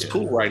mom's is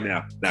cool right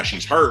now. Now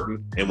she's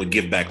hurting and would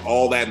give back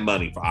all that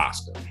money for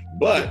Oscar.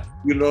 But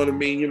you know what I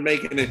mean? You're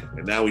making it.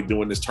 And now we're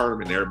doing this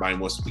tournament and everybody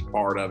wants to be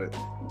part of it.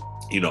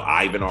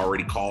 Ivan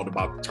already called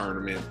about the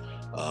tournament.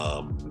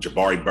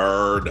 Jabari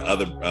Bird,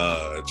 other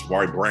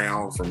Jabari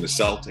Brown from the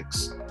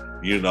Celtics.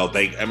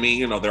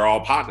 They're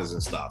all partners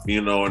and stuff,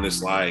 and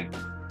it's like,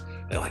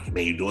 they're like,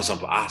 man, you doing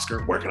something for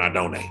Oscar? Where can I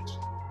donate?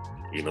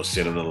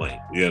 Send him the link,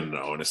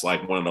 and it's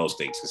like one of those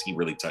things because he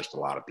really touched a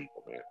lot of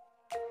people, man.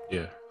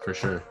 Yeah, for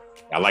sure.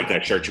 I like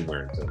that shirt you're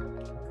wearing too.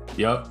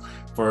 Yep.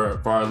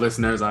 For our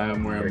listeners, I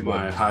am wearing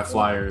my High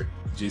Flyer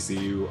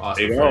GCU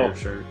Oscar Freyer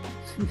shirt.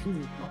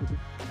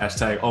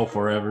 Hashtag all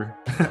forever.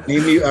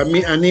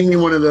 I need me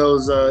one of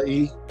those,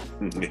 E.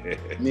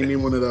 Need me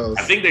one of those.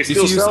 I think they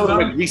still sell them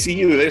at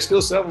GCU. They're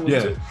still selling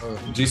them too.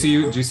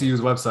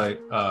 GCU's website.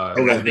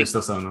 They're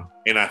still selling them.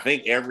 And I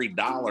think every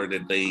dollar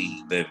that they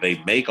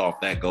make off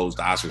that goes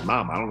to Oscar's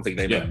mom. I don't think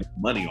they make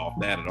money off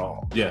that at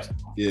all. Yeah.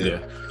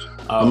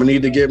 I'm gonna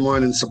need to get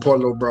one and support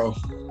little bro.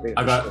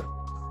 I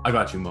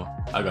got you, Mo.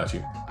 I got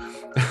you.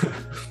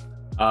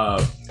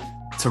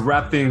 To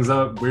wrap things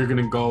up, we're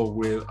gonna go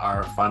with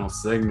our final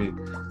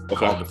segment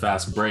called the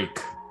Fast Break.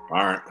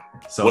 All right.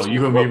 So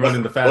you're gonna be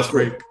running the Fast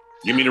Break.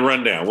 Give me the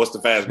rundown. What's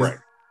the Fast Break?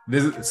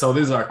 This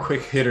is our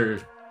quick hitter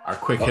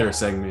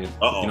segment.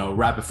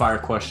 Rapid fire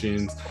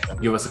questions.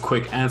 Give us a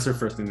quick answer,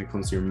 first thing that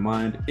comes to your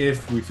mind.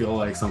 If we feel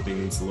like something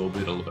needs a little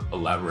bit of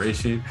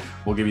elaboration,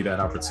 we'll give you that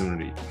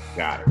opportunity.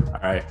 Got it.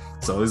 All right.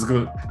 So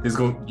you're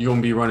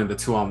gonna be running the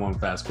 2-on-1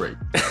 Fast Break.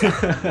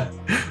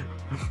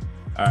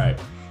 All right.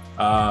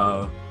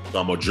 So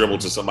I'm gonna dribble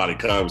till somebody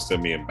comes to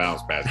me and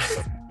bounce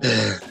past.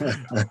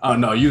 Oh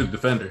no, you the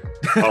defender.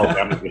 Oh,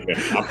 I'm the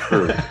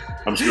defender.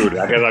 I'm screwed.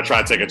 I guess I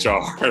try to take a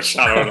shot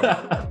on him.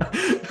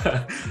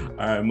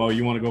 All right, Mo,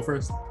 you want to go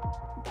first?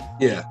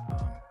 Yeah.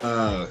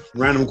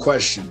 Random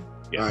question.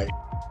 Yeah. All right.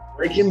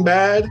 Breaking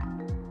Bad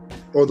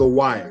or The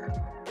Wire?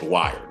 The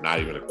Wire. Not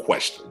even a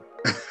question.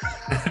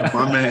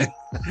 My man.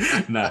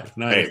 Nice.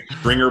 Hey,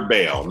 Stringer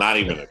Bell. Not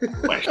even a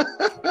question.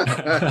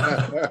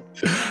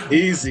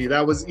 Easy.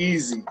 That was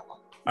easy.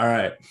 All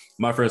right.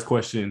 My first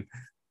question: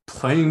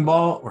 playing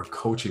ball or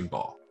coaching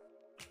ball?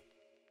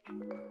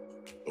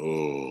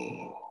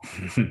 Oh.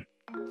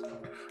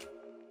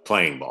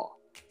 Playing ball.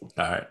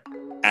 All right.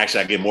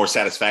 Actually, I get more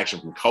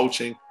satisfaction from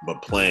coaching,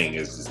 but playing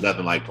is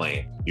nothing like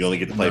playing. You only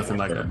get to play for a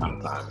certain amount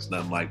of time. It's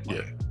nothing like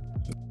playing.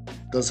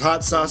 Does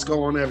hot sauce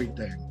go on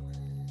everything?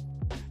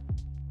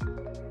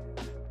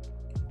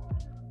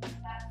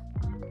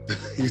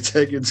 You're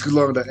taking too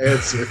long to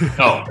answer.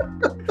 No.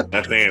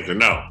 That's the answer.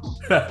 No.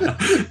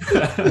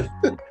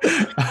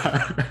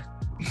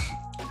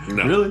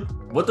 No. Really?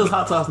 What does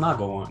hot sauce not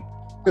go on?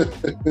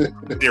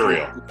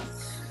 Cereal.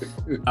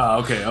 Oh,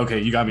 okay.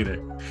 You got me there.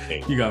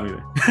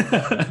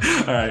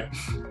 All right.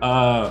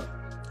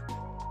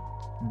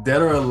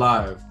 Dead or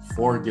alive,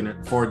 four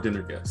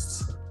dinner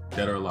guests.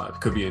 Dead or alive.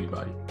 Could be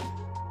anybody.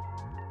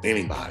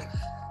 Anybody.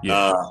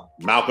 Yeah.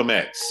 Malcolm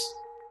X.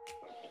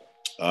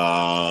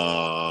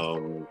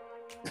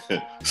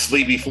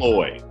 Sleepy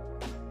Floyd.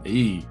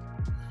 Hey.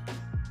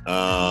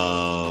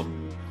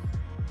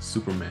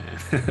 Superman.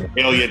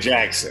 Elia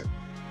Jackson.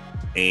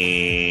 And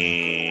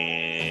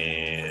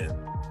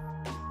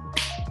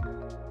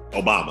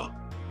Obama.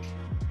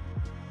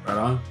 Right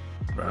on.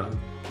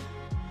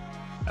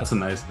 That's a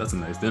nice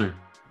dinner.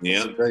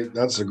 Yeah.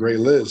 That's a great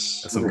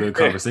list. That's some good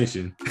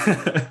conversation.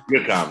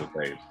 Good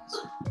conversation.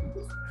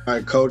 All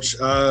right, Coach.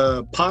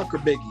 Pac or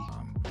Biggie?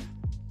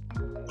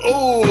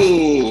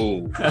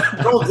 Oh,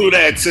 don't do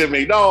that to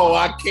me. No,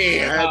 I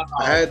can't.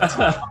 I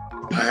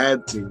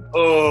had to.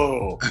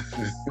 Oh.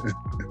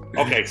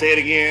 Okay, say it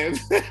again.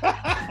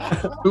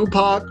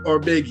 Tupac or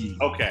Biggie?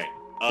 Okay.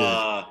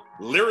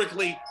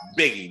 Lyrically,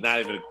 Biggie,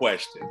 not even a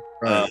question.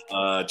 Right.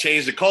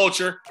 Change the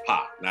culture,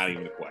 Pac, not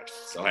even a question.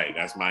 So hey,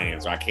 that's my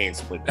answer. I can't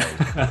split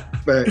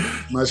those.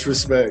 Much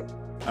respect.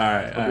 All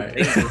right.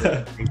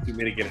 Ain't too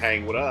many can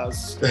hang with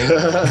us. That's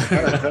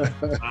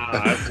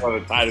one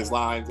of the tightest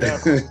lines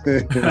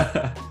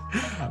ever.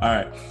 All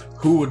right.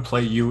 Who would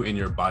play you in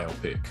your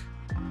biopic?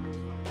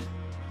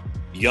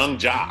 Young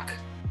Jock.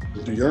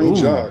 The Young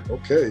Jock.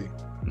 Okay.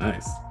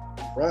 Nice.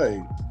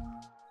 Right.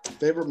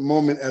 Favorite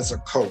moment as a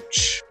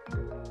coach?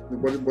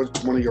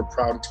 What's one of your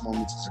proudest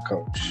moments as a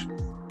coach?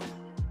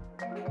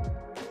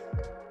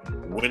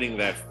 Winning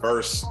that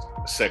first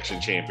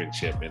section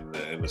championship in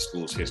the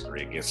school's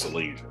history against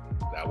Salesian.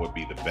 That would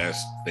be the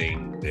best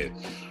thing that,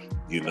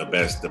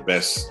 the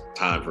best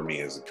time for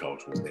me as a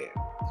coach was there.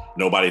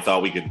 Nobody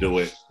thought we could do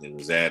it. It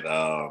was at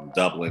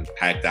Dublin,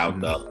 packed out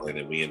Dublin,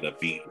 and we ended up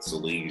beating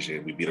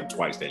Salesian. We beat them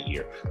twice that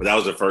year. But that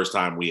was the first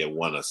time we had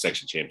won a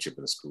section championship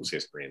in the school's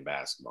history in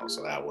basketball.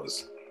 So that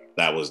was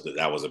a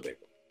big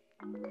one.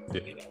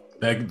 Yeah.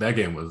 That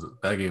game was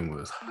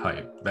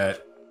hype.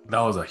 That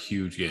was a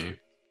huge game.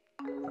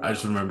 I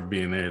just remember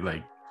being there,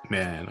 like,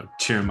 man,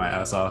 cheering my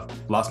ass off.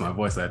 Lost my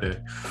voice that day.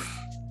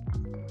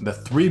 The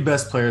 3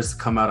 best players to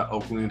come out of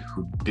Oakland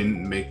who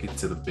didn't make it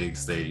to the big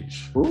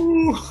stage.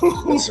 Ooh,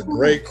 that's a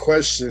great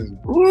question.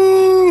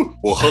 Ooh.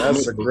 Well,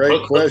 that's a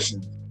great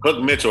question.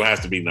 Hook Mitchell has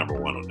to be number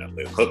 1 on that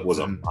list. Hook was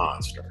a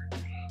monster.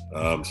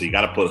 So you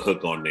got to put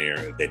Hook on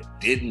there. That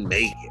didn't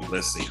make it.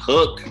 Let's see.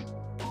 Hook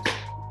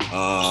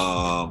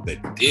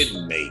that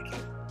didn't make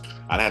it.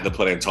 I'd have to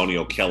put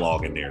Antonio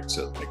Kellogg in there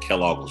too. And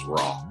Kellogg was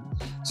raw.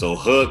 So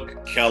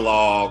Hook,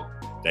 Kellogg,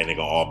 then they're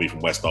gonna all be from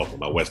West Oakland.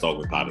 My West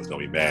Oakland partner's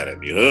gonna be mad at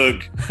me.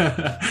 Hook,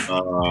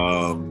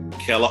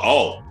 Kellogg.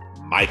 Oh,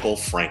 Michael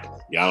Franklin.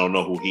 Y'all don't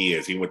know who he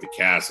is. He went to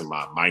Cass, and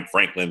Mike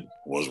Franklin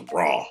was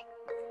raw.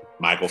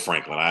 Michael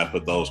Franklin. I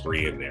put those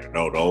three in there.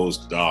 No,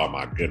 those, oh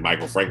my good.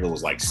 Michael Franklin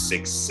was like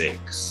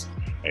 6'6"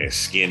 and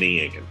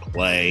skinny and can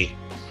play.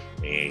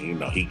 And, you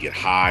know, he'd get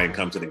high and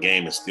come to the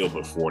game and still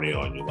put 40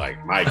 on you.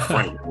 Like Mike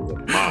Franklin was a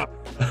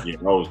monster. You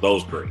know,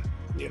 those three.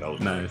 You know,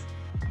 nice.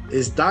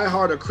 Is Die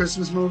Hard a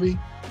Christmas movie?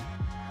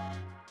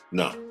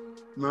 No.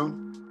 No?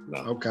 No.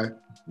 Okay.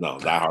 No,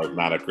 Die Hard's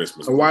not a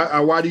Christmas movie.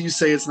 Why do you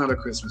say it's not a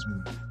Christmas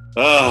movie?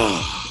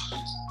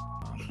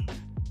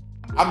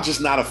 I'm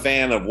just not a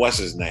fan of what's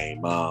his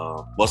name.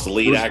 What's the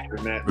lead actor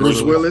in that?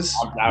 Bruce Willis.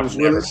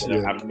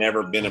 I've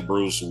never been a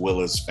Bruce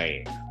Willis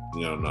fan.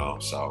 You know,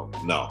 so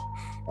no.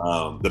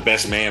 The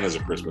Best Man is a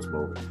Christmas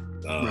movie.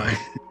 Right.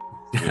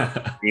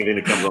 Anything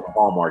that comes on the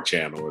Hallmark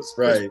Channel is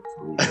right.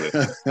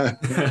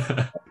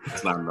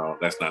 That's not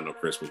no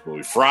Christmas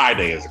movie.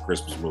 Friday is a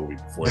Christmas movie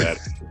before that.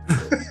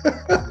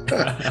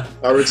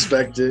 I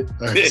respect it.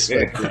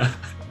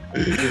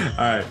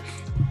 All right.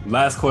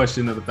 Last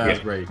question of the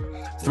fast break.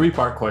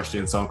 3-part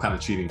question, so I'm kind of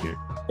cheating here.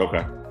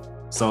 Okay.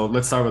 So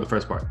let's start with the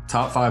first part.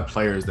 Top 5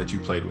 players that you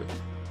played with.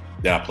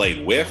 That I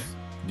played with?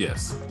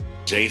 Yes.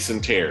 Jason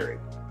Terry,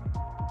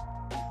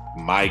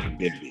 Mike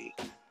Bibby,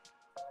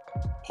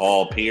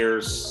 Paul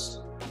Pierce.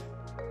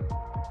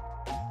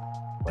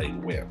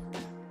 Played with.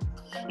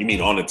 You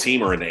mean on the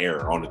team or in the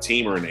air? On the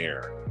team or in the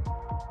air?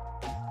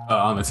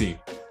 On the team.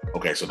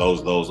 Okay, so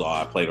those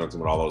I played on the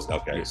team with all those.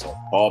 Okay, yeah. So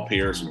Paul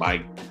Pierce,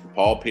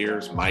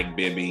 Mike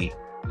Bibby,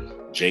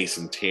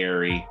 Jason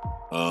Terry.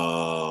 Who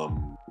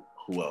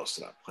else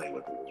did I play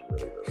with? It was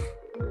really, really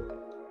good.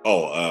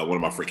 Oh, one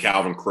of my friends,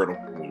 Calvin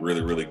Criddle, was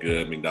really, really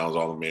good. McDonald's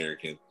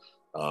All-American,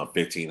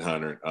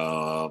 1,500.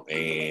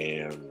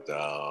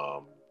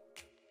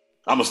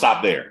 I'm gonna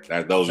stop there.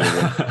 Those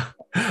are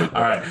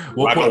all right.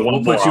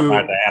 We'll put you. I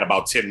had to add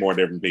about 10 more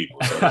different people.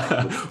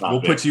 So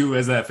we'll put you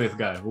as that 5th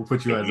guy. We'll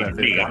put you as that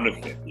 5th guy. I'm the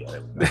 5th.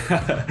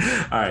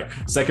 Yeah. All right.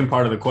 Second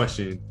part of the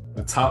question: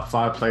 the top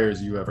 5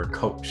 players you ever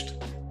coached.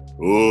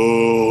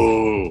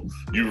 Ooh,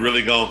 you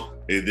really gonna?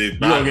 You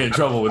gonna get in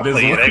trouble with this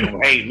one? They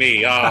gonna hate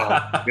me. Oh,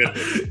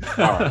 goodness.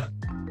 All right.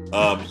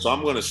 So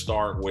I'm gonna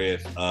start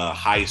with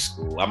high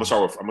school. I'm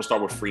gonna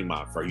start with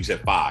Fremont first. You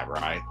said 5,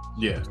 right?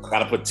 Yeah. I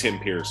gotta put Tim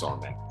Pierce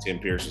on that. Tim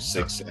Pierce is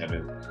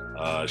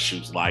 6'7",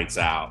 shoots lights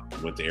out.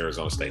 Went to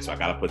Arizona State, so I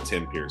gotta put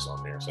Tim Pierce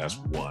on there. So that's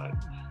 1.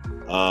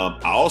 I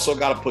also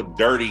gotta put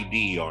Dirty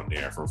D on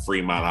there from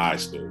Fremont High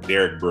School.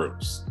 Derek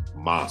Bruce,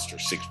 monster,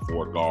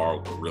 6'4"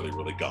 guard, will really,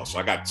 really go. So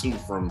I got 2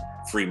 from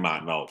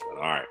Fremont and Oakland.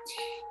 All right.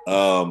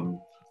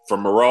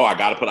 From Moreau, I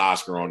got to put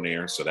Oscar on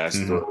there. So that's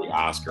 3,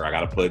 Oscar. I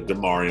got to put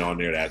Damari on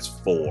there. That's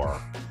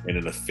 4. And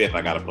then the 5th,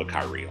 I got to put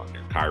Kyrie on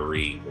there.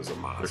 Kyrie was a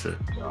monster.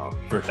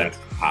 For sure. That's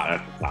the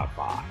top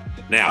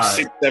 5. Now,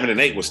 6, 7, and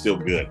 8 was still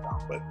good,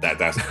 but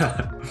that's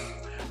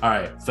all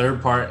right.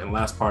 Third part and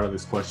last part of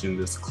this question,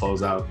 this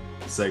close out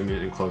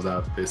segment and close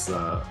out this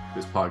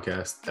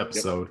podcast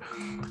episode.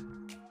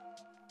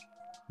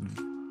 Yep.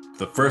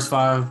 The first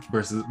 5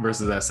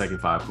 versus that second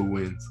 5, who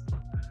wins?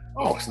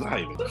 Oh, it's not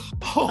even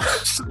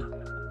close.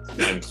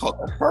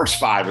 The first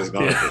 5 is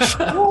going to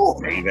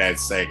destroy that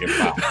second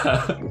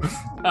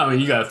 5. I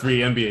mean, you got 3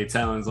 NBA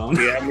talents on.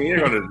 Yeah, I mean, you're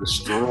going to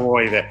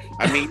destroy that.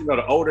 I mean, you know,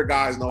 the older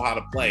guys know how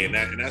to play, and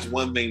that's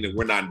one thing that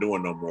we're not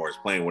doing no more is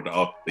playing with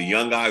the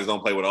young guys.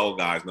 Don't play with old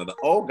guys. No, the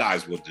old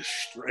guys will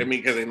destroy. I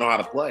mean, because they know how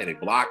to play. They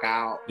block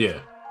out. Yeah.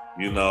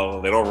 You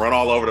know, they don't run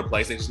all over the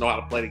place. They just know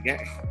how to play the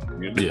game.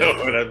 You know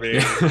what I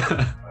mean?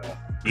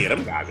 Yeah,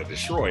 them guys are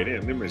destroyed.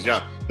 Them is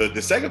young.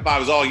 The second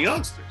 5 is all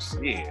youngsters.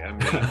 Yeah, I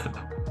mean,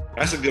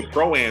 that's a good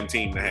pro-am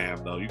team to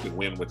have, though. You could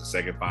win with the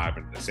second 5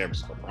 in the San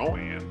Francisco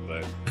pro-am,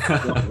 but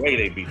the way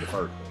they beat the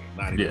first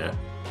one.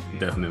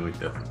 Definitely.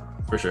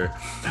 For sure.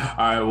 All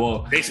right,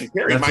 well. Jason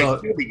Terry might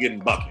still be getting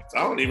buckets.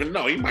 I don't even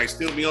know. He might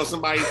still be on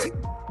somebody's team.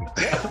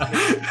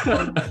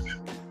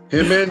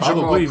 Him and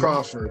Jamal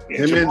Crawford.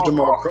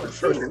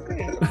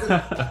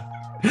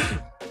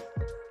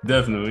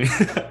 Definitely.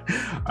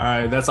 All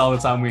right, that's all the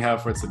time we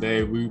have for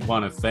today. We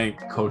want to thank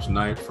Coach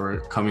Knight for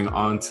coming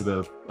on to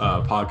the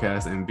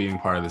podcast and being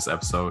part of this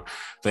episode.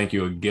 Thank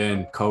you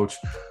again, Coach,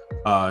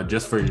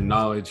 just for your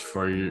knowledge,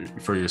 for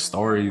your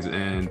stories,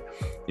 and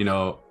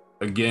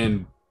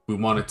again, we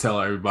want to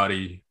tell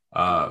everybody,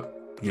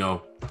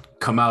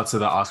 come out to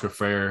the Oscar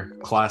Freire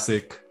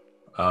Classic.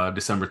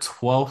 December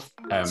 12th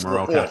at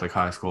Moreau Catholic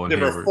High School in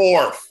Hayward. December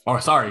 4th. Oh,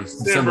 sorry,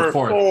 December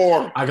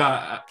 4th.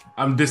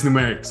 I'm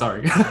dysnumeric.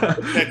 Sorry. Look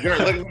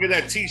at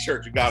that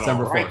T-shirt you got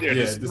December on 4th. Right there.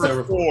 Yeah,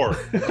 December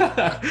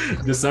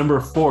 4th. December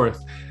 4th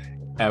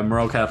at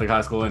Moreau Catholic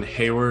High School in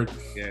Hayward.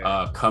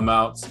 Yeah. Come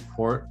out,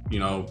 support.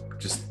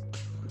 Just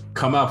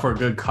come out for a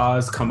good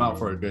cause. Come out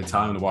for a good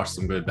time to watch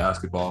some good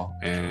basketball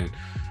and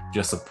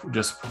just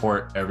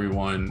support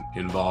everyone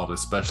involved,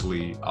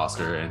 especially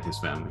Oscar and his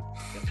family.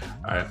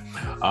 All right.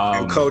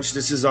 And Coach,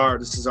 this is our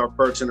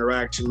first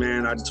interaction,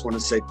 man. I just want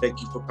to say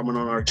thank you for coming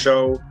on our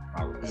show.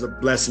 It was a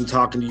blessing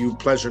talking to you.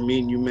 Pleasure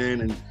meeting you,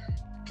 man. And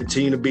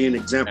continue to be an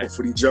example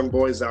for these young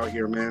boys out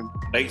here, man.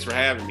 Thanks for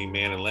having me,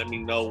 man. And let me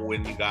know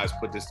when you guys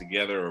put this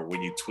together or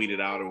when you tweet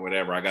it out or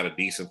whatever. I got a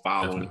decent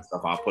following and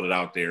stuff. I'll put it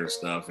out there and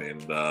stuff.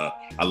 And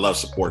I love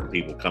supporting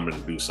people coming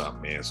to do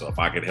something, man. So if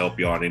I could help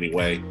you out in any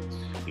way,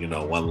 you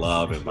know, one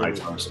love and vice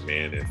versa,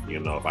 man. If, you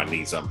know, if I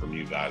need something from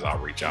you guys, I'll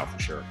reach out for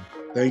sure.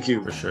 Thank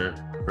you. For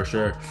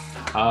sure.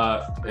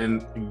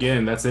 And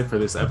again, that's it for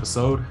this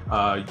episode.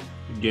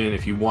 Again,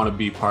 if you want to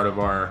be part of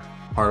our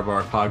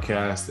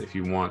podcast, if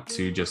you want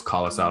to just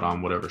call us out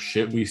on whatever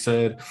shit we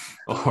said,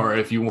 or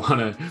if you want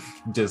to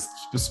just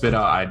spit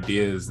out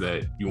ideas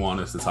that you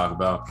want us to talk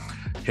about,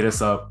 hit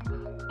us up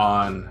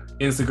on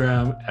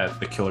Instagram at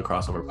the Killer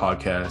Crossover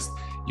Podcast.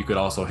 You could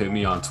also hit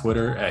me on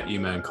Twitter at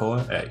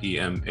emankoa, at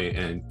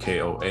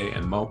EMANKOA,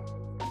 and Mo.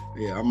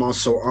 Yeah, I'm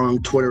also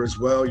on Twitter as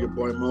well. Your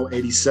boy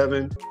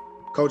Mo87.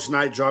 Coach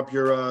Knight, drop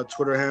your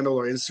Twitter handle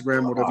or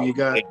Instagram, whatever you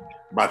got.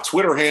 My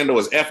Twitter handle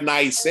is F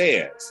Knight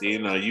Says. You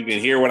know, you can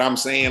hear what I'm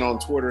saying on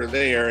Twitter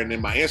there, and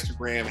then my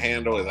Instagram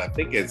handle is, I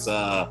think it's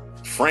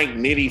Frank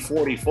Nitty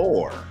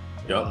 44.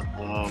 Yep.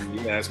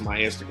 Yeah, that's my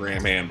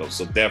Instagram handle.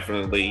 So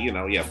definitely, you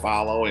know,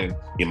 follow, and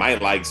you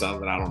might like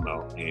something. I don't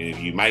know. And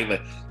you might,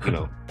 you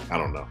know, I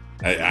don't know.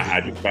 I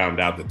just found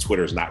out that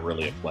Twitter's not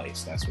really a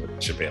place. That's what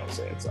Chappelle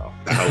said. So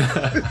I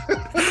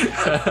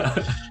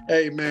hope.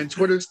 Hey, man,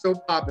 Twitter's still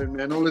popping,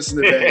 man. Don't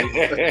listen to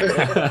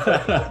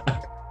that.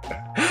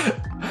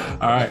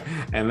 All right.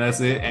 And that's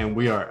it. And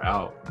we are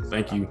out.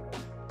 Thank you.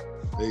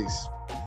 Peace.